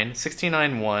 16:9,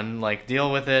 16:9.1. Like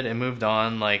deal with it and moved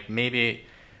on. Like maybe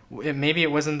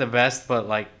it wasn't the best, but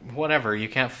like whatever. You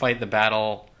can't fight the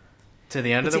battle to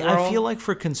the end of the world. I feel like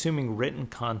for consuming written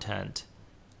content,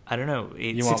 I don't know.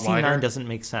 16:9 doesn't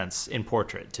make sense in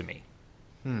portrait to me.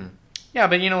 Yeah,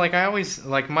 but like I always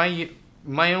like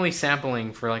my only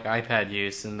sampling for like iPad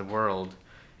use in the world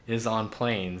is on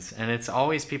planes, and it's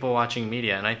always people watching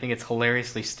media, and I think it's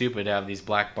hilariously stupid to have these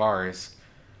black bars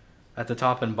at the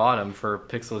top and bottom for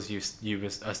pixels you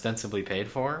ostensibly paid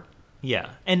for.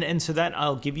 Yeah, and so that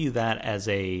I'll give you that as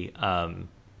a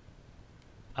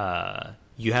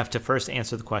you have to first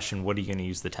answer the question, what are you going to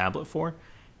use the tablet for?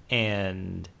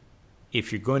 And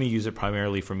if you're going to use it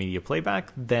primarily for media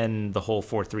playback, then the whole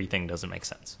 4:3 thing doesn't make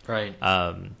sense. Right.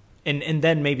 And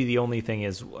then maybe the only thing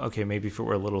is, okay, maybe if it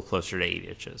were a little closer to 8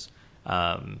 inches.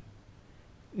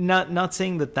 Not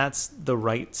saying that that's the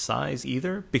right size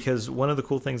either, because one of the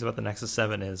cool things about the Nexus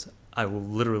 7 is I will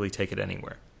literally take it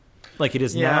anywhere. Like it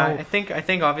is now. I think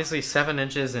obviously 7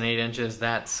 inches and 8 inches,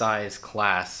 that size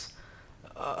class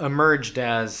emerged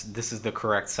as this is the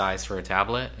correct size for a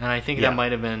tablet, and I think that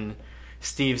might have been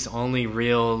Steve's only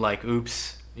real like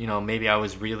oops, maybe I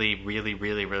was really, really,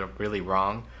 really, really, really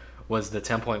wrong, was the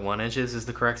 10.1 inches is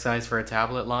the correct size for a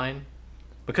tablet line.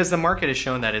 Because the market has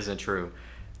shown that isn't true.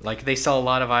 Like, they sell a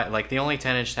lot of, like, the only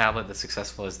 10-inch tablet that's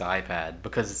successful is the iPad,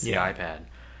 because it's the iPad.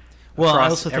 Well, Across I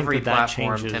also think every that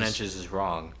platform, changes. 10 inches is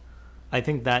wrong. I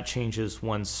think that changes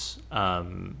once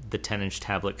the 10-inch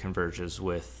tablet converges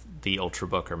with the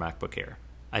Ultrabook or MacBook Air.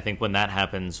 I think when that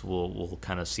happens, we'll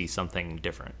kind of see something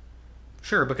different.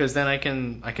 Sure, because then I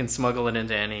can smuggle it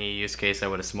into any use case I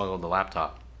would have smuggled the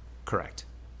laptop. Correct.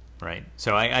 Right.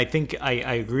 So I think I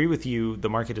agree with you. The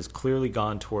market has clearly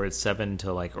gone towards 7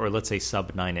 to or let's say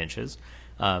sub 9 inches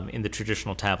in the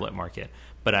traditional tablet market.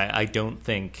 But I don't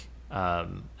think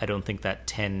that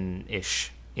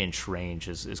 10-ish inch range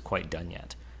is quite done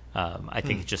yet. I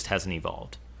think it just hasn't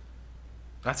evolved.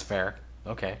 That's fair.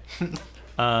 Okay.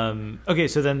 Okay.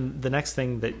 So then the next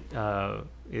thing that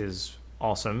is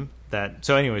awesome.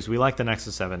 So anyways, we like the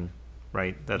Nexus 7,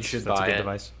 right? That's a good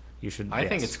device. You should. I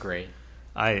think it's great.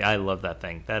 I love that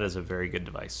thing. That is a very good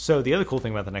device. So the other cool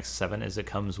thing about the Nexus 7 is it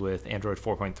comes with Android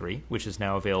 4.3, which is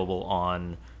now available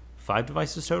on 5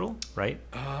 devices total, right?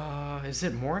 Is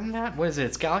it more than that? What is it?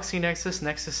 It's Galaxy Nexus,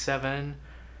 Nexus 7,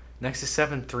 Nexus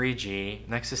 7 3G,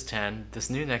 Nexus 10, this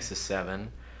new Nexus 7,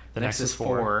 the Nexus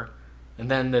 4, and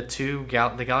then the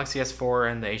Galaxy S4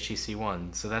 and the HTC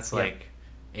One. So that's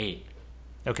 8.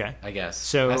 Okay. I guess.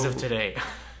 So as of today.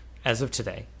 As of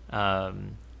today.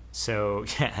 So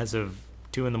yeah, as of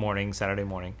 2 a.m, Saturday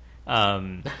morning.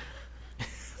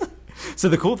 So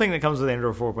the cool thing that comes with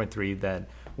Android 4.3 that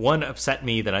one upset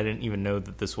me that I didn't even know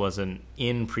that this wasn't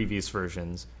in previous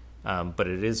versions, but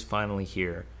it is finally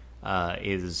here,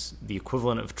 is the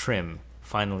equivalent of trim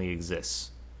finally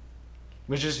exists.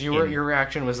 Which is your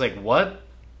reaction was like, what?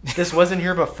 This wasn't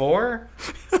here before?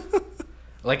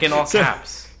 Like in all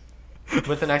caps.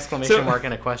 With an exclamation mark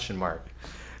and a question mark.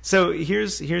 So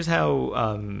here's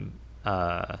how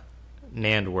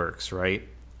NAND works, right?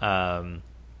 NAND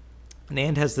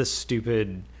has this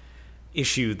stupid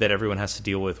issue that everyone has to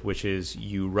deal with, which is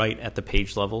you write at the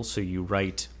page level. So you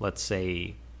write, let's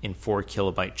say, in 4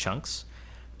 kilobyte chunks,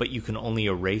 but you can only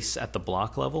erase at the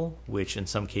block level, which in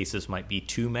some cases might be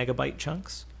 2 megabyte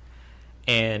chunks.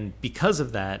 And because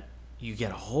of that, you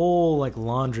get a whole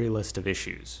laundry list of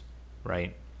issues,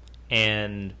 right?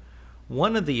 And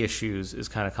one of the issues is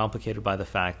kind of complicated by the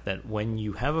fact that when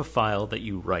you have a file that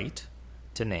you write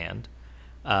to NAND,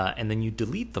 and then you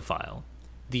delete the file,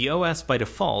 the OS by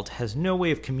default has no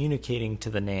way of communicating to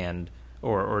the NAND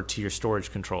or to your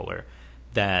storage controller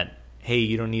that, hey,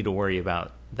 you don't need to worry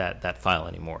about that file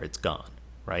anymore. It's gone,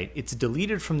 right? It's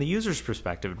deleted from the user's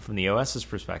perspective and from the OS's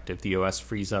perspective. The OS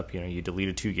frees up, you delete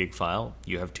a 2 gig file,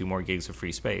 you have 2 more gigs of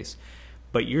free space.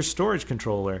 But your storage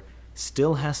controller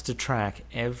still has to track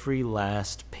every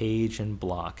last page and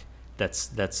block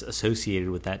that's associated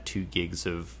with that 2 gigs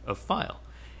of file.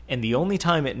 And the only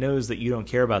time it knows that you don't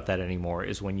care about that anymore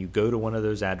is when you go to one of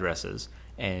those addresses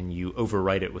and you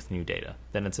overwrite it with new data.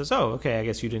 Then it says, oh, okay, I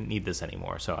guess you didn't need this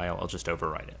anymore, so I'll just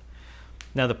overwrite it.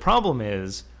 Now, the problem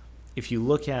is, if you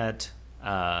look at,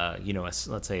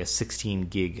 let's say a 16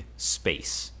 gig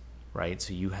space, right?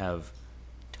 So you have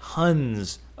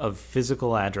tons of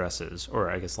physical addresses, or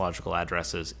I guess logical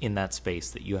addresses, in that space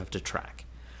that you have to track.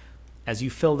 As you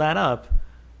fill that up,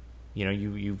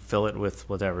 you fill it with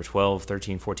whatever, 12,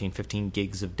 13, 14, 15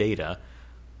 gigs of data.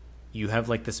 You have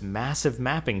this massive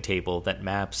mapping table that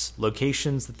maps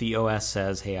locations that the OS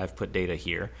says, hey, I've put data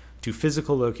here, to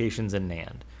physical locations in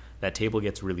NAND. That table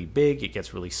gets really big, it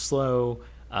gets really slow.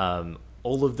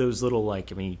 All of those little,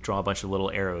 you draw a bunch of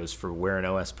little arrows for where an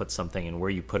OS puts something and where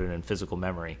you put it in physical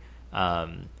memory.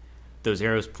 Those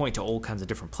arrows point to all kinds of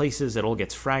different places. It all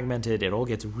gets fragmented. It all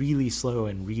gets really slow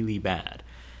and really bad.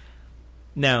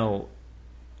 Now,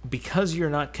 because you're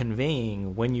not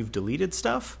conveying when you've deleted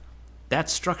stuff, that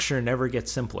structure never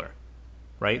gets simpler,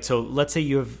 right? So let's say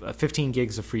you have 15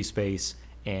 gigs of free space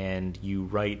and you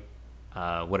write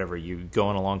you go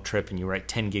on a long trip and you write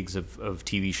 10 gigs of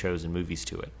TV shows and movies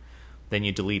to it. Then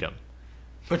you delete them.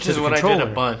 Which is what I did a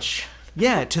bunch.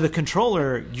 Yeah, to the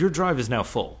controller, your drive is now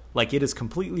full. It is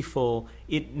completely full.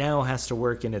 It now has to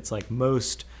work in its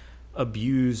most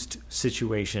abused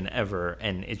situation ever,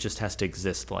 and it just has to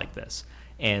exist like this.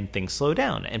 And things slow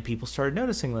down, and people started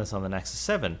noticing this on the Nexus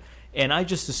 7. And I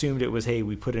just assumed it was, hey,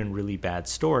 we put in really bad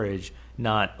storage,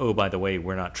 not, oh, by the way,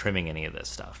 we're not trimming any of this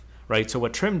stuff. Right? So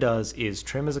what trim does is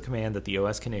trim is a command that the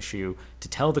OS can issue to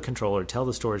tell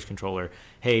the storage controller,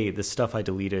 hey, this stuff I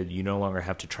deleted, you no longer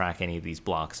have to track any of these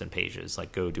blocks and pages.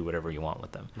 Go do whatever you want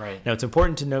with them. Right. Now, it's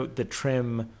important to note that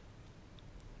trim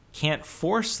can't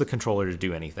force the controller to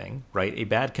do anything, right? A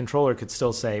bad controller could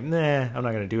still say, nah, I'm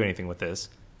not going to do anything with this.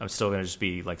 I'm still going to just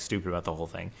be like stupid about the whole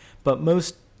thing. But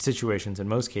most situations, in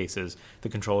most cases, the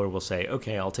controller will say,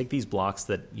 okay, I'll take these blocks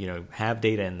that, have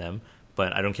data in them,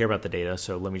 but I don't care about the data,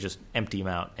 so let me just empty them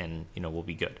out and, we'll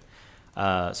be good.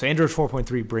 So Android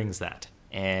 4.3 brings that,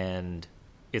 and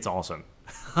it's awesome.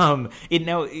 So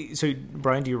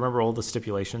Brian, do you remember all the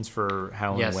stipulations for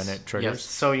how and when it triggers?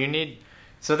 Yes.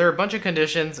 So there are a bunch of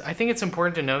conditions. I think it's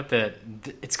important to note that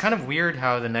it's kind of weird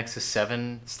how the Nexus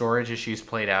 7 storage issues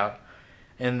played out,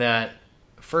 in that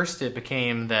first it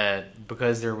became that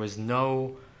because there was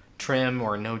no trim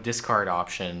or no discard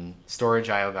option, storage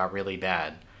I/O got really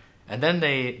bad. And then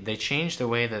they changed the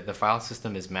way that the file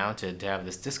system is mounted to have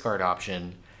this discard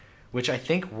option, which I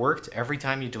think worked every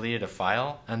time you deleted a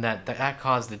file, and that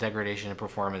caused the degradation in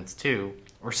performance too,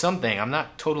 or something. I'm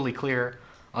not totally clear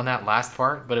on that last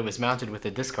part, but it was mounted with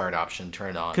the discard option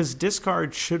turned on. Because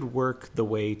discard should work the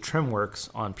way trim works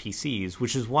on PCs,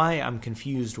 which is why I'm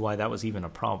confused why that was even a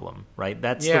problem, right?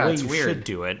 That's the way you should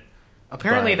do it.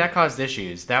 Apparently that caused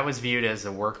issues. That was viewed as a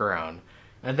workaround.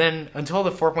 And then until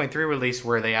the 4.3 release,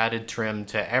 where they added trim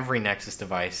to every Nexus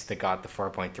device that got the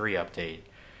 4.3 update.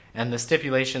 And the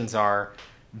stipulations are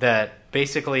that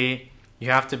basically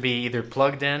you have to be either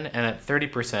plugged in and at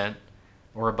 30%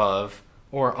 or above,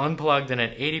 or unplugged and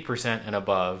at 80% and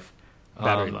above.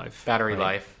 Battery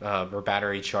life. Or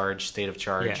battery charge, state of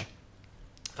charge.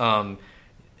 Yeah.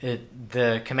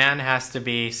 The command has to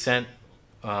be sent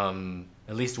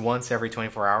at least once every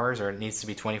 24 hours, or it needs to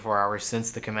be 24 hours since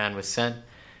the command was sent.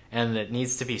 And it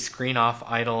needs to be screen off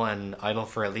idle and idle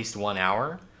for at least 1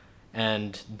 hour.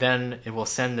 And then it will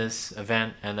send this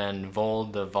event, and then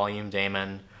Vold, the volume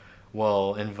daemon,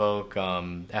 will invoke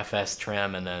fs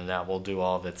trim, and then that will do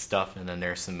all of its stuff. And then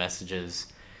there's some messages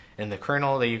in the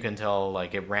kernel that you can tell,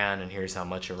 like, it ran, and here's how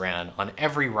much it ran on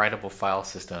every writable file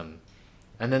system.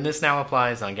 And then this now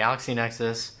applies on Galaxy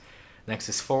Nexus,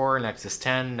 Nexus 4, Nexus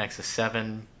 10, Nexus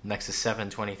 7, Nexus 7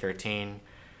 2013,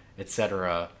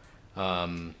 etc.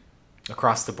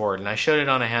 Across the board. And I showed it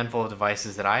on a handful of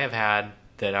devices that I have had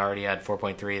that already had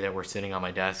 4.3 that were sitting on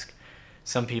my desk.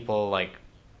 Some people, like,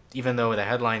 even though the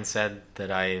headline said that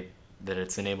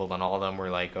it's enabled on all of them, were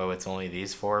like, oh, it's only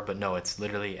these four. But no, it's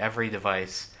literally every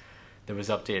device that was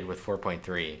updated with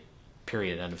 4.3,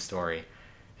 period, end of story.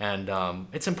 And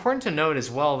it's important to note as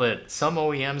well that some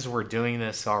OEMs were doing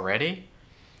this already,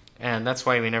 and that's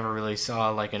why we never really saw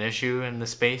like an issue in the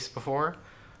space before.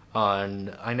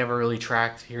 And I never really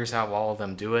tracked, here's how all of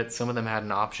them do it. Some of them had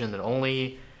an option that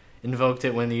only invoked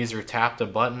it when the user tapped a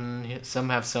button. Some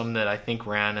have some that I think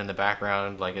ran in the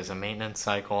background, like as a maintenance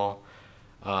cycle.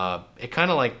 It kind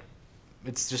of like,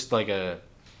 it's just like I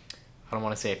don't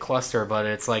want to say a cluster, but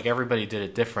it's like everybody did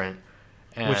it different.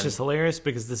 Which is hilarious,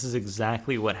 because this is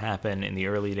exactly what happened in the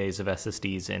early days of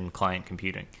SSDs in client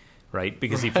computing, right?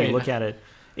 Because if you look at it,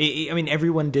 I mean,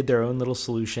 everyone did their own little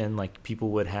solution. Like, people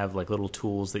would have like little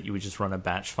tools that you would just run a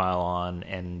batch file on,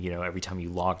 and every time you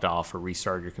logged off or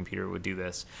restarted your computer, it would do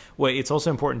this. Well, it's also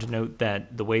important to note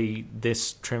that the way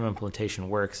this trim implementation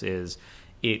works is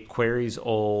it queries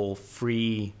all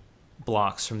free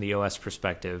blocks from the OS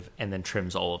perspective and then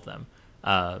trims all of them.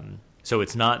 So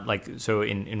it's not like, so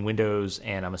in Windows,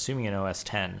 and I'm assuming in OS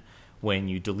 10, when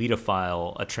you delete a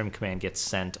file, a trim command gets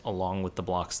sent along with the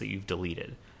blocks that you've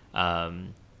deleted.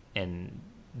 And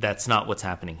that's not what's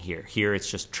happening here. Here it's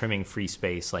just trimming free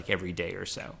space like every day or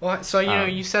so. Well, so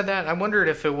you said that. I wondered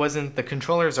if it wasn't, the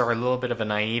controllers are a little bit of a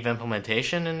naive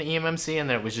implementation in the eMMC,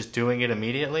 and that it was just doing it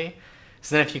immediately.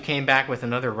 So then if you came back with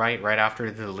another write right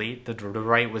after the delete, the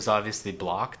write was obviously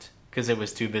blocked because it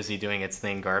was too busy doing its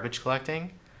thing garbage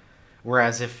collecting.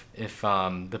 Whereas if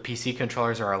the PC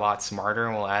controllers are a lot smarter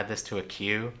and will add this to a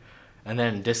queue and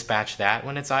then dispatch that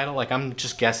when it's idle, like, I'm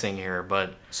just guessing here,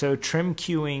 but... So trim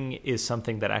queuing is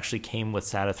something that actually came with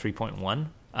SATA 3.1.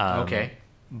 Okay.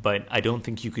 But I don't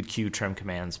think you could queue trim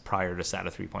commands prior to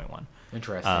SATA 3.1.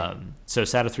 Interesting. So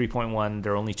SATA 3.1,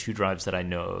 there are only two drives that I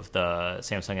know of, the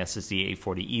Samsung SSD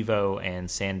 840 EVO and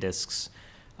SanDisk's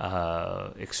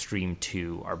Extreme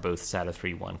 2 are both SATA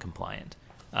 3.1 compliant.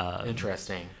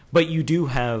 Interesting. But you do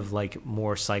have like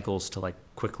more cycles to like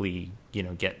quickly,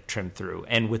 get trimmed through.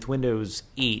 And with Windows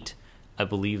 8, I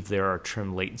believe there are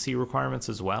trim latency requirements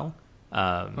as well.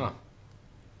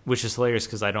 Which is hilarious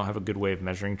because I don't have a good way of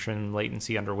measuring trim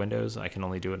latency under Windows. I can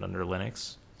only do it under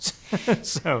Linux.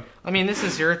 So, I mean, this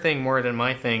is your thing more than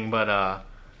my thing, but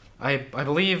I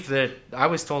believe that I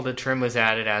was told that trim was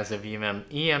added as of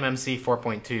eMMC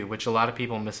 4.2, which a lot of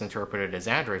people misinterpreted as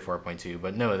Android 4.2,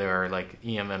 but no, there are like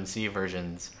eMMC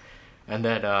versions, and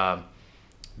that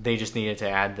they just needed to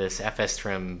add this FS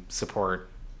trim support,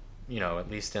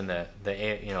 at least in the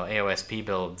AOSP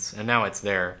builds, and now it's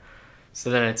there. So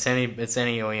then it's any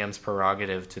OEM's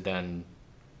prerogative to then,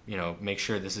 make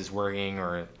sure this is working,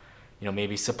 or,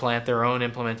 maybe supplant their own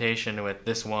implementation with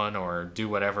this one, or do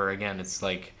whatever. Again, it's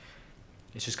like,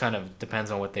 it just kind of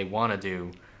depends on what they want to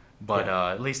do. But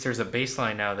at least there's a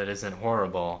baseline now that isn't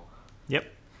horrible.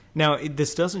 Yep. Now,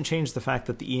 this doesn't change the fact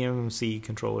that the eMMC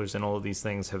controllers and all of these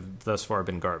things have thus far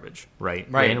been garbage, right?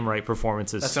 Random write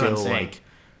performance is still like,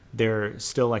 they're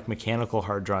still like mechanical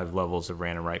hard drive levels of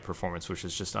random write performance, which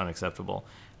is just unacceptable.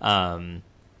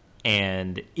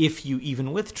 And if you,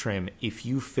 even with trim, if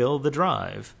you fill the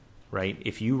drive, right,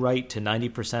 if you write to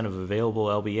 90% of available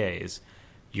LBAs,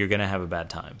 you're going to have a bad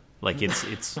time. Like it's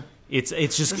just this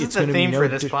is it's the going to be theme for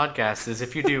this podcast is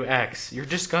if you do X, you're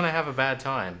just going to have a bad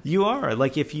time. You are.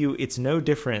 Like it's no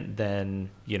different than,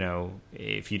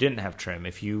 if you didn't have trim.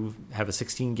 If you have a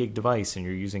 16 gig device and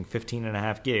you're using 15 and a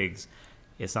half gigs,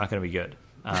 it's not going to be good.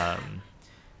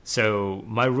 So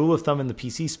my rule of thumb in the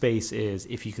PC space is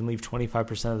if you can leave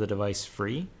 25% of the device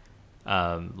free,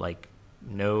 don't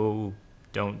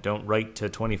write to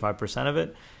 25% of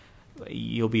it,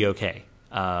 you'll be okay.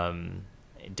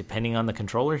 Depending on the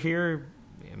controller here,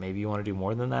 maybe you want to do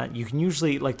more than that. You can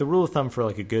usually, like, the rule of thumb for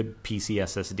like a good PC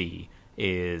SSD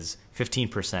is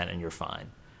 15% and you're fine.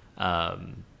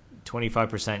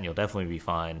 25% you'll definitely be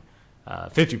fine.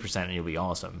 50% and you'll be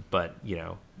awesome. But,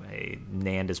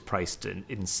 NAND is priced in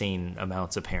insane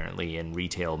amounts apparently in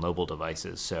retail mobile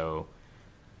devices, so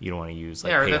you don't want to use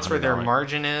like or that's where their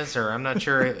margin is, or I'm not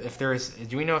sure if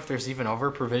do we know if there's even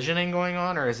over provisioning going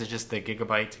on, or is it just the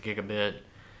gigabyte to gigabit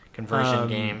conversion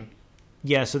game?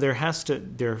 Yeah, so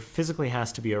there physically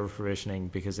has to be over provisioning,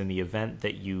 because in the event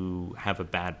that you have a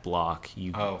bad block,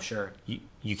 you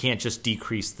can't just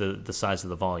decrease the size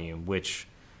of the volume, which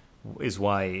is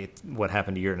why what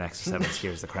happened to your Nexus 7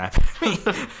 scares the crap out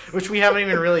of me. Which we haven't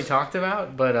even really talked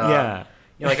about, but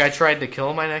I tried to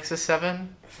kill my Nexus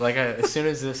 7. As soon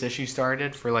as this issue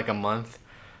started, for like a month,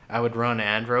 I would run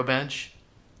AndroBench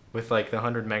with like the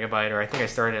 100 megabyte, or I think I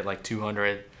started at like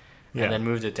 200, and then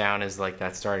moved it down as like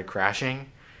that started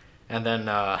crashing. And then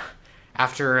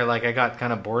after like I got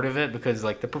kind of bored of it, because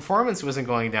like the performance wasn't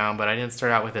going down, but I didn't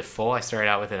start out with it full. I started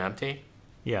out with it empty.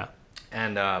 Yeah.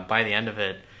 And by the end of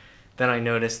it, then I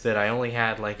noticed that I only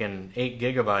had like an 8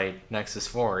 gigabyte Nexus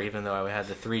 4, even though I had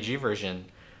the 3G version,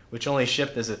 which only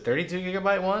shipped as a 32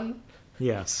 gigabyte one.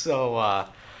 Yeah. So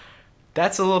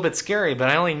that's a little bit scary, but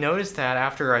I only noticed that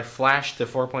after I flashed to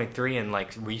 4.3 and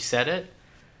like reset it,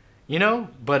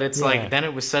 but it's like then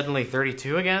it was suddenly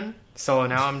 32 again. So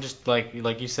now I'm just like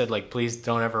you said, like, please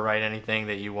don't ever write anything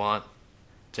that you want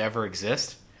to ever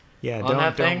exist. Yeah,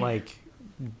 don't like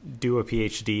do a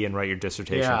PhD and write your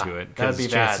dissertation to it, because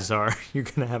chances are you're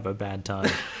going to have a bad time.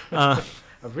 A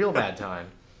real bad time.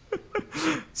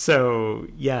 So,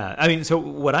 so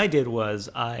what I did was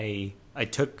I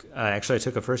took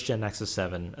a first gen Nexus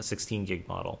 7, a 16 gig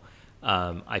model.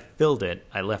 I filled it.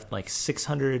 I left like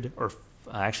 600, or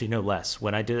actually no less.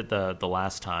 When I did it the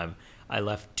last time, I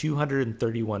left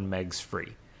 231 megs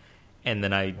free. And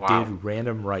then I did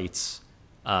random writes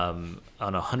on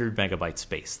 100 megabyte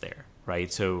space there.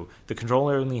 Right, so the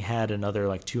controller only had another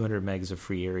like 200 megs of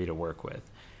free area to work with,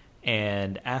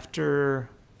 and after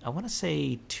I want to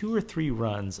say 2 or 3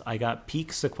 runs, I got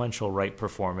peak sequential write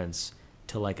performance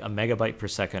to like a megabyte per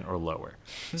second or lower.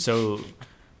 So,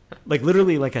 like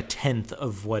literally like a tenth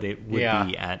of what it would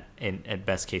be at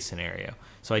best case scenario.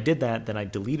 So I did that, then I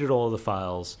deleted all of the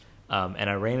files, and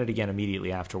I ran it again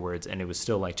immediately afterwards, and it was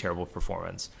still like terrible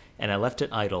performance. And I left it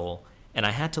idle. And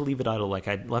I had to leave it idle. Like,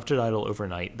 I left it idle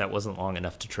overnight. That wasn't long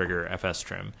enough to trigger FS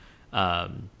trim.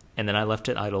 And then I left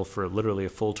it idle for literally a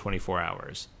full 24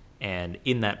 hours. And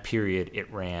in that period, it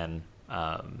ran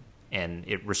and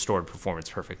it restored performance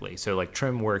perfectly. So, like,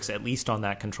 trim works at least on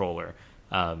that controller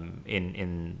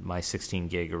in my 16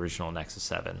 gig original Nexus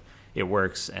 7. It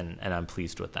works, and I'm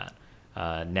pleased with that.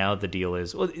 Now the deal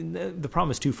is, the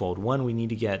problem is twofold. One, we need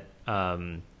to get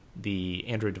the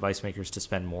Android device makers to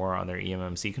spend more on their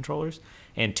eMMC controllers,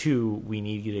 and 2, we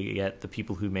need to get the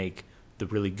people who make the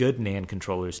really good NAND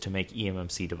controllers to make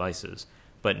eMMC devices,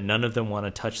 but none of them want to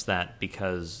touch that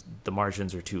because the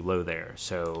margins are too low there.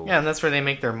 So and that's where they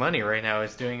make their money right now,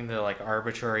 is doing the like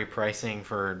arbitrary pricing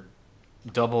for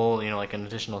double, like an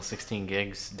additional 16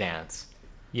 gigs dance.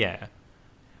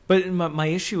 But my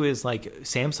issue is, like,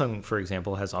 Samsung, for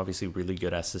example, has obviously really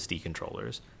good SSD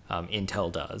controllers.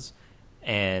 Intel does.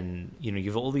 And, you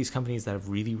have all these companies that have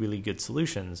really, really good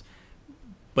solutions,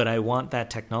 but I want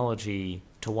that technology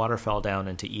to waterfall down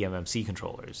into eMMC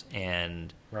controllers.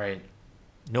 And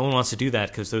no one wants to do that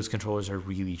because those controllers are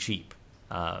really cheap.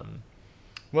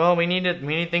 Well, we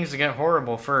need things to get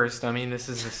horrible first. I mean, this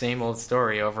is the same old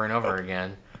story over and over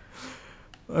again.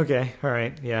 Okay, all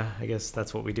right, yeah, I guess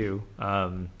that's what we do.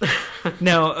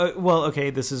 Now, okay,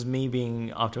 this is me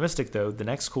being optimistic, though. The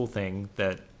next cool thing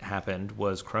that happened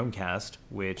was Chromecast,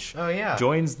 which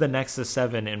joins the Nexus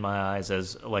 7 in my eyes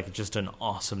as, like, just an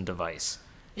awesome device.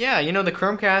 Yeah, the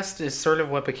Chromecast is sort of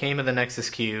what became of the Nexus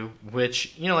Q,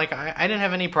 which, like, I didn't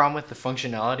have any problem with the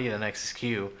functionality of the Nexus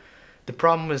Q. The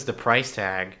problem was the price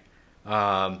tag,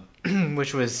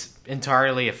 which was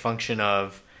entirely a function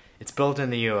of it's built in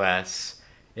the US.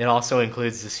 It also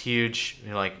includes this huge,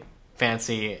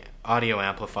 fancy audio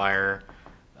amplifier,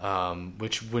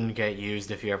 which wouldn't get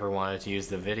used if you ever wanted to use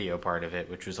the video part of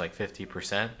it, which was like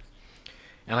 50%.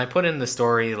 And I put in the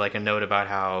story like a note about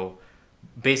how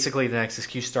basically the Nexus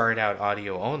Q started out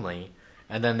audio only,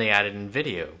 and then they added in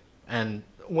video. And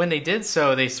when they did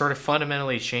so, they sort of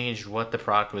fundamentally changed what the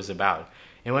product was about.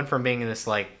 It went from being this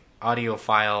like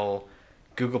audiophile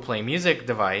Google Play Music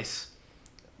device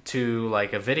to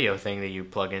like a video thing that you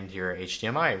plug into your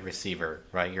HDMI receiver,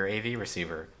 right? Your AV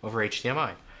receiver over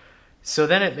HDMI. So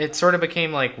then it sort of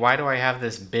became like, why do I have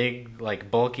this big, like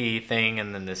bulky thing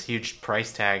and then this huge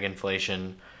price tag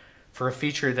inflation for a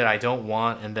feature that I don't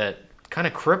want and that kind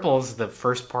of cripples the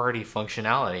first party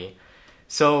functionality?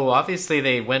 So obviously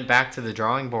they went back to the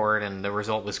drawing board and the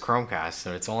result was Chromecast.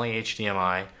 So it's only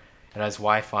HDMI, it has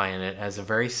Wi-Fi in it, has a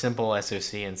very simple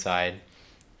SoC inside.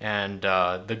 And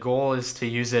the goal is to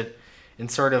use it in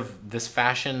sort of this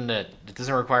fashion that it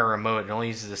doesn't require a remote. It only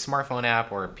uses a smartphone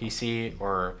app or a PC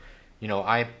or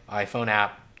iPhone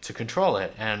app to control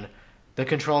it. And the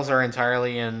controls are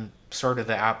entirely in sort of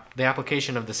the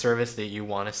application of the service that you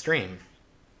want to stream.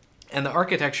 And the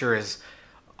architecture is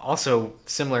also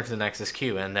similar to the Nexus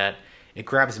Q in that it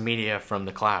grabs media from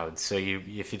the cloud. So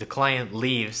if the client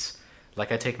leaves,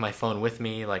 like I take my phone with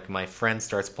me, like my friend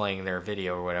starts playing their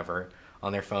video or whatever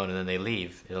on their phone and then they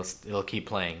leave, it'll keep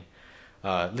playing.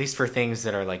 At least for things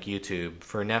that are like YouTube.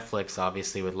 For Netflix,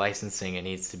 obviously with licensing, it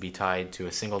needs to be tied to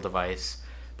a single device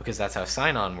because that's how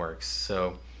sign-on works.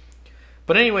 So,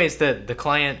 but anyways, the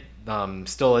client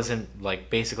still isn't like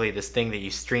basically this thing that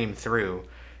you stream through.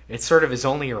 It sort of is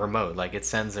only a remote. Like it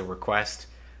sends a request,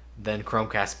 then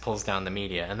Chromecast pulls down the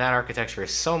media. And that architecture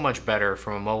is so much better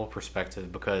from a mobile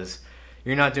perspective because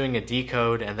you're not doing a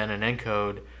decode and then an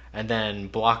encode and then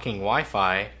blocking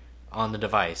Wi-Fi on the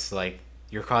device. Like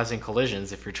you're causing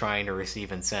collisions if you're trying to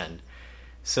receive and send.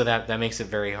 So that makes it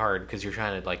very hard because you're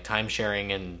trying to like time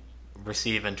sharing and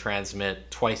receive and transmit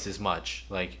twice as much.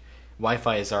 Like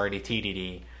Wi-Fi is already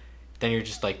TDD, then you're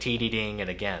just like TDDing it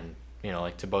again,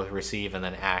 like to both receive and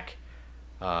then ACK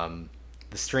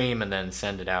the stream and then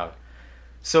send it out.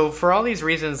 So for all these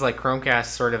reasons, like Chromecast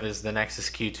sort of is the Nexus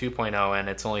Q 2.0 and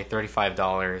it's only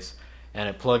 $35 and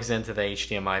it plugs into the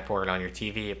HDMI port on your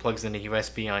TV. It plugs into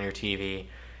USB on your TV.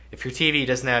 If your TV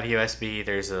doesn't have USB,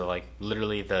 there's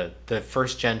literally the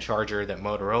first gen charger that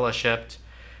Motorola shipped,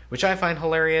 which I find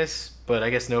hilarious, but I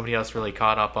guess nobody else really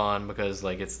caught up on because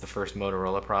like it's the first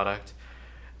Motorola product.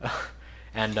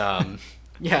 And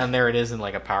yeah, and there it is in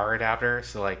like a power adapter.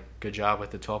 So like good job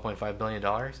with the $12.5 billion.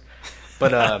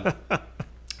 But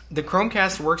the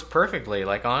Chromecast works perfectly.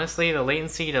 Like honestly, the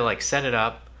latency to like set it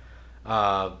up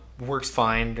works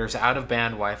fine. There's out of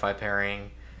band Wi-Fi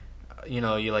pairing.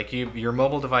 Your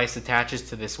mobile device attaches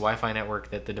to this Wi-Fi network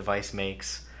that the device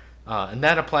makes, and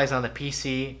that applies on the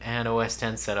PC and OS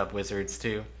X setup wizards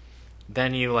too.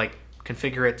 Then you like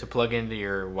configure it to plug into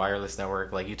your wireless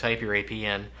network. Like you type your AP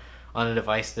in on a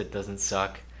device that doesn't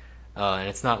suck, and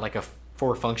it's not like a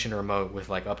 4-function remote with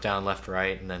like up, down, left,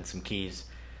 right, and then some keys.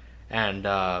 And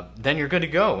then you're good to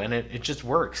go, and it just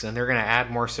works. And they're going to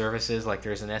add more services. Like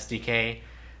there's an SDK.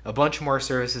 A bunch more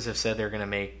services have said they're going to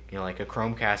make like a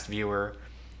Chromecast viewer.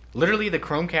 Literally, the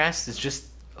Chromecast is just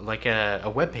like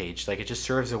a web page. Like it just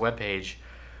serves a web page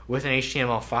with an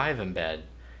HTML5 embed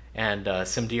and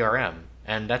some DRM.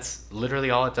 And that's literally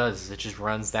all it does. Is it just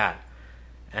runs that.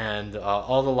 And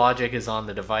all the logic is on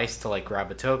the device to like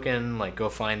grab a token, like go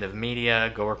find the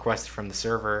media, go request it from the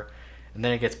server, and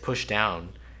then it gets pushed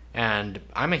down. And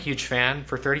I'm a huge fan.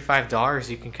 For $35,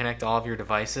 you can connect all of your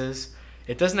devices.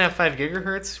 It doesn't have 5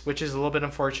 gigahertz, which is a little bit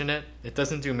unfortunate. It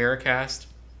doesn't do Miracast.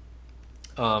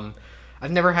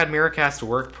 I've never had Miracast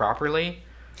work properly,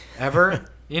 ever.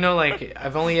 Like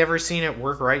I've only ever seen it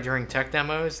work right during tech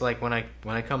demos. Like when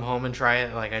I come home and try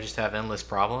it, like I just have endless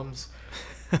problems.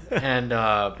 And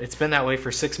it's been that way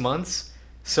for 6 months.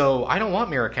 So I don't want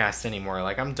Miracast anymore.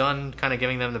 Like I'm done kind of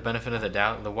giving them the benefit of the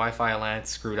doubt. The Wi-Fi Alliance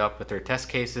screwed up with their test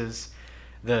cases.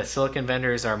 The silicon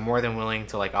vendors are more than willing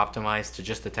to like optimize to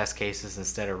just the test cases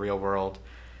instead of real world.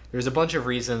 there's a bunch of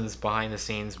reasons behind the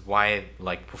scenes why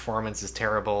like performance is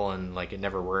terrible and like it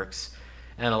never works,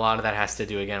 and a lot of that has to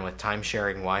do again with time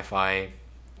sharing Wi-Fi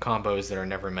combos that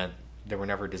were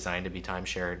never designed to be time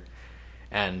shared.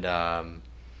 And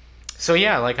so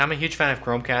yeah, like I'm a huge fan of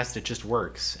Chromecast. It just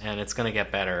works, and it's gonna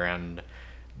get better. And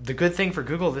the good thing for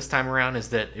Google this time around is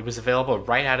that it was available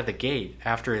right out of the gate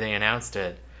after they announced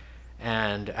it.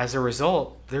 And as a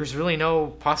result, there's really no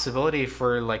possibility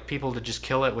for like people to just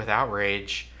kill it with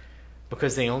outrage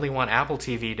because they only want Apple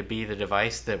TV to be the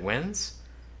device that wins.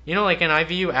 You know, like, and I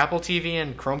view Apple TV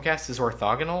and Chromecast as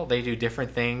orthogonal. They do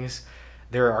different things.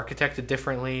 They're architected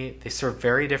differently. They serve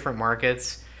very different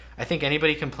markets. I think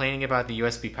anybody complaining about the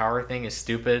USB power thing is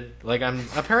stupid. Like,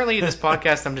 apparently this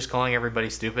podcast, I'm just calling everybody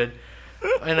stupid.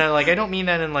 And I don't mean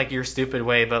that in like your stupid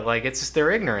way, but like it's just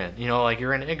they're ignorant. You know, like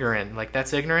you're an ignorant. Like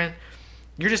that's ignorant.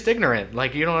 You're just ignorant.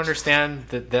 Like you don't understand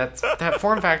that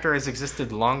form factor has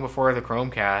existed long before the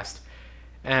Chromecast,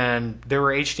 and there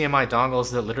were HDMI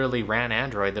dongles that literally ran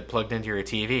Android that plugged into your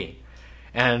TV.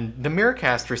 And the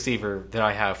Miracast receiver that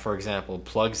I have, for example,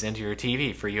 plugs into your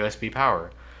TV for USB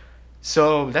power.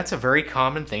 So that's a very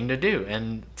common thing to do.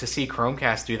 And to see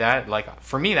Chromecast do that, like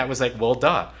for me, that was like, well,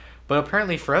 duh. But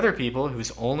apparently for other people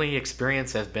whose only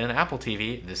experience has been Apple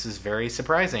TV, this is very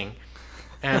surprising.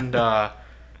 And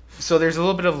so there's a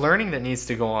little bit of learning that needs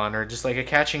to go on, or just like a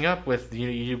catching up with,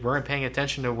 you weren't paying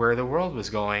attention to where the world was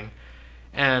going.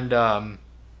 And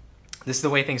this is the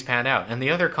way things panned out. And the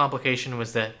other complication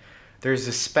was that there's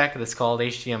a spec that's called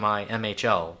HDMI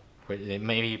MHL.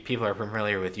 Maybe people are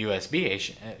familiar with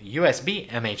USB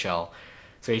MHL.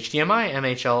 So HDMI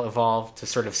MHL evolved to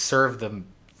sort of serve the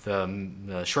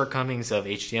shortcomings of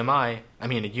USB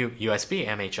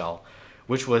MHL,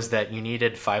 which was that you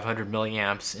needed 500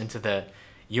 milliamps into the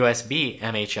USB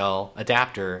MHL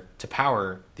adapter to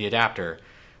power the adapter.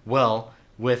 Well,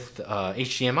 with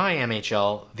HDMI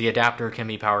MHL, the adapter can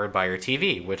be powered by your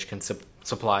TV, which can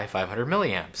supply 500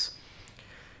 milliamps.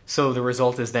 So the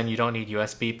result is then you don't need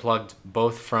USB plugged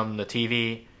both from the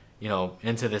TV,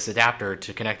 into this adapter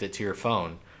to connect it to your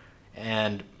phone.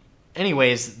 And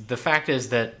anyways, the fact is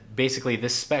that basically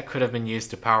this spec could have been used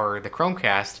to power the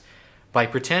Chromecast by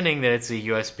pretending that it's a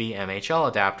USB MHL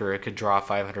adapter. It could draw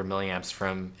 500 milliamps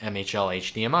from MHL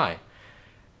HDMI.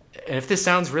 And if this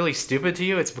sounds really stupid to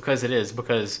you, it's because it is,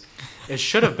 because it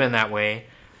should have been that way,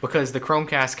 because the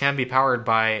Chromecast can be powered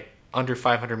by under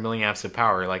 500 milliamps of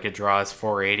power. Like it draws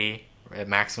 480 at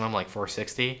maximum, like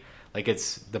 460. Like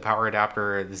it's the power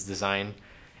adapter is designed,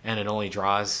 and it only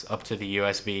draws up to the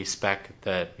USB spec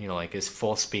that is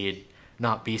full speed,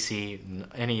 not BC,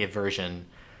 any version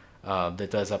that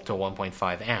does up to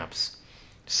 1.5 amps.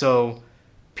 So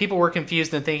people were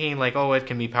confused and thinking like, oh, it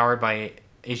can be powered by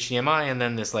HDMI, and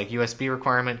then this like USB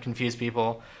requirement confused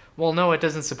people. Well, no, it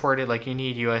doesn't support it. Like you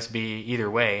need USB either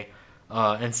way.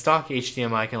 And stock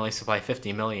HDMI can only supply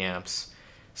 50 milliamps.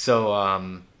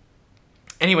 So,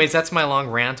 anyways, that's my long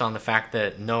rant on the fact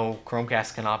that no,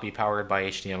 Chromecast cannot be powered by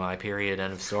HDMI, period,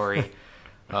 end of story.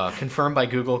 Confirmed by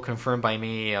Google, confirmed by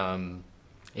me.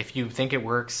 If you think it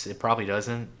works, it probably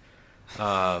doesn't.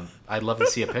 I'd love to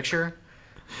see a picture.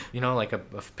 Like a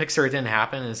picture it didn't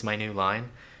happen is my new line.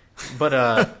 But,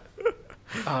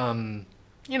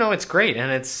 it's great,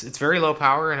 and it's very low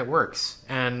power, and it works.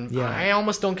 And yeah. I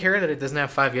almost don't care that it doesn't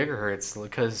have 5 gigahertz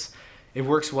because it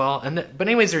works well. But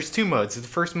anyways, there's two modes. The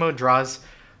first mode draws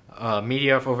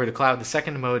media over the cloud. The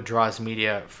second mode draws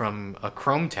media from a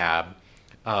Chrome tab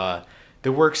that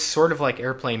works sort of like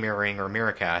AirPlay mirroring or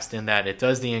Miracast in that it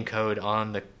does the encode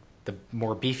on the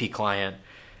more beefy client,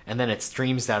 and then it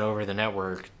streams that over the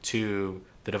network to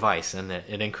the device, and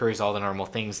it incurs all the normal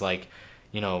things like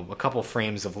a couple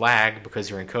frames of lag because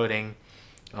you're encoding.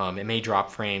 It may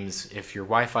drop frames if your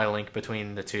Wi-Fi link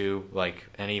between the two,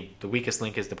 the weakest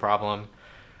link is the problem.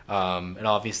 It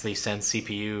obviously sends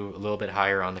CPU a little bit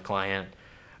higher on the client,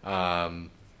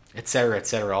 et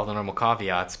cetera, all the normal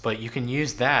caveats. But you can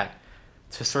use that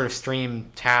to sort of stream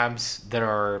tabs that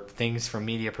are things from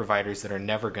media providers that are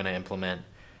never going to implement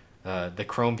the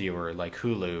Chrome viewer, like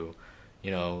Hulu.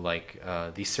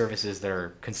 These services that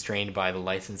are constrained by the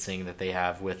licensing that they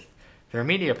have with their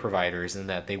media providers, and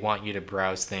that they want you to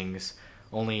browse things.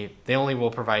 They only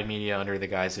will provide media under the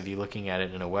guise of you looking at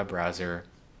it in a web browser.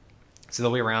 So the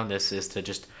way around this is to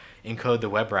just encode the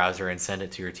web browser and send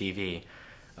it to your TV.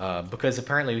 Because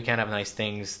apparently we can't have nice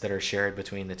things that are shared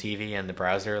between the TV and the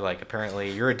browser. Like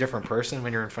apparently you're a different person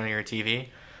when you're in front of your TV.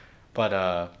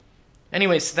 But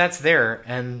anyways, so that's there,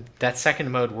 and that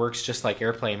second mode works just like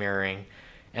AirPlay mirroring.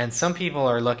 And some people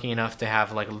are lucky enough to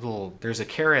have there's a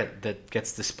caret that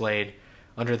gets displayed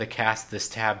under the cast, this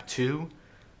tab 2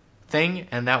 thing,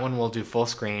 and that one will do full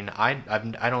screen. I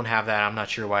don't have that. I'm not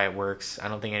sure why it works. I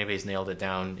don't think anybody's nailed it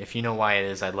down. If you know why it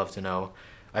is, I'd love to know.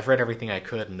 I've read everything I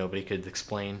could, and nobody could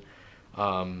explain.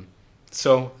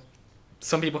 So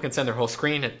some people can send their whole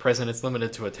screen. At present, it's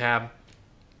limited to a tab.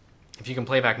 If you can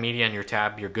play back media on your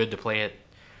tab, you're good to play it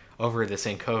over this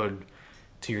encode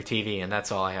to your TV, and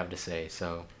that's all I have to say.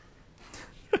 So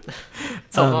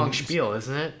it's a long spiel,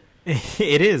 isn't it?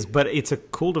 It is, but it's a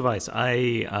cool device.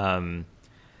 I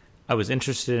was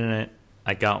interested in it.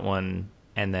 I got one,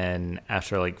 and then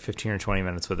after like 15 or 20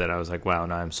 minutes with it, I was like, wow,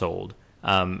 now I'm sold.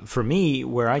 For me,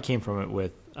 where I came from it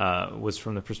with was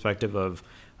from the perspective of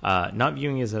not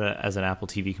viewing it as an Apple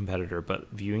TV competitor, but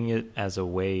viewing it as a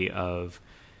way of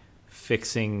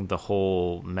fixing the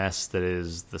whole mess that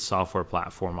is the software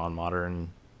platform on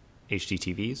modern HD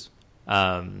TVs.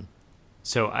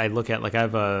 So I look at, like, I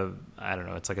have I don't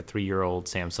know, it's like a 3-year-old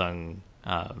Samsung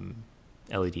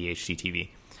LED HD TV.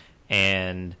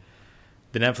 And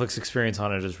the Netflix experience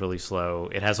on it is really slow.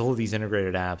 It has all of these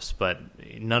integrated apps, but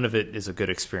none of it is a good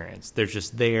experience. They're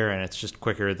just there, and it's just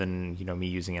quicker than, me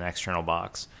using an external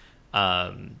box.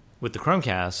 With the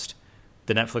Chromecast,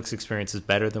 the Netflix experience is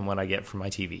better than what I get from my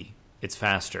TV. It's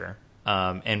faster.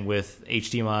 And with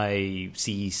HDMI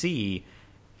CEC,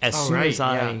 as soon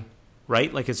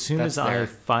as I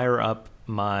fire up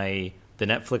the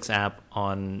Netflix app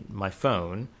on my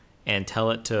phone and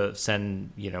tell it to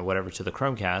send, whatever to the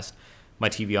Chromecast, my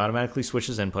TV automatically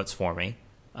switches inputs for me.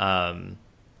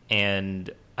 And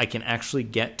I can actually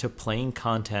get to playing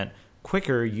content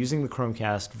quicker using the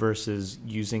Chromecast versus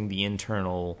using the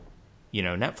internal,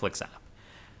 Netflix app.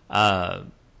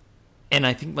 And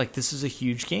I think, like, this is a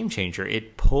huge game changer.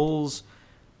 It pulls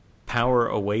power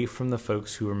away from the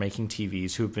folks who are making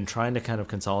TVs, who have been trying to kind of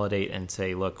consolidate and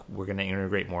say, look, we're going to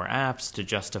integrate more apps to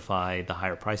justify the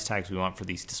higher price tags we want for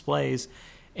these displays.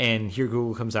 And here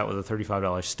Google comes out with a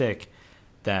 $35 stick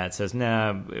that says,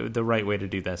 nah, the right way to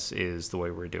do this is the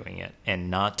way we're doing it, and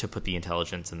not to put the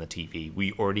intelligence in the TV.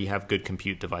 We already have good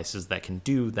compute devices that can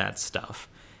do that stuff,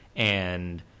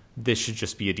 and this should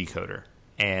just be a decoder.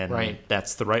 And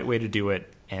that's the right way to do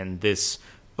it, and this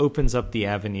opens up the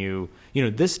avenue.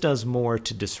 This does more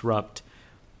to disrupt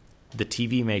the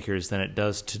TV makers than it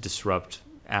does to disrupt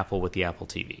Apple with the Apple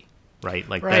TV, right?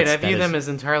 Like, I view them as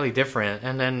entirely different.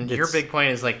 And then your big point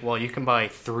is, like, well, you can buy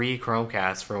 3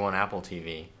 Chromecasts for 1 Apple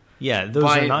TV. Yeah, those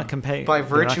are not competing. By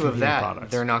virtue of that,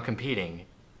 they're not competing.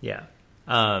 Yeah.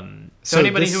 So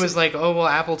anybody who is like, oh, well,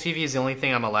 Apple TV is the only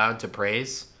thing I'm allowed to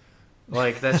praise,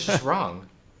 like, that's just wrong.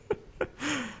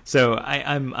 So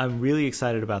I'm really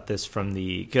excited about this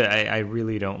I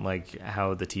really don't like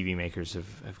how the TV makers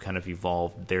have kind of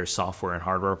evolved their software and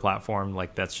hardware platform.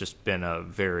 Like, that's just been a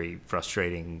very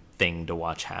frustrating thing to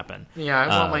watch happen. Yeah, I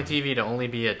want my TV to only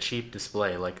be a cheap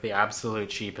display, like the absolute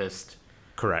cheapest.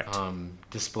 Correct.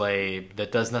 Display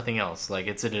that does nothing else. Like,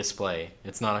 it's a display.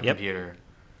 It's not a computer.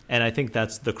 And I think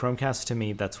that's the Chromecast. To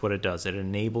me, that's what it does. It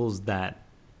enables that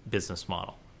business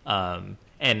model.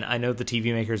 And I know the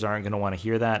TV makers aren't going to want to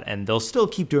hear that, and they'll still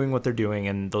keep doing what they're doing,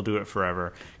 and they'll do it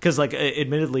forever. Because, like,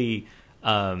 admittedly,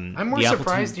 I'm more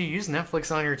surprised you use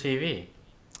Netflix on your TV.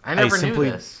 I never knew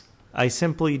this. I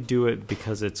simply do it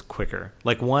because it's quicker.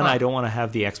 Like, I don't want to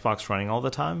have the Xbox running all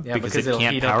the time because it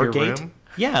can't power gate.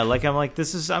 Yeah, like, I'm like,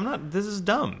 this is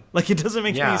dumb. Like, it doesn't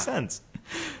make any sense.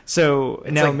 So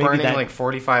it's now like maybe burning like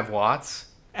 45 watts,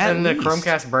 and the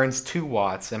Chromecast burns 2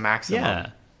 watts at maximum.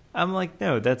 Yeah. I'm like,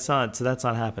 no, that's not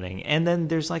happening. And then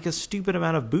there's like a stupid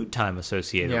amount of boot time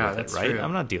associated with it, right? True.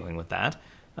 I'm not dealing with that.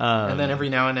 And then every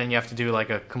now and then you have to do like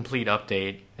a complete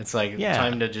update. It's like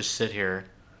time to just sit here.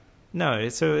 No,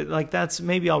 so like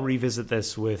maybe I'll revisit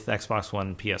this with Xbox One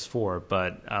and PS4,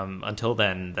 but until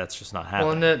then, that's just not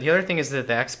happening. Well, and the other thing is that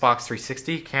the Xbox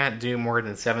 360 can't do more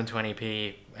than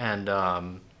 720p, and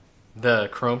the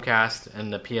Chromecast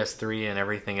and the PS3 and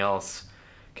everything else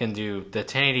can do the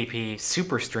 1080p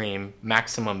super stream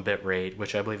maximum bit rate,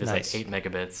 which I believe is like 8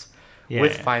 megabits,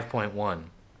 with 5.1.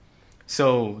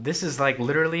 So this is like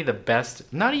literally the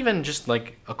best, not even just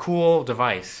like a cool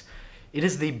device. It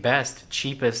is the best,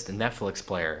 cheapest Netflix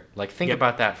player. Like, think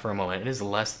about that for a moment. It is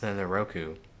less than the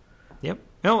Roku. Yep.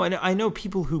 No, and I know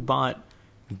people who bought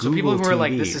Google So people who TV. are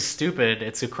like, this is stupid,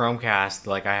 it's a Chromecast,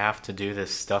 like, I have to do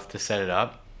this stuff to set it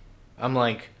up. I'm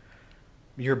like,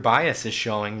 your bias is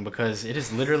showing, because it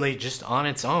is literally just on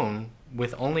its own,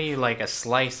 with only like a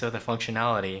slice of the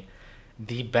functionality,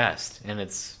 the best in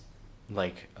its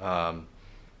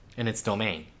in its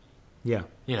domain. Yeah.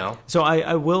 You know? So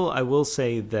I will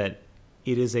say that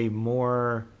it is a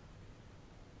more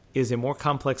is a more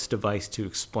complex device to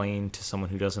explain to someone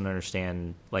who doesn't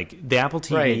understand, like the Apple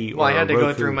TV. Right. Well, or I had to Roku.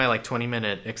 go through my like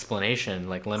 20-minute explanation.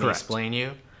 Like, let me Correct. explain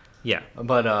you. Yeah.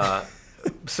 But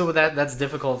so that's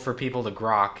difficult for people to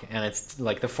grok, and it's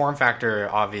like the form factor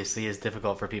obviously is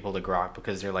difficult for people to grok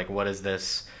because they're like, what is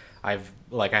this? I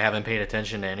haven't paid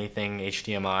attention to anything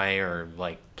HDMI or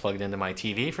like plugged into my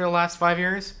TV for the last 5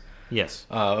 years. Yes.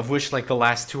 Of which like the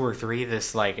last 2 or 3,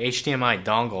 this like HDMI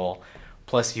dongle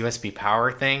plus USB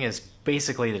power thing is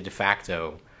basically the de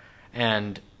facto,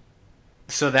 and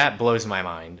so that blows my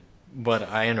mind. But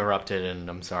I interrupted, and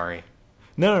I'm sorry.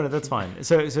 No, that's fine.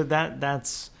 So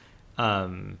that's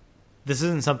this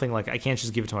isn't something like I can't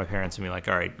just give it to my parents and be like,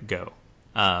 all right, go.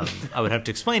 I would have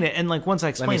to explain it, and like once I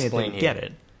explain it, they get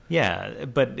it. Yeah,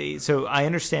 but so I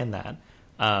understand that.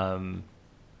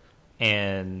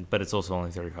 But it's also only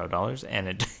 $35,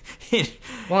 and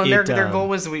their goal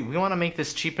was we want to make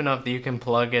this cheap enough that you can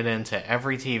plug it into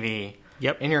every TV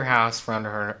in your house for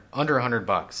under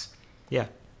 $100. Yeah,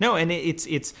 no, and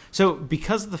it's so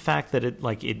because of the fact that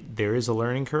there is a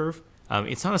learning curve.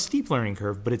 It's not a steep learning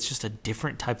curve, but it's just a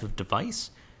different type of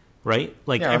device, right?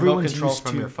 Like everyone's control used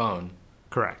from to your phone.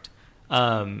 Correct.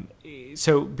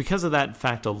 So because of that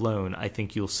fact alone, I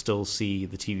think you'll still see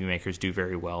the TV makers do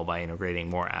very well by integrating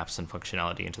more apps and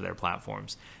functionality into their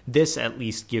platforms. This at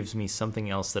least gives me something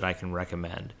else that I can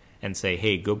recommend and say,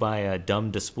 hey, go buy a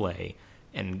dumb display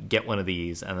and get one of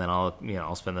these, and then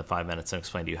I'll spend the 5 minutes and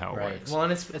explain to you how it works. Well,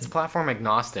 and it's platform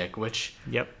agnostic, which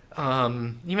yep.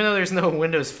 Even though there's no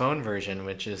Windows Phone version,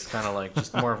 which is kind of like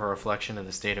just more of a reflection of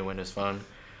the state of Windows Phone,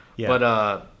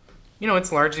 but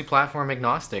it's largely platform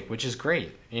agnostic, which is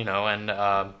great,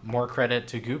 and more credit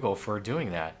to Google for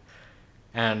doing that.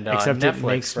 And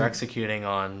Netflix for executing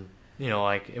on,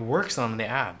 it works on the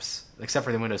apps, except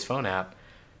for the Windows Phone app.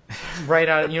 Right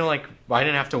out, I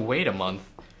didn't have to wait a month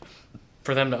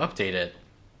for them to update it.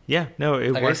 Yeah, no,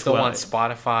 it works I still well. want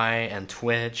Spotify and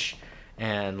Twitch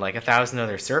and like 1,000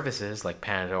 other services like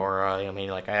Pandora.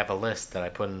 I have a list that I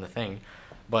put in the thing.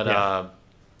 But, I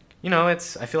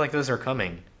feel like those are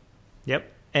coming.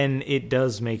 Yep, and it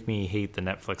does make me hate the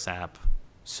Netflix app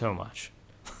so much.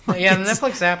 Yeah, the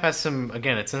Netflix app has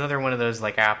it's another one of those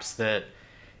like apps that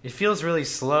it feels really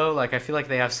slow. Like I feel like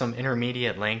they have some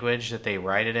intermediate language that they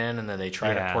write it in, and then they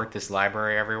try to port this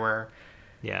library everywhere.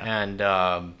 Yeah, and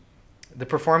the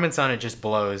performance on it just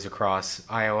blows across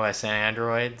iOS and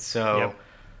Android. So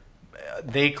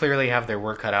they clearly have their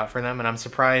work cut out for them, and I'm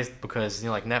surprised because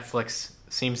Netflix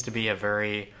seems to be a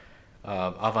very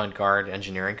avant-garde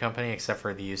engineering company, except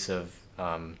for the use of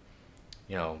on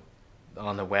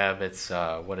the web it's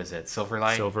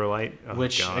Silverlight,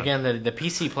 which God. Again the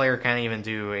PC player can't even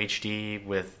do HD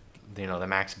with the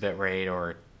max bitrate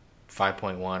or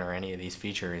 5.1 or any of these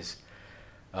features,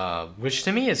 which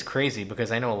to me is crazy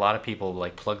because I know a lot of people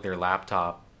like plug their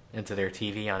laptop into their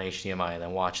TV on HDMI and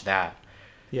then watch that.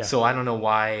 Yeah. So I don't know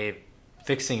why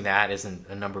fixing that isn't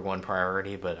a number one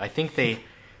priority, but I think the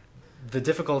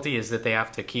difficulty is that they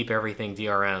have to keep everything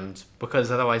DRM'd because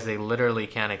otherwise they literally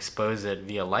can't expose it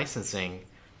via licensing,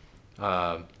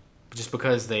 just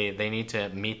because they need to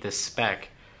meet this spec,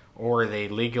 or they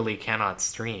legally cannot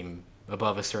stream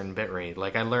above a certain bitrate.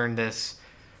 Like I learned this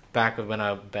back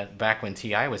when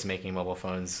TI was making mobile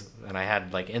phones, and I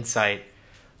had like insight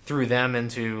through them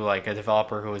into like a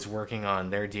developer who was working on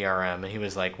their DRM, and he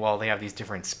was like, well, they have these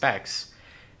different specs,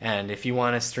 and if you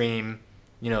want to stream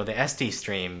the SD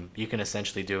stream, you can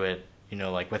essentially do it,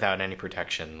 like without any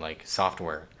protection, like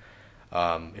software.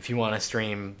 If you want to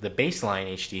stream the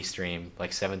baseline HD stream, like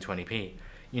 720p,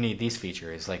 you need these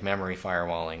features, like memory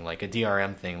firewalling, like a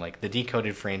DRM thing, like the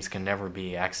decoded frames can never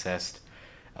be accessed.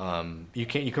 You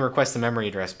can request the memory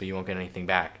address, but you won't get anything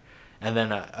back. And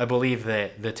then I believe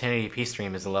that the 1080p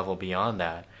stream is a level beyond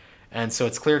that. And so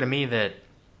it's clear to me that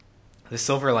the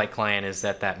Silverlight client is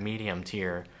at that medium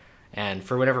tier. And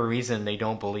for whatever reason, they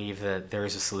don't believe that there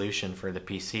is a solution for the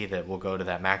PC that will go to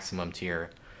that maximum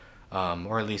tier.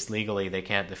 Or at least legally, they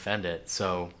can't defend it.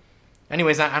 So,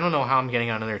 anyways, I don't know how I'm getting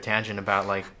on another tangent about,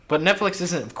 but Netflix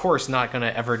isn't, of course, not going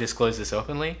to ever disclose this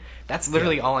openly. That's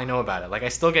literally all I know about it. Like, I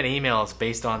still get emails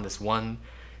based on this one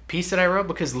piece that I wrote,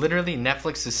 because literally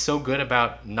Netflix is so good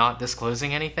about not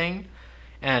disclosing anything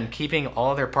and keeping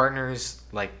all their partners,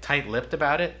 tight-lipped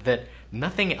about it that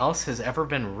nothing else has ever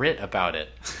been writ about it.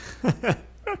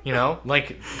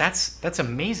 That's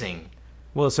amazing.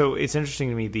 Well, so it's interesting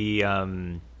to me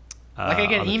I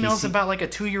get emails about a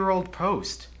 2-year-old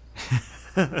post.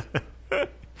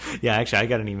 Yeah, actually, I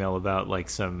got an email about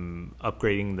some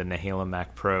upgrading the Nehalem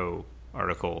Mac Pro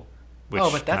article. Which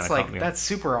but that's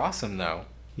super awesome though.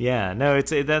 Yeah, no,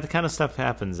 that kind of stuff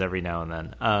happens every now and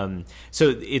then. So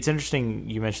it's interesting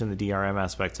you mentioned the DRM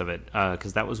aspects of it,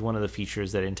 because that was one of the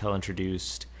features that Intel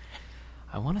introduced,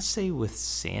 I want to say with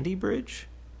Sandy Bridge.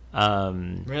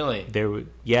 Really?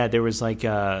 There was like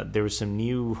there was some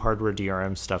new hardware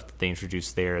DRM stuff that they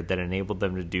introduced there that enabled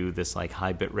them to do this like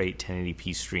high bitrate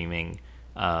 1080p streaming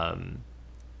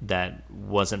that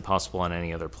wasn't possible on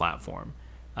any other platform.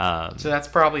 So that's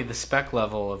probably the spec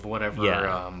level of whatever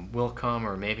Yeah. will come,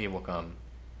 or maybe will come.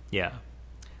 Yeah.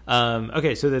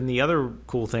 Okay, so then the other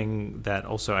cool thing that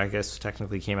also I guess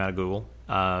technically came out of Google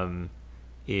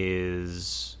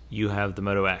is you have the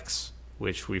Moto X,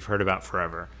 which we've heard about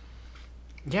forever.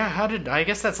 Yeah, I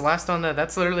guess that's last on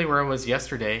that's literally where I was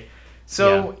yesterday.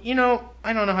 So,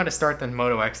 I don't know how to start the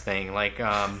Moto X thing. Like,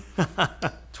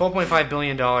 $12.5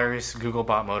 billion, Google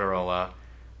bought Motorola.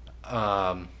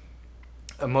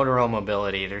 A Motorola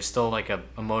Mobility. There's still like a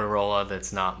Motorola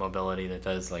that's not mobility that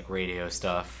does like radio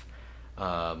stuff.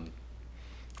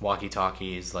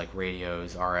 Walkie-talkies, like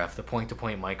radios, RF, the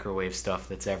point-to-point microwave stuff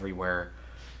that's everywhere.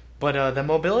 But the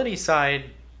mobility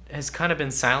side has kind of been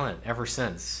silent ever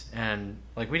since. And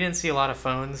like we didn't see a lot of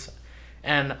phones.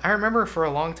 And I remember for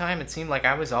a long time it seemed like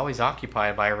I was always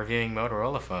occupied by reviewing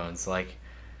Motorola phones. Like,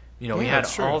 we had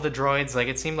all the droids. Like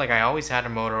it seemed like I always had a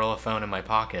Motorola phone in my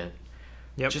pocket.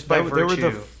 Yep. Just by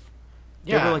virtue.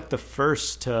 They were like the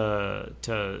first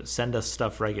to send us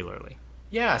stuff regularly.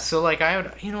 Yeah, so like I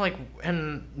would,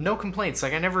 and no complaints.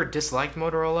 Like I never disliked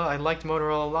Motorola. I liked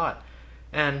Motorola a lot.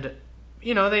 And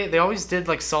they always did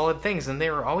like solid things, and they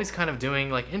were always kind of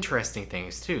doing like interesting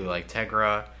things too, like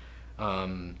Tegra,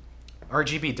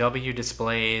 RGBW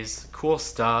displays, cool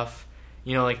stuff.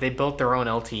 Like they built their own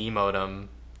LTE modem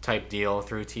type deal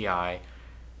through TI.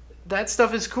 That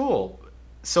stuff is cool.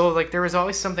 So like there was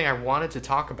always something I wanted to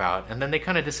talk about, and then they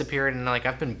kind of disappeared, and like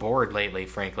I've been bored lately,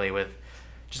 frankly, with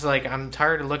just like I'm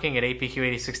tired of looking at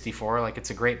APQ8064. Like it's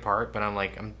a great part, but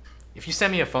if you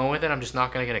send me a phone with it, I'm just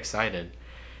not gonna get excited.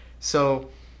 So,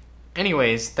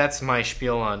 anyways, that's my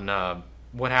spiel on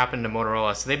what happened to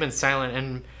Motorola. So they've been silent,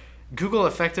 and Google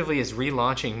effectively is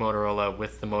relaunching Motorola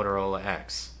with the Motorola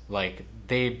X. Like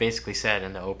they basically said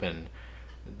in the open,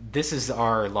 this is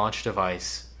our launch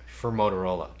device for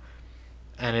Motorola.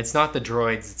 And it's not the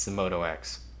droids, it's the Moto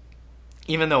X.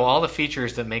 Even though all the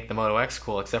features that make the Moto X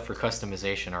cool, except for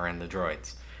customization, are in the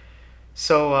droids.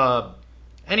 So,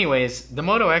 anyways, the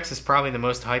Moto X is probably the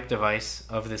most hyped device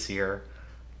of this year.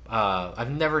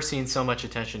 I've never seen so much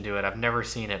attention to it. I've never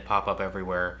seen it pop up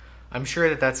everywhere. I'm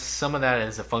sure that's some of that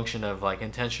is a function of like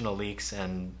intentional leaks,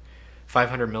 and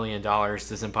 $500 million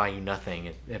doesn't buy you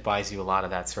nothing. It buys you a lot of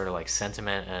that sort of like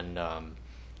sentiment and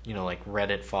like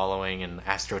Reddit following and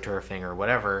astroturfing or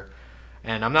whatever.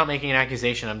 And I'm not making an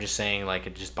accusation. I'm just saying like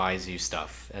it just buys you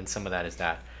stuff, and some of that is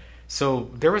that.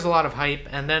 So there was a lot of hype,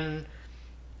 and then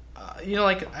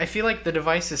like I feel like the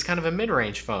device is kind of a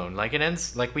mid-range phone. Like it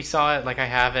ends like we saw it. Like I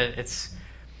have it.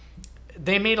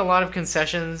 They made a lot of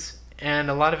concessions, and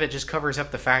a lot of it just covers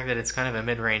up the fact that it's kind of a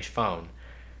mid-range phone.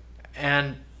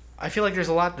 And I feel like there's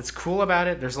a lot that's cool about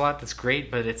it. There's a lot that's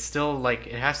great, but it's still like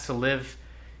it has to live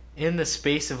in the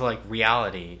space of like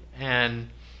reality. And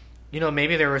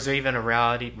maybe there was even a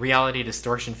reality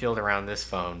distortion field around this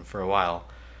phone for a while.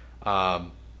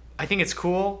 I think it's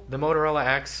cool. The Motorola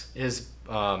X is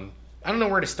I don't know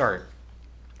where to start.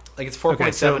 Like it's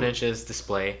 4.7 inches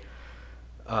display.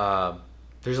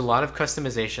 There's a lot of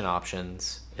customization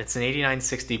options. It's an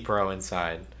 8960 Pro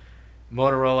inside.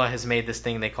 Motorola has made this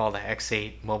thing they call the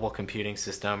X8 mobile computing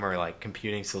system, or like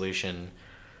computing solution,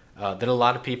 that a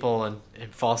lot of people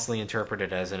falsely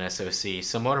interpreted as an SoC.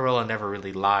 So Motorola never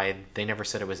really lied. They never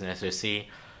said it was an SoC.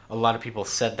 A lot of people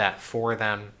said that for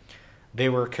them. They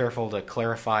were careful to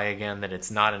clarify again that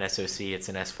it's not an SoC. It's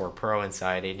an S4 Pro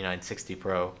inside 8960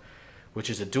 Pro, which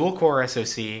is a dual-core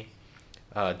SoC,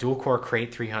 dual-core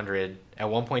Crate 300 at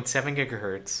 1.7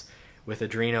 gigahertz with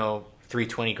Adreno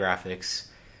 320 graphics.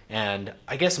 And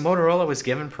I guess Motorola was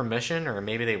given permission, or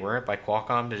maybe they weren't, by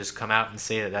Qualcomm to just come out and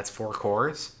say that that's 4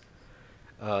 cores.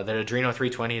 That Adreno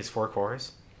 320 is 4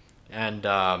 cores. And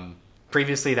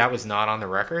previously that was not on the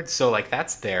record, so like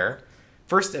that's there.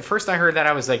 At first I heard that,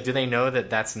 I was like, do they know that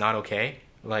that's not okay?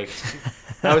 Like,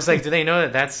 I was like, do they know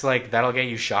that that's like, that'll get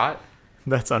you shot?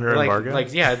 That's under embargo?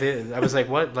 Like, yeah, I was like,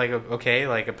 what? Like, okay,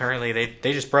 like apparently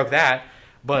they just broke that.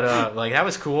 But like that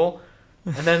was cool.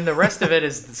 And then the rest of it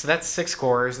is, so that's 6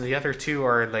 cores. The other 2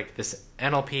 are like this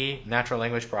NLP, natural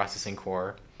language processing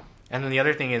core. And then the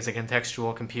other thing is a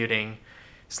contextual computing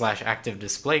 / active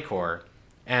display core.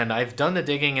 And I've done the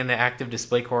digging, and the active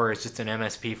display core is just an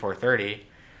MSP 430.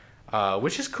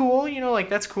 which is cool. You know, like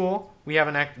that's cool. We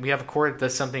have we have a core that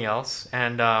does something else,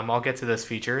 and I'll get to those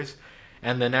features.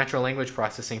 And the natural language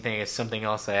processing thing is something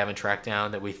else that I haven't tracked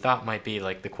down that we thought might be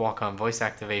like the Qualcomm voice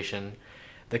activation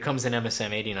that comes in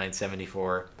MSM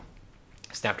 8974,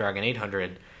 Snapdragon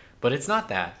 800, but it's not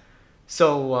that.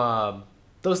 So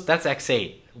that's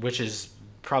X8, which is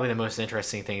probably the most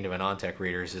interesting thing to AnandTech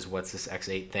readers is what's this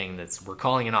X8 thing we're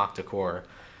calling an octa-core.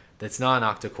 That's not an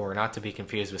octa-core, not to be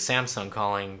confused with Samsung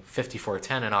calling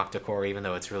 5410 an octa-core, even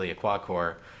though it's really a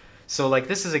quad-core. So like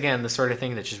this is again the sort of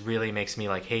thing that just really makes me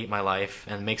like hate my life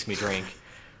and makes me drink.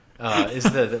 Is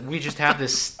that we just have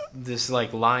this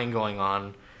like lying going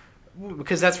on,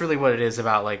 because that's really what it is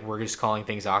about. Like we're just calling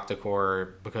things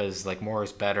octa-core because like more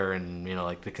is better, and you know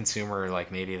like the consumer like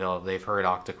maybe they've heard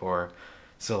octa-core,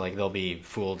 so like they'll be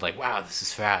fooled like, wow, this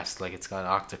is fast, like it's got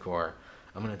octa-core.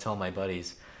 I'm gonna tell my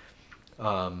buddies.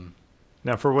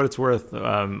 Now, for what it's worth,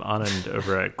 Anand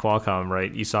over at Qualcomm,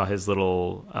 right? You saw his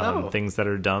little things that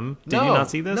are dumb. Did you not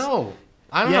see this? No.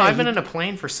 I don't know. I've been in a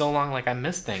plane for so long, like I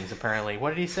missed things, apparently. What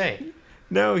did he say?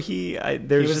 No, he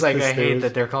was like, I hate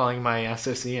that they're calling my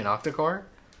SoC an octa-core?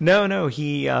 No,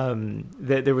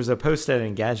 there was a post at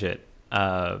Engadget,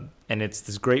 and it's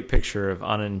this great picture of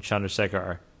Anand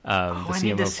Chandrasekhar, the CMO of Qualcomm. I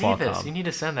need to see this. You need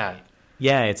to send that.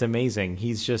 Yeah, it's amazing.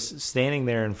 He's just standing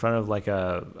there in front of like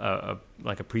a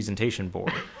presentation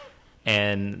board,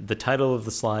 and the title of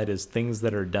the slide is "Things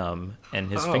That Are Dumb,"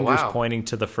 and his fingers pointing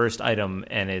to the first item,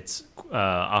 and it's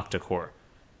octa-core.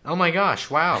 Oh my gosh!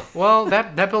 Wow. Well,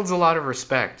 that builds a lot of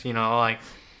respect. You know, like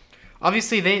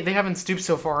obviously they haven't stooped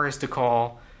so far as to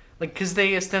call, like, because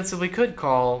they ostensibly could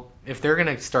call, if they're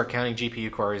gonna start counting GPU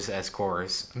cores as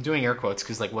cores. I'm doing air quotes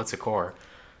because like what's a core?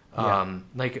 Yeah.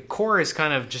 Like core is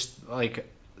kind of just like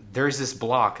there's this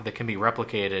block that can be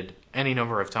replicated any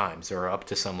number of times or up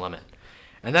to some limit,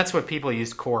 and that's what people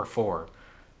use core for.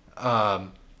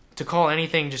 To call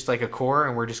anything just like a core,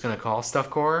 and we're just going to call stuff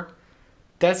core.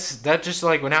 That just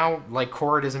like now like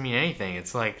core doesn't mean anything.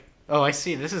 It's like, oh, I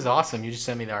see. This is awesome. You just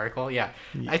sent me the article. Yeah.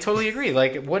 I totally agree.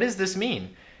 Like, what does this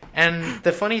mean? And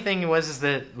the funny thing is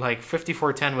that like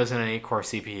 5410 wasn't an 8-core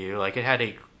CPU. Like it had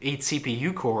 8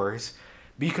 CPU cores.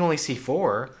 But you can only see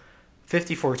 4.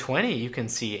 5420, you can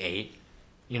see 8.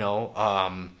 You know,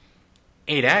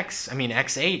 8X, I mean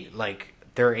X8, like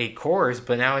there are 8 cores,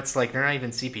 but now it's like they're not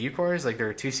even CPU cores. Like there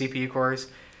are 2 CPU cores.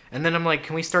 And then I'm like,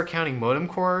 can we start counting modem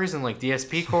cores and like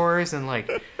DSP cores and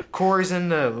like cores in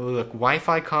the like,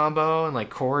 Wi-Fi combo and like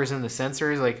cores in the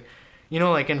sensors? Like, you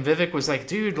know, like, and Vivek was like,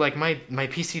 dude, like my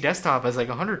PC desktop has like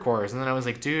 100 cores. And then I was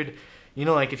like, dude, you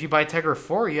know, like if you buy Tegra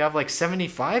 4, you have like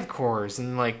 75 cores.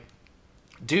 And like,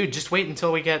 dude, just wait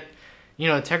until we get, you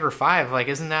know, Tegra 5. Like,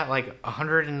 isn't that like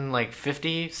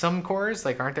 150 some cores?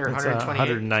 Like, aren't there 128?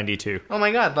 192. Oh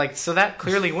my god, like, so that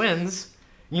clearly wins.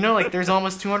 You know, like, there's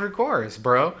almost 200 cores,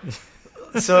 bro.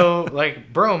 So,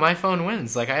 like, bro, my phone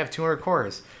wins. Like, I have 200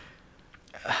 cores.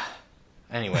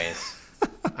 Anyways,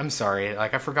 I'm sorry.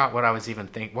 Like, I forgot what I was even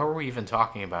thinking. What were we even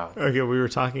talking about? Okay, we were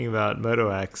talking about Moto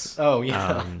X. Oh,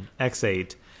 yeah.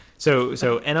 X8. So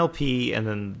NLP and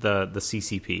then the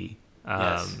CCP.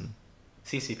 Yes.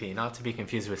 CCP, not to be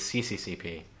confused with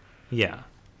CCCP. Yeah.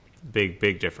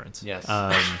 Big difference. Yes.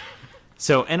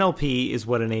 So NLP is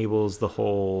what enables the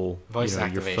whole voice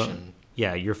activation.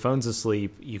 Your phone's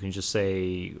asleep. You can just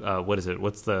say, what is it?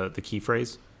 What's the key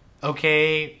phrase?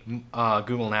 Okay,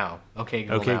 Google Now. Okay,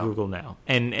 Google Now. Google Now.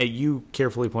 And you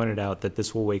carefully pointed out that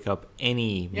this will wake up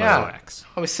any Moto X.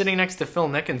 I was sitting next to Phil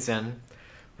Nickinson.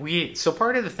 So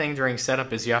part of the thing during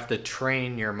setup is you have to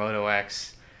train your Moto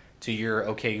X to your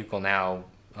Okay, Google Now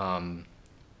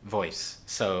voice.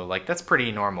 So like that's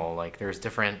pretty normal. Like there's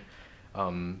different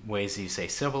ways you say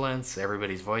sibilants.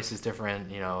 Everybody's voice is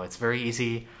different. You know, it's very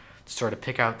easy to sort of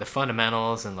pick out the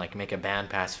fundamentals and like make a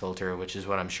bandpass filter, which is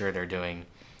what I'm sure they're doing.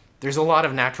 There's a lot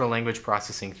of natural language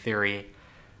processing theory.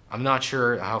 I'm not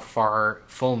sure how far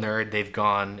full nerd they've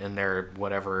gone in their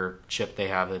whatever chip they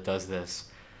have that does this,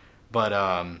 but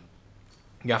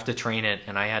you have to train it.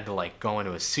 And I had to like go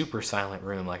into a super silent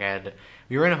room. Like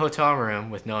we were in a hotel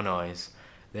room with no noise.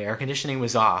 The air conditioning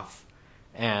was off.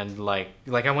 And like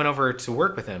I went over to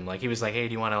work with him. Like he was like, hey,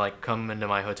 do you want to like come into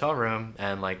my hotel room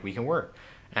and like we can work?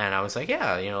 And I was like,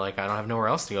 yeah, you know, like I don't have nowhere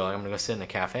else to go. Like, I'm gonna go sit in a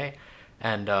cafe.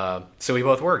 And so we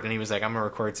both worked. And he was like, I'm gonna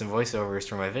record some voiceovers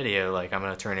for my video. Like I'm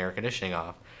gonna turn air conditioning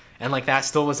off. And like that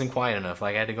still wasn't quiet enough.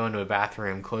 Like I had to go into a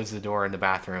bathroom, close the door in the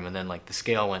bathroom, and then like the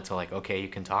scale went to like, okay, you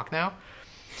can talk now.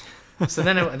 So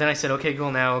then I said, okay,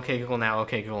 Google Now, okay, Google Now,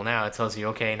 okay, Google Now. It tells you,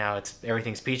 okay, now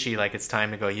everything's peachy. Like it's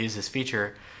time to go use this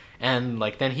feature. And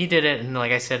like then he did it, and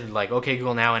like I said, like okay,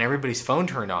 Google Now, and everybody's phone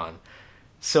turned on.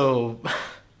 So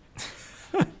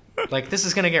Like, this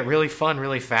is going to get really fun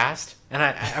really fast. And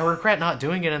I regret not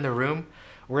doing it in the room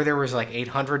where there was like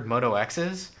 800 Moto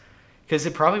X's, because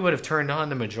it probably would have turned on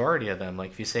the majority of them.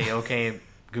 Like, if you say, okay,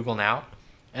 Google now.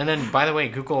 And then, by the way,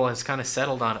 Google has kind of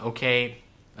settled on okay,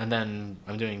 and then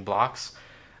I'm doing blocks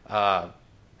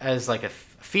as like a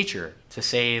feature to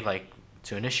say, like,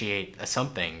 to initiate a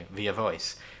something via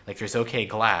voice. Like, there's okay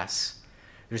Glass,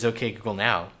 there's okay Google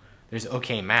Now, there's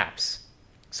okay Maps.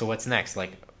 So what's next?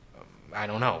 Like, I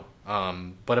don't know.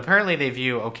 But apparently they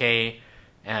view okay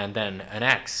and then an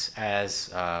X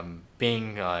as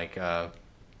being like a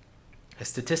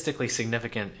statistically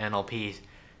significant NLP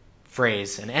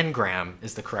phrase. An n-gram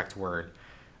is the correct word.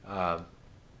 A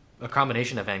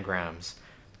combination of n-grams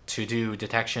to do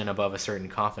detection above a certain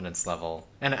confidence level.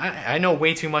 And I know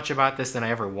way too much about this than I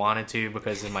ever wanted to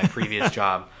because of my previous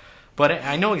job. But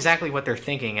I know exactly what they're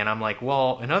thinking, and I'm like,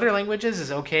 well, in other languages,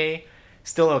 is okay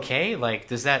still okay? Like,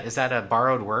 is that a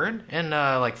borrowed word in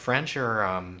like French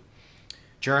or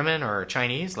German or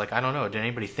Chinese? Like, I don't know. Did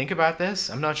anybody think about this?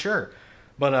 I'm not sure.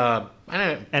 But I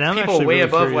don't know. People way really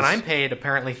above what I'm paid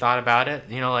apparently thought about it.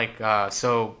 You know, like,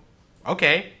 so,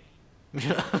 okay.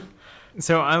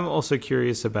 So I'm also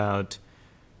curious about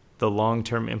the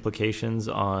long-term implications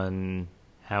on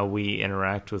how we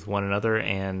interact with one another,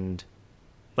 and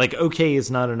like, okay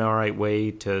is not an all right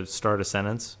way to start a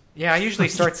sentence. Yeah, I usually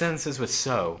start sentences with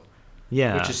so.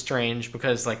 Yeah, which is strange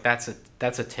because like that's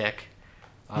a tick.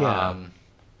 Yeah,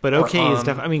 but okay is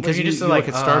definitely. I mean, because you just like,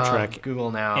 look at Star Trek,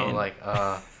 Google Now, and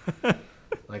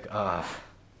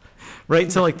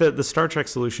right. So like the Star Trek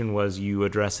solution was you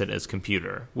address it as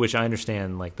computer, which I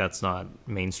understand. Like, that's not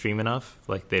mainstream enough.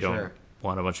 Like, they don't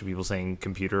want a bunch of people saying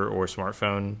computer or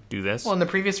smartphone do this. Well, in the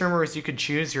previous rumors, you could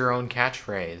choose your own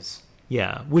catchphrase.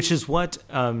 Yeah, which is what.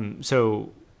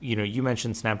 So, you know, you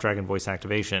mentioned Snapdragon voice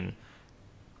activation.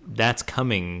 That's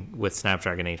coming with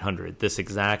Snapdragon 800. This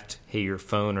exact, hey, your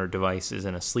phone or device is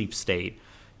in a sleep state.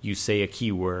 You say a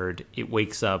keyword, it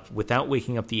wakes up without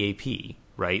waking up the AP,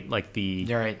 right? Like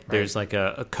there's like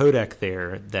a codec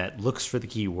there that looks for the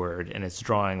keyword, and it's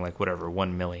drawing like whatever,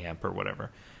 1 milliamp or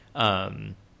whatever.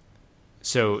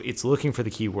 So it's looking for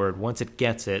the keyword. Once it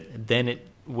gets it, then it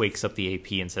wakes up the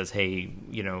AP and says, hey,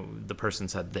 you know, the person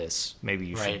said this. Maybe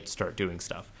you should start doing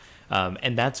stuff.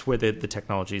 And that's where the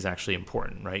technology is actually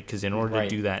important, right? Because in order to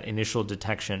do that initial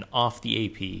detection off the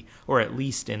AP, or at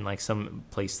least in like some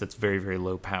place that's very, very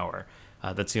low power,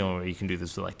 that's the only way you can do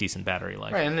this with like decent battery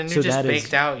life. Right, and then you just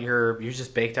baked out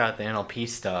the NLP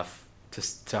stuff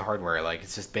to hardware. Like,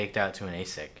 it's just baked out to an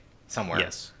ASIC somewhere.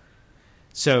 Yes.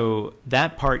 So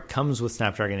that part comes with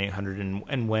Snapdragon 800,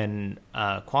 and when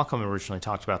Qualcomm originally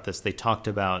talked about this, they talked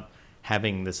about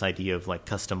having this idea of like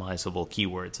customizable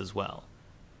keywords as well.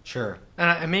 Sure.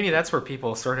 And maybe that's where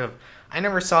people sort of... I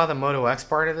never saw the Moto X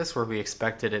part of this where we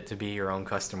expected it to be your own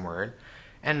custom word.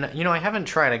 And, you know, I haven't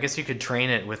tried. I guess you could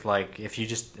train it with, like, if you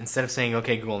just... Instead of saying,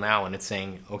 okay, Google Now, and it's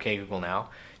saying, okay, Google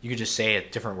Now, you could just say a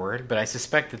different word. But I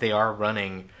suspect that they are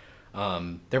running...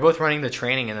 they're both running the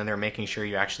training, and then they're making sure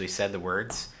you actually said the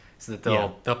words, so that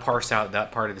they'll parse out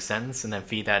that part of the sentence and then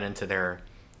feed that into their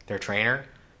trainer.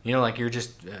 You know, like, you're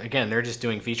just... Again, they're just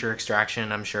doing feature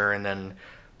extraction, I'm sure, and then...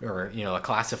 or, you know, a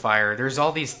classifier. There's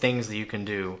all these things that you can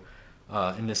do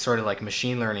in this sort of like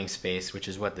machine learning space, which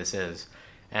is what this is.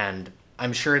 And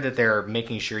I'm sure that they're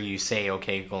making sure you say,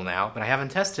 okay, Google Now, but I haven't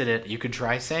tested it. You could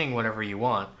try saying whatever you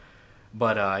want.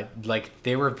 But, like,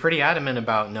 they were pretty adamant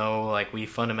about, no, like, we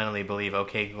fundamentally believe,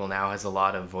 okay, Google Now has a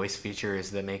lot of voice features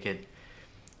that make it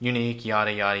unique,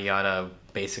 yada, yada, yada.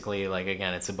 Basically, like,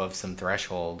 again, it's above some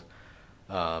threshold.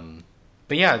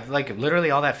 But yeah, like, literally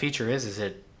all that feature is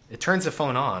it turns the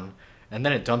phone on, and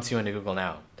then it dumps you into Google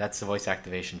Now. That's the voice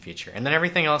activation feature. And then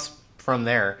everything else from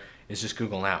there is just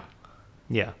Google Now.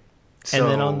 Yeah. So,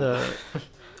 and then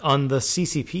on the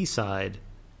CCP side,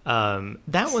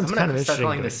 that one's kind of interesting. I'm going to start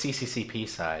calling the CCCP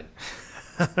side.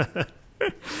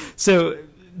 So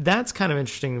that's kind of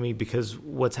interesting to me, because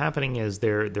what's happening is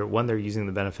they're using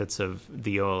the benefits of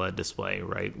the OLED display,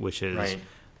 right? Which is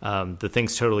the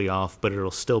thing's totally off, but it'll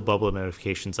still bubble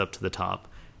notifications up to the top.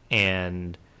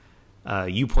 And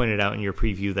you pointed out in your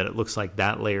preview that it looks like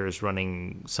that layer is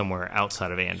running somewhere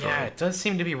outside of Android. Yeah, it does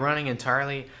seem to be running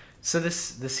entirely. So the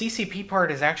CCP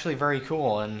part is actually very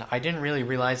cool, and I didn't really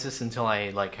realize this until I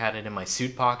like had it in my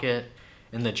suit pocket,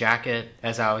 in the jacket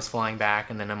as I was flying back,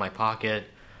 and then in my pocket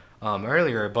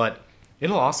earlier. But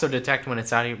it'll also detect when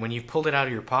it's when you've pulled it out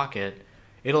of your pocket.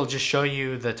 It'll just show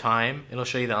you the time. It'll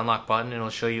show you the unlock button. And it'll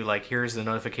show you like, here's the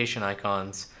notification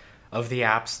icons of the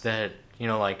apps that, you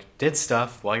know, like did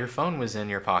stuff while your phone was in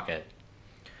your pocket.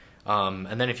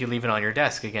 And then if you leave it on your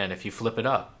desk, again, if you flip it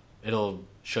up, it'll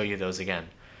show you those again.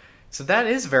 So that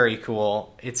is very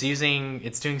cool. It's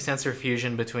doing sensor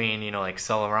fusion between, like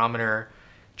accelerometer,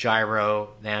 gyro,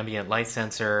 the ambient light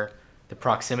sensor, the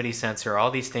proximity sensor.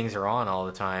 All these things are on all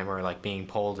the time, or like being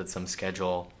pulled at some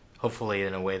schedule, hopefully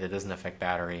in a way that doesn't affect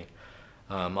battery,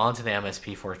 onto the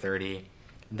MSP430.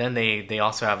 Then they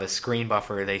also have a screen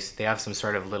buffer. They have some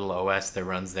sort of little OS that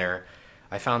runs there.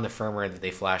 I found the firmware that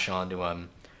they flash onto them,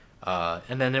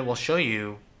 and then it will show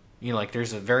you, like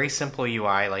there's a very simple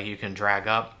UI. Like you can drag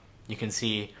up, you can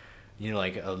see,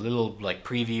 like a little like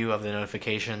preview of the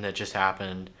notification that just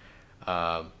happened.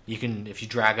 You can, if you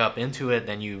drag up into it,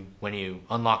 then when you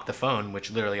unlock the phone, which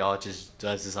literally all it just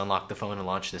does is unlock the phone and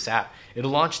launch this app.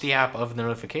 It'll launch the app of the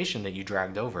notification that you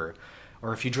dragged over.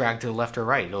 Or if you drag to the left or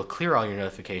right, it'll clear all your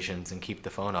notifications and keep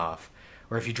the phone off.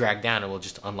 Or if you drag down, it will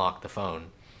just unlock the phone.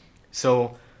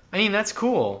 So, I mean, that's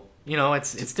cool.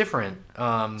 It's different.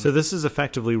 So this is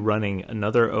effectively running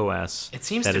another OS. It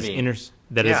seems to be.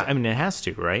 I mean, it has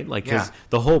to, right? Like, because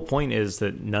the whole point is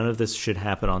that none of this should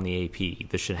happen on the AP.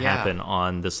 This should happen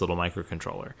on this little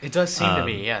microcontroller. It does seem to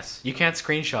be, yes. You can't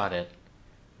screenshot it.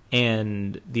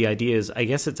 And the idea is, I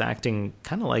guess it's acting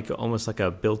kind of like almost like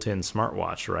a built-in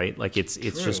smartwatch, right? Like it's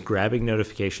just grabbing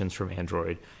notifications from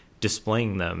Android,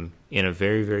 displaying them in a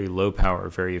very, very low-power,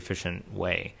 very efficient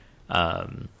way.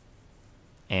 And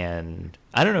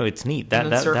I don't know, it's neat.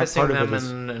 That surfacing part them of it is,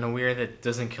 in a way that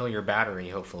doesn't kill your battery,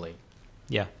 hopefully.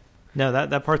 Yeah. No,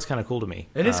 that part's kind of cool to me.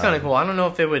 It is kind of cool. I don't know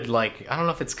if it would I don't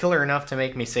know if it's killer enough to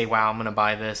make me say, wow, I'm going to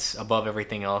buy this above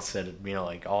everything else that,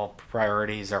 like all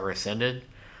priorities are rescinded.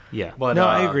 Yeah, but no,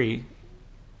 I agree.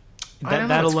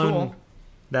 That alone, cool.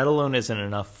 That alone isn't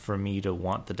enough for me to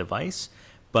want the device,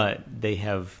 but they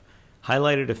have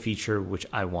highlighted a feature which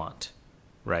I want,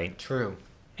 right? True.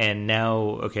 And now,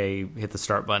 okay, hit the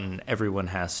start button. Everyone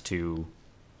has to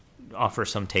offer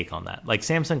some take on that. Like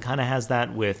Samsung kind of has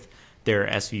that with their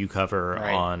SVU cover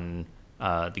on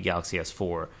the Galaxy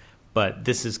S4, but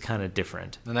this is kind of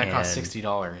different. And that costs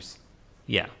 $60.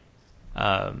 Yeah.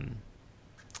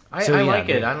 I like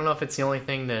it. I don't know if it's the only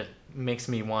thing that makes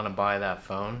me want to buy that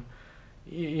phone.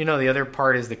 The other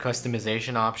part is the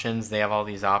customization options. They have all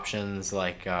these options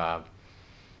like,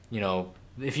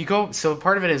 if you go... So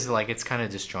part of it is like it's kind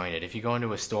of disjointed. If you go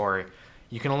into a store,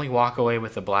 you can only walk away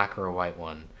with a black or a white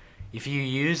one. If you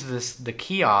use the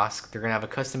kiosk, they're going to have a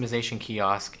customization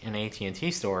kiosk in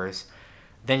AT&T stores.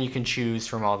 Then you can choose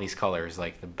from all these colors,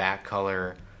 like the back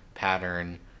color,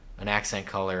 pattern, an accent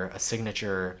color, a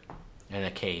signature, and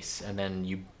a case, and then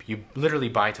you literally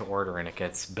buy to order, and it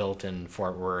gets built in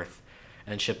Fort Worth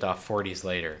and shipped off 4 days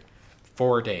later.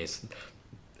 4 days.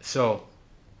 So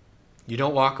you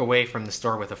don't walk away from the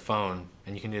store with a phone,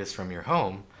 and you can do this from your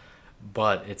home,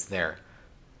 but it's there.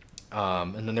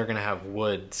 And then they're going to have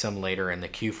wood some later in the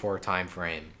Q4 time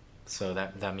frame. So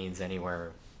that means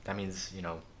anywhere. That means,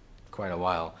 quite a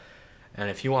while. And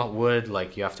if you want wood,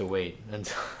 you have to wait. And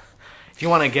if you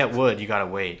want to get wood, you got to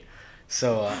wait.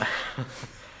 So,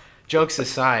 jokes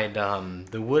aside,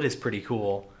 the wood is pretty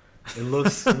cool. It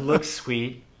looks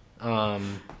sweet.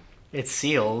 It's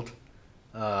sealed.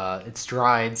 It's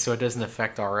dried, so it doesn't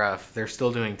affect RF. They're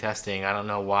still doing testing. I don't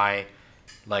know why,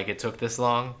 it took this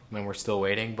long when we're still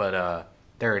waiting, but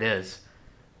there it is.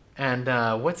 And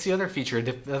what's the other feature?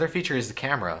 The other feature is the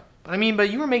camera. But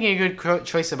you were making a good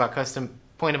choice about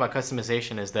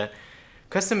customization. Is that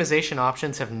customization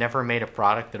options have never made a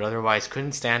product that otherwise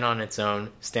couldn't stand on its own.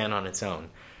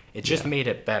 It just made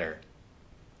it better,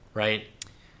 right?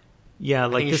 Yeah, I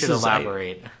think you should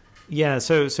elaborate.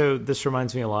 So this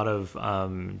reminds me a lot of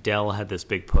Dell had this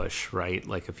big push, right?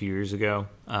 Like a few years ago.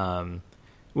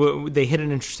 They hit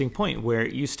an interesting point where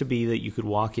it used to be that you could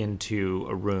walk into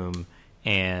a room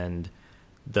and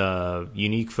the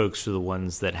unique folks were the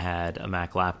ones that had a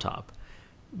Mac laptop.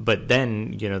 But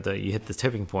then, you hit the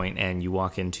tipping point and you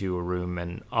walk into a room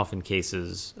and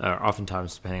oftentimes,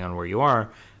 depending on where you are,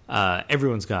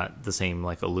 everyone's got the same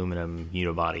aluminum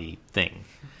unibody thing.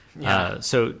 Yeah.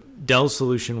 So Dell's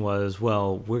solution was,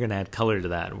 well, we're going to add color to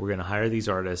that. We're going to hire these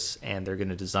artists and they're going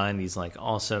to design these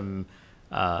awesome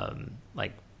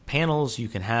panels you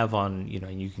can have on,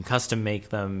 you can custom make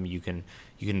them. You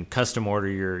can custom order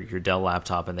your Dell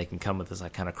laptop and they can come with this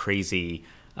kind of crazy,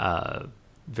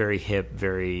 very hip,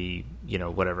 very,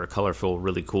 colorful,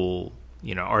 really cool,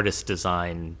 artist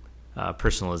design,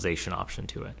 personalization option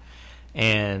to it.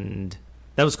 And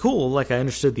that was cool. I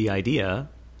understood the idea,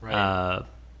 right.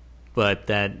 But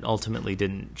that ultimately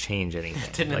didn't change anything.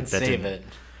 It didn't save it.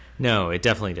 No, it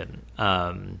definitely didn't.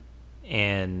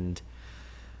 And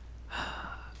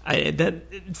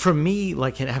For me,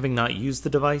 like having not used the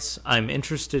device, I'm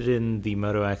interested in the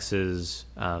Moto X's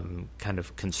kind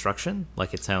of construction.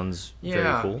 Like it sounds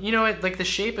very cool. You know, like the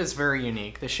shape is very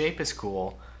unique. The shape is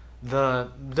cool.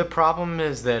 The problem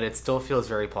is that it still feels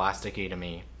very plasticky to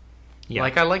me. Yeah.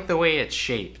 Like I like the way it's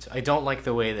shaped. I don't like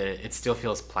the way that it still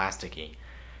feels plasticky.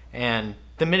 And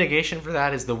the mitigation for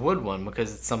that is the wood one,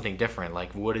 because it's something different.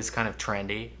 Like wood is kind of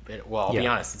trendy. I'll be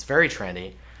honest, it's very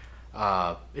trendy.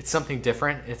 It's something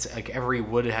different. It's like every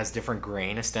wood has different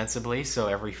grain ostensibly, so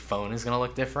every phone is going to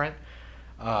look different.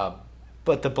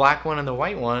 But the black one and the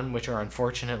white one, which are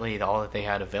unfortunately all that they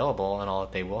had available and all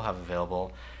that they will have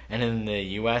available, and in the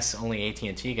US only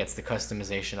AT&T gets the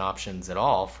customization options at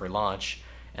all for launch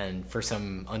and for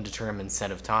some undetermined set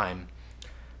of time.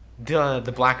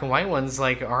 The black and white ones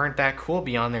like aren't that cool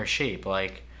beyond their shape.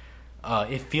 Like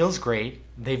it feels great.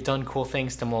 They've done cool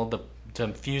things to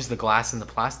fuse the glass and the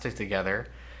plastic together,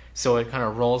 so it kind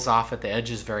of rolls off at the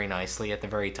edges very nicely. At the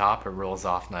very top, it rolls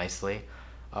off nicely.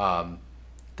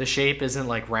 The shape isn't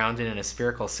like rounded in a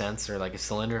spherical sense or like a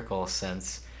cylindrical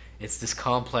sense. It's this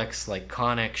complex, like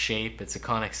conic shape. It's a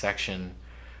conic section,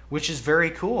 which is very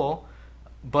cool.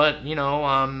 But you know,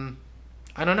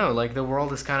 I don't know. Like the world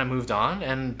has kind of moved on,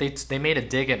 and they made a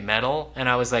dig at metal, and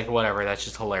I was like, whatever. That's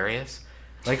just hilarious.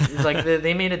 Like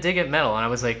they made a dig at metal, and I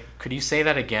was like, could you say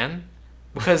that again?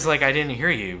 Because like I didn't hear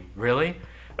you, really.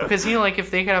 Because you know, like if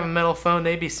they could have a metal phone,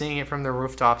 they'd be seeing it from the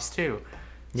rooftops too.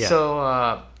 Yeah.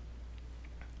 So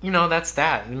you know, that's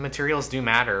that. The materials do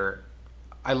matter.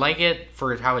 I like it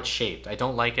for how it's shaped. I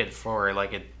don't like it for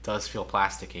like it does feel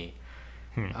plasticky.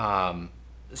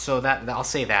 So that I'll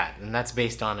say that, and that's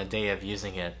based on a day of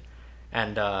using it.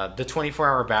 And the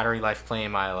 24-hour battery life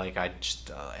claim,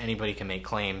 anybody can make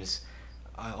claims.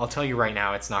 I'll tell you right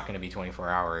now, it's not going to be 24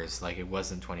 hours. Like it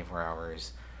wasn't 24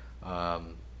 hours.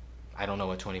 I don't know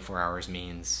what 24 hours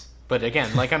means. But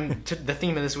again, like the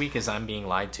theme of this week is I'm being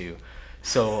lied to.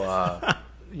 So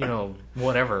you know,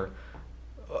 whatever.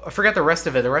 I forgot the rest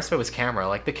of it. The rest of it was camera.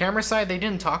 Like the camera side, they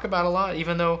didn't talk about a lot,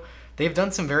 even though they've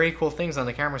done some very cool things on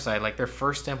the camera side. Like their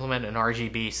first to implement an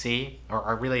RGB-C,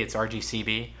 or really it's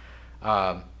RGCB,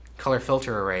 color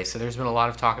filter array. So there's been a lot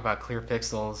of talk about clear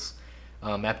pixels.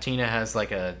 Aptina has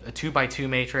like a 2x2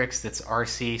 matrix that's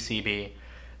RCCB.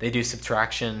 They do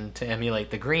subtraction to emulate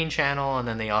the green channel, and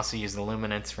then they also use the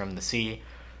luminance from the C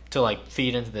to like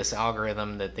feed into this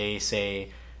algorithm that they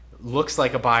say looks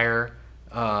like a Bayer.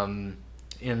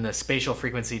 In the spatial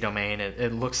frequency domain,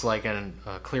 it looks like a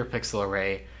clear pixel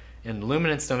array. In the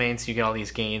luminance domain, so you get all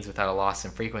these gains without a loss in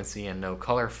frequency and no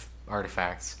color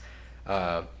artifacts.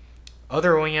 Other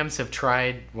OEMs have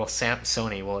tried,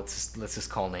 Sony, let's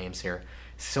just call names here.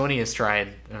 Sony has tried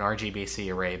an RGB-C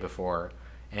array before,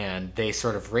 and they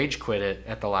sort of rage quit it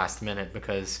at the last minute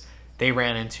because they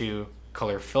ran into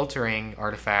color filtering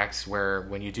artifacts where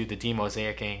when you do the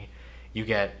demosaicing, you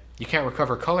can't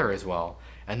recover color as well.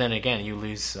 And then again, you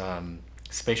lose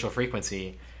spatial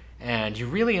frequency, and you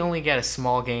really only get a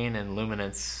small gain in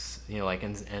luminance, you know, like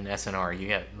in SNR. You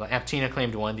get, Aptina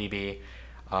claimed 1 dB.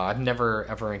 I've never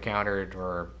ever encountered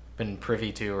or been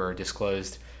privy to or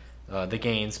disclosed the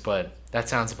gains, but that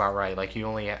sounds about right. Like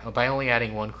by only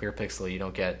adding 1 clear pixel, you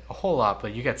don't get a whole lot,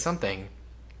 but you get something.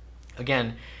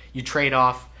 Again, you trade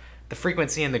off the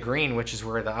frequency in the green, which is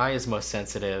where the eye is most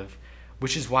sensitive,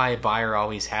 which is why Bayer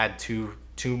always had two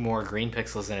more green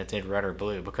pixels than it did red or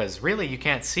blue, because really you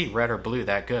can't see red or blue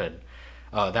that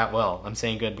well. I'm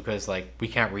saying good because like we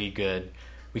can't read good,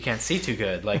 we can't see too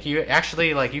good. Like you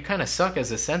actually, like you kind of suck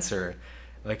as a sensor.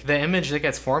 Like the image that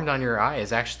gets formed on your eye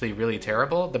is actually really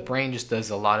terrible. The brain just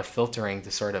does a lot of filtering to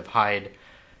sort of hide,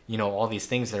 you know, all these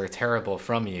things that are terrible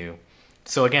from you.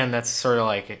 So again, that's sort of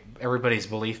like everybody's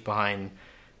belief behind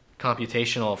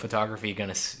computational photography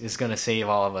is gonna save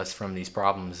all of us from these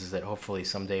problems, is that hopefully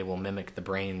someday we'll mimic the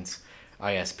brain's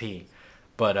ISP.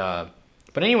 But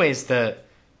anyways, the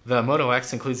Moto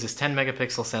X includes this 10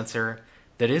 megapixel sensor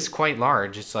that is quite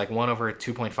large. It's like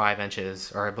 1/2.5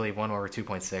 inches, or I believe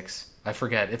 1/2.6. I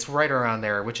forget. It's right around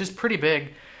there, which is pretty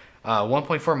big.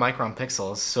 1.4 micron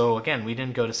pixels. So again, we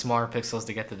didn't go to smaller pixels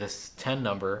to get to this 10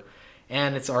 number,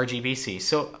 and it's RGB-C.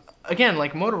 So again,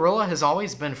 like Motorola has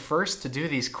always been first to do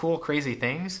these cool, crazy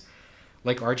things,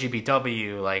 like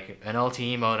RGBW, like an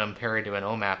LTE modem paired to an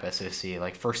OMAP SoC,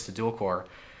 like first to dual core.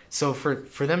 So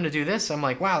for them to do this, I'm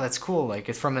like, wow, that's cool. Like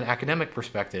it's from an academic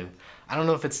perspective. I don't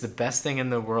know if it's the best thing in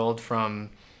the world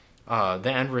from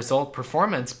the end result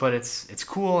performance, but it's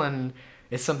cool and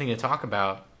it's something to talk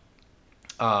about.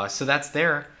 So that's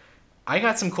there. I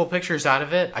got some cool pictures out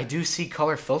of it. I do see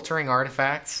color filtering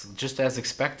artifacts, just as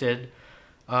expected.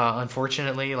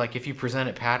 Unfortunately, like if you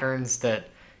presented patterns that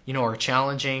are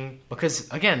challenging, because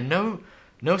again,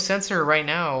 no sensor right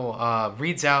now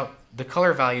reads out the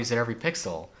color values at every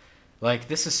pixel. Like,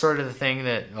 this is sort of the thing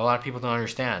that a lot of people don't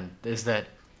understand, is that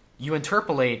you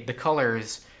interpolate the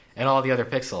colors at all the other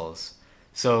pixels.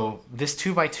 So this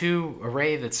 2x2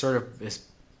 array that sort of is,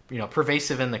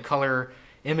 pervasive in the color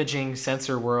imaging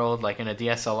sensor world, like in a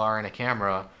DSLR and a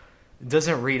camera,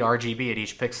 doesn't read RGB at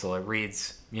each pixel. It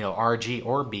reads, RG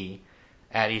or B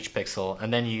at each pixel,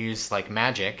 and then you use like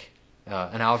magic,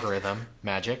 an algorithm,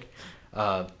 magic,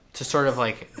 to sort of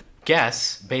like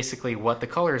guess basically what the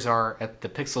colors are at the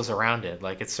pixels around it.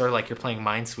 Like, it's sort of like you're playing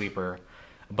Minesweeper,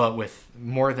 but with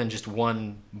more than just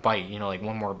one byte, like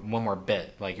one more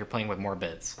bit. Like, you're playing with more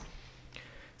bits.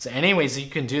 So anyways, you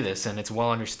can do this, and it's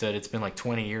well understood. It's been like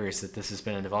 20 years that this has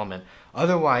been in development.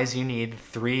 Otherwise, you need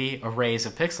 3 arrays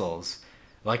of pixels.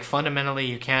 Like,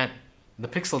 fundamentally, the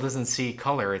pixel doesn't see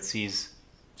color, it sees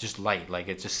just light. Like,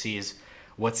 it just sees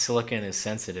what silicon is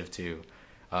sensitive to,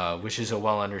 which is a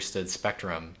well understood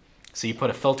spectrum. So you put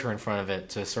a filter in front of it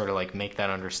to sort of like make that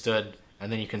understood, and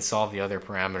then you can solve the other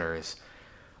parameters.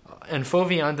 And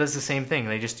Foveon does the same thing.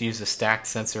 They just use a stacked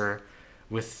sensor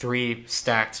with 3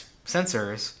 stacked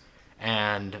sensors,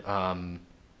 and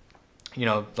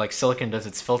like silicon does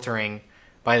its filtering.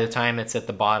 By the time it's at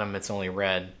the bottom, it's only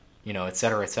red, et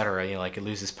cetera, et cetera. Like, it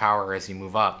loses power as you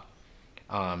move up.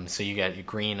 So you get your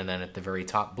green, and then at the very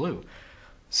top, blue.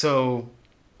 So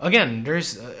again,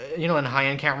 there's in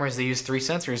high-end cameras, they use 3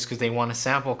 sensors because they want to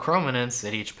sample chrominance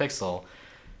at each pixel.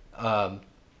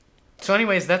 So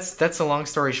anyways, that's a long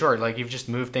story short. Like, you've just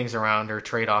moved things around, or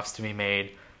trade-offs to be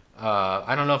made.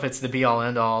 I don't know if it's the be-all,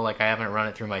 end-all. Like, I haven't run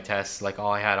it through my tests. Like,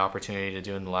 all I had opportunity to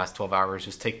do in the last 12 hours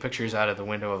was take pictures out of the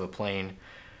window of a plane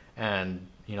and,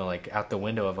 like out the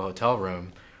window of a hotel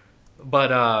room.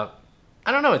 But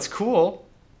I don't know. It's cool.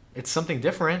 It's something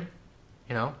different.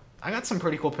 I got some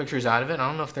pretty cool pictures out of it. I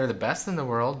don't know if they're the best in the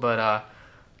world, but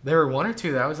there were 1 or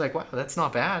 2 that I was like, wow, that's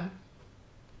not bad.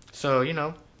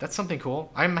 So, that's something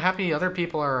cool. I'm happy other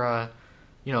people are,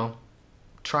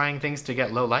 trying things to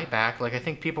get low light back. Like, I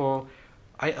think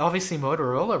obviously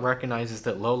Motorola recognizes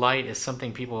that low light is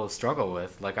something people struggle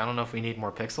with. Like, I don't know if we need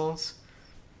more pixels.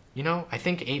 I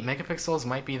think 8 megapixels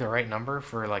might be the right number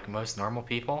for like most normal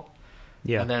people.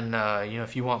 Yeah. And then,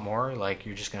 if you want more, like,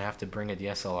 you're just going to have to bring a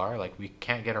DSLR. Like, we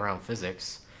can't get around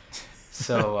physics.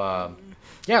 So,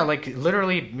 yeah, like,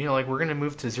 literally, like, we're going to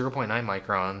move to 0.9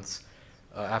 microns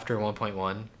after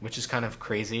 1.1, which is kind of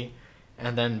crazy.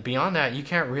 And then beyond that, you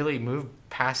can't really move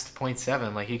past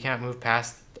 0.7. Like, you can't move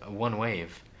past 1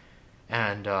 wave.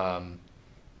 And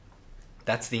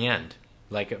that's the end.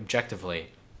 Like,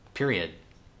 objectively. Period.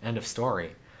 End of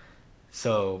story.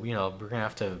 So, we're going to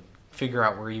have to figure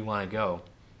out where you want to go.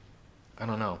 I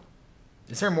don't know.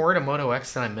 Is there more to Moto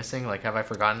X that I'm missing? Like, have I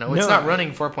forgotten? No, it's not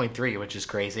running 4.3, which is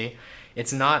crazy.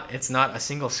 It's not a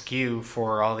single SKU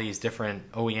for all these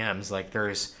different OEMs. Like,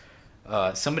 there's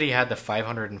somebody had the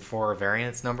 504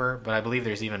 variants number, but I believe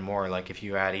there's even more. Like, if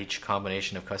you add each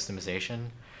combination of customization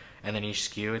and then each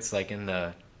SKU, it's like in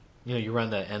the, you run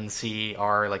the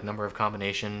NCR, like, number of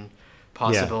combination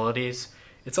possibilities. Yeah.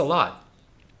 It's a lot.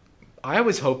 I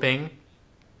was hoping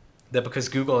that because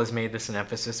Google has made this an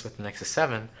emphasis with the Nexus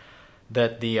 7,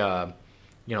 that the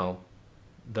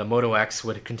Moto X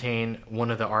would contain one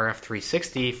of the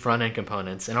RF360 front-end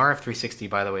components. And RF360,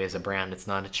 by the way, is a brand. It's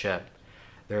not a chip.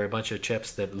 There are a bunch of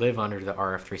chips that live under the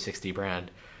RF360 brand.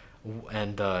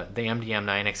 And the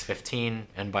MDM9X15,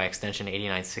 and by extension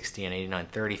 8960 and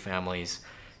 8930 families,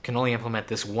 can only implement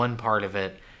this one part of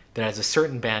it that has a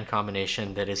certain band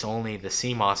combination that is only the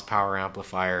CMOS power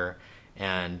amplifier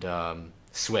and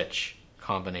switch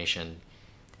combination.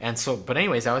 And so, but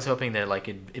anyways, I was hoping that like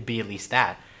it'd be at least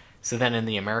that. So then in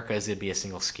the Americas, it'd be a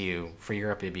single SKU. For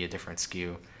Europe, it'd be a different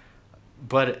SKU.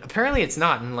 But apparently it's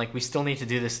not, and like we still need to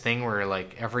do this thing where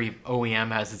like every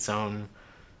OEM has its own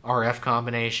RF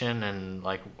combination, and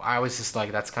like I was just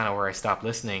like, that's kind of where I stopped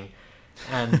listening.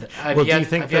 And I've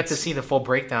yet to see the full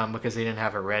breakdown because they didn't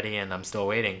have it ready, and I'm still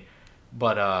waiting.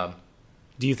 But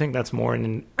do you think that's more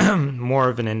more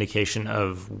of an indication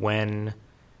of when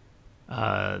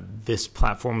this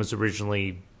platform was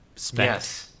originally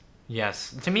spec'd?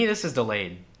 Yes. To me, this is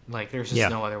delayed. Like, there's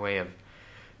just no other way of...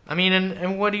 I mean,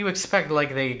 and what do you expect?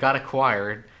 Like, they got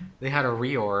acquired. They had a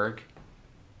reorg.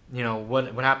 You know,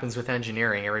 what happens with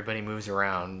engineering? Everybody moves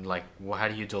around. Like, how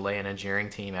do you delay an engineering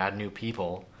team, add new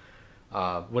people?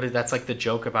 That's like the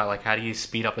joke about, like, how do you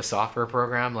speed up a software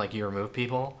program? Like, you remove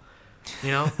people,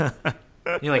 you know?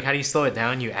 Like, how do you slow it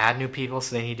down? You add new people,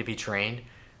 so they need to be trained.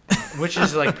 Which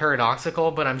is like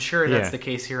paradoxical, but I'm sure that's the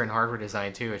case here in hardware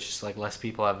design too. It's just like less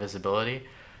people have visibility.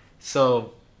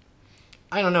 So,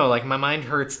 I don't know, like my mind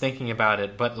hurts thinking about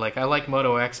it, but like I like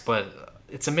Moto X, but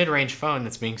it's a mid-range phone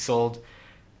that's being sold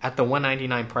at the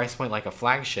 199 price point like a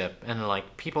flagship, and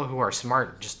like people who are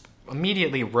smart just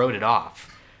immediately wrote it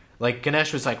off. Like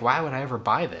Ganesh was like, why would I ever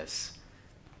buy this?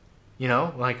 You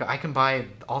know, like I can buy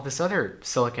all this other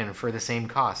silicon for the same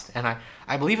cost, and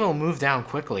I believe it'll move down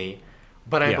quickly,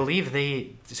 but I believe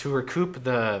they to recoup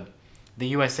the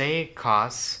USA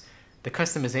costs, the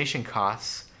customization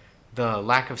costs, the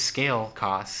lack of scale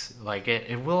costs, like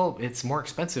it's more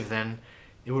expensive than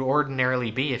it would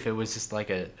ordinarily be if it was just like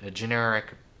a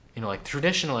generic, you know, like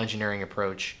traditional engineering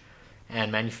approach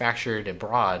and manufactured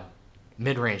abroad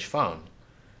mid-range phone.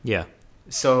 Yeah.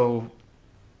 So,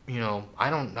 you know, I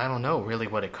don't know really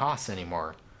what it costs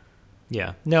anymore.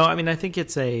 Yeah. No, I mean, I think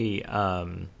it's a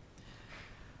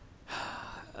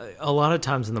lot of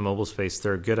times in the mobile space,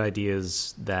 there are good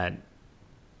ideas that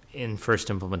in first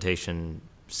implementation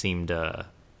seem to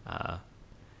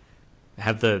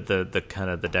have the kind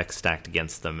of the deck stacked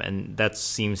against them. And that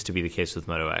seems to be the case with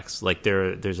Moto X. Like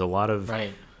there's a lot of,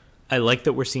 right. I like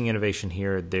that we're seeing innovation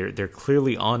here. They're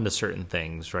clearly on to certain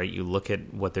things, right? You look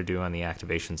at what they're doing on the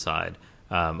activation side,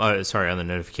 on the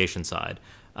notification side.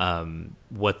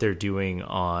 What they're doing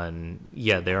on,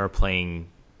 they are playing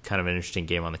kind of an interesting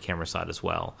game on the camera side as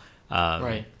well.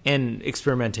 Right. And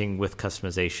experimenting with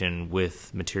customization,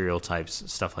 with material types,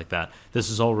 stuff like that. This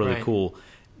is all really cool.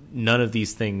 None of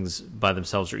these things by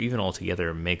themselves or even all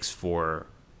together makes for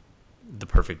the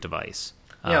perfect device.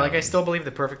 Yeah, like I still believe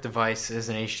the perfect device is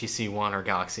an HTC One or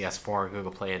Galaxy S4 or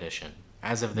Google Play Edition.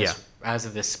 As of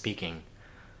this speaking.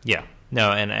 Yeah.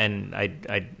 No, and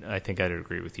I think I'd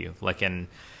agree with you. Like, and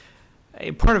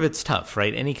part of it's tough,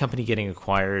 right? Any company getting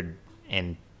acquired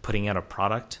and putting out a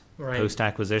product post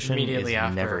acquisition immediately is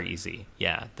after. never easy.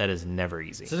 Yeah, that is never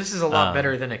easy. So this is a lot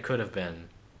better than it could have been.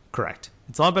 Correct.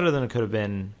 It's a lot better than it could have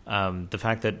been. The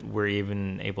fact that we're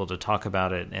even able to talk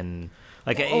about it and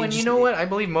like, and you know what? I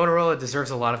believe Motorola deserves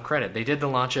a lot of credit. They did the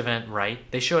launch event right.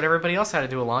 They showed everybody else how to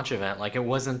do a launch event. Like it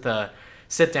wasn't the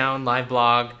sit down live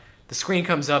blog. The screen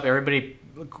comes up. Everybody,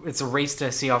 it's a race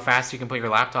to see how fast you can put your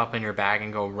laptop in your bag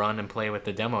and go run and play with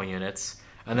the demo units,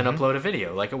 and then upload a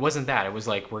video. Like it wasn't that. It was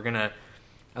like we're gonna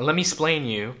let me explain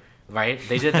you. Right?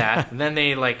 They did that. And then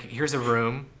they here's a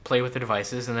room, play with the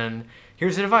devices, and then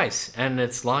here's a device, and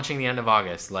it's launching the end of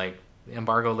August. Like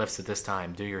embargo lifts at this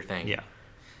time. Do your thing. Yeah.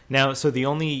 Now, so the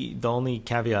only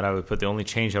caveat I would put, the only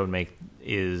change I would make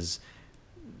is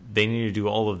they need to do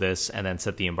all of this and then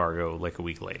set the embargo like a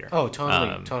week later. Oh,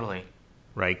 totally.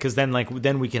 Right, because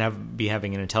then we can be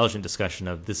having an intelligent discussion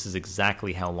of this is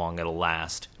exactly how long it'll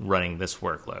last running this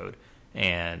workload,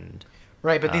 and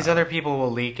right. But these other people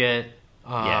will leak it.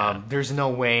 There's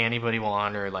no way anybody will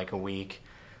honor like a week.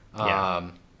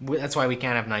 That's why we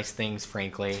can't have nice things,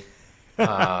 frankly.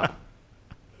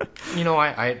 You know,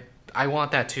 I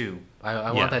want that too.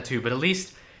 I want that too. But at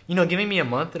least, you know, giving me a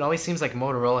month, it always seems like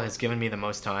Motorola has given me the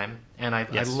most time. And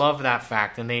I love that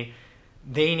fact. And they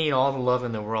need all the love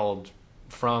in the world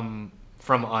from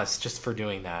us just for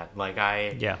doing that. Like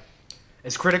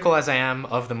as critical as I am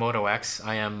of the Moto X,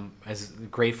 I am as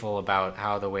grateful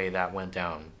about the way that went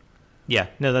down. Yeah,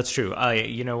 no, that's true.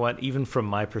 You know what? Even from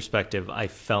my perspective, I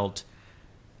felt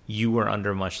you were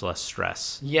under much less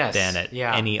stress than at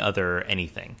any other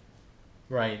anything.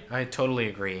 Right, I totally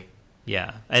agree.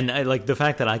 Yeah, and I like the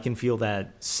fact that I can feel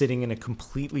that sitting in a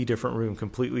completely different room,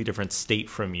 completely different state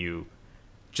from you,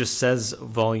 just says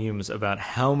volumes about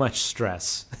how much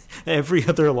stress every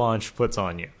other launch puts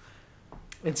on you.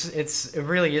 It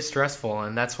really is stressful,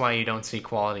 and that's why you don't see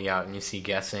quality out, and you see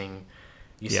guessing,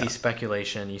 you see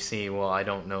speculation, you see, well, I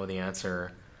don't know the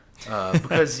answer,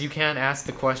 because you can't ask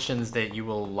the questions that you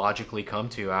will logically come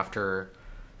to after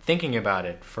thinking about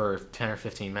it for 10 or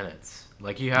 15 minutes.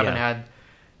 Like you haven't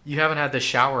had the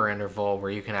shower interval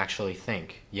where you can actually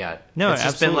think yet. No, it's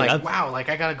just absolutely. been like, wow, like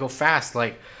I gotta go fast.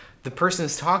 Like the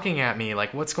person's talking at me.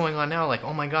 Like what's going on now? Like,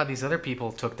 oh my god, these other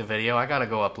people took the video. I gotta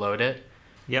go upload it.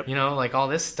 Yep. You know, like all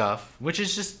this stuff, which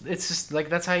is it's just like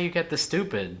that's how you get the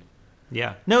stupid.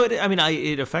 Yeah. No,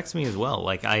 it affects me as well.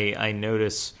 Like I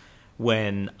notice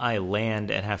when I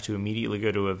land and have to immediately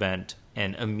go to an event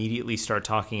and immediately start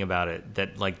talking about it,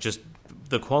 that like just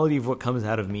the quality of what comes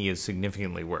out of me is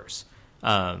significantly worse.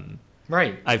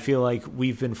 Right. I feel like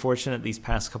we've been fortunate these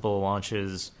past couple of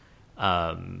launches,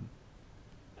 and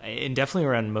definitely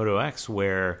around Moto X,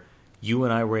 where you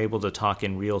and I were able to talk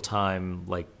in real time,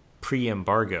 like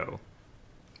pre-embargo.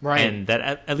 Right. And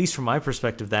that, at least from my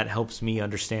perspective, that helps me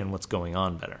understand what's going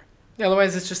on better. Yeah,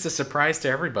 otherwise it's just a surprise to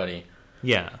everybody.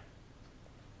 Yeah.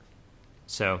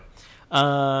 So,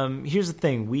 here's the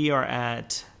thing. We are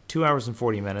at 2 hours and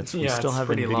 40 minutes. We still it's have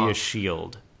pretty NVIDIA long.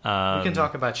 Shield. We can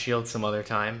talk about Shield some other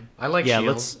time. I like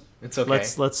Shield. It's okay.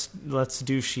 Let's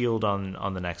do Shield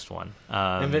on the next one.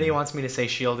 NVIDIA wants me to say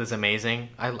Shield is amazing.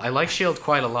 I like Shield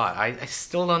quite a lot. I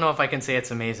still don't know if I can say it's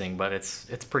amazing, but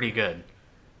it's pretty good.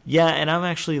 Yeah, and I'm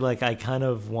actually I kind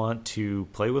of want to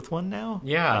play with one now.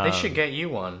 Yeah, they should get you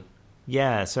one.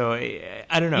 Yeah, so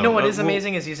I don't know. You know what is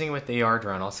amazing is using it with the AR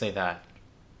drone. I'll say that.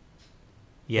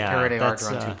 Yeah, the Parrot AR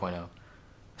drone 2.0.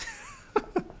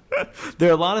 There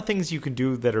are a lot of things you can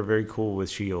do that are very cool with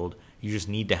Shield. You just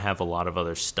need to have a lot of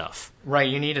other stuff. Right,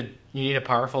 you need a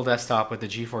powerful desktop with the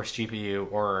GeForce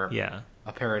GPU or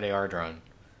a Parrot AR drone.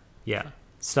 Yeah,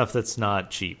 stuff that's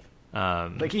not cheap.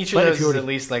 Each of those is at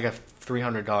least a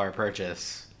 $300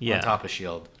 purchase on top of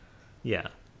Shield. Yeah,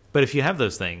 but if you have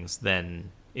those things,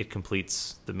 then it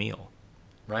completes the meal.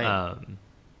 Right.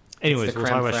 Anyways, we'll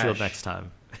talk about Shield next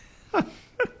time.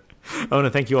 Ona,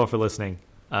 thank you all for listening.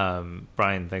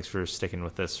 Brian, thanks for sticking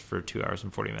with this for 2 hours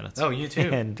and 40 minutes. Oh, you too.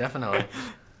 Definitely.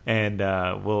 And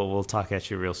we'll talk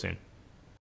at you real soon.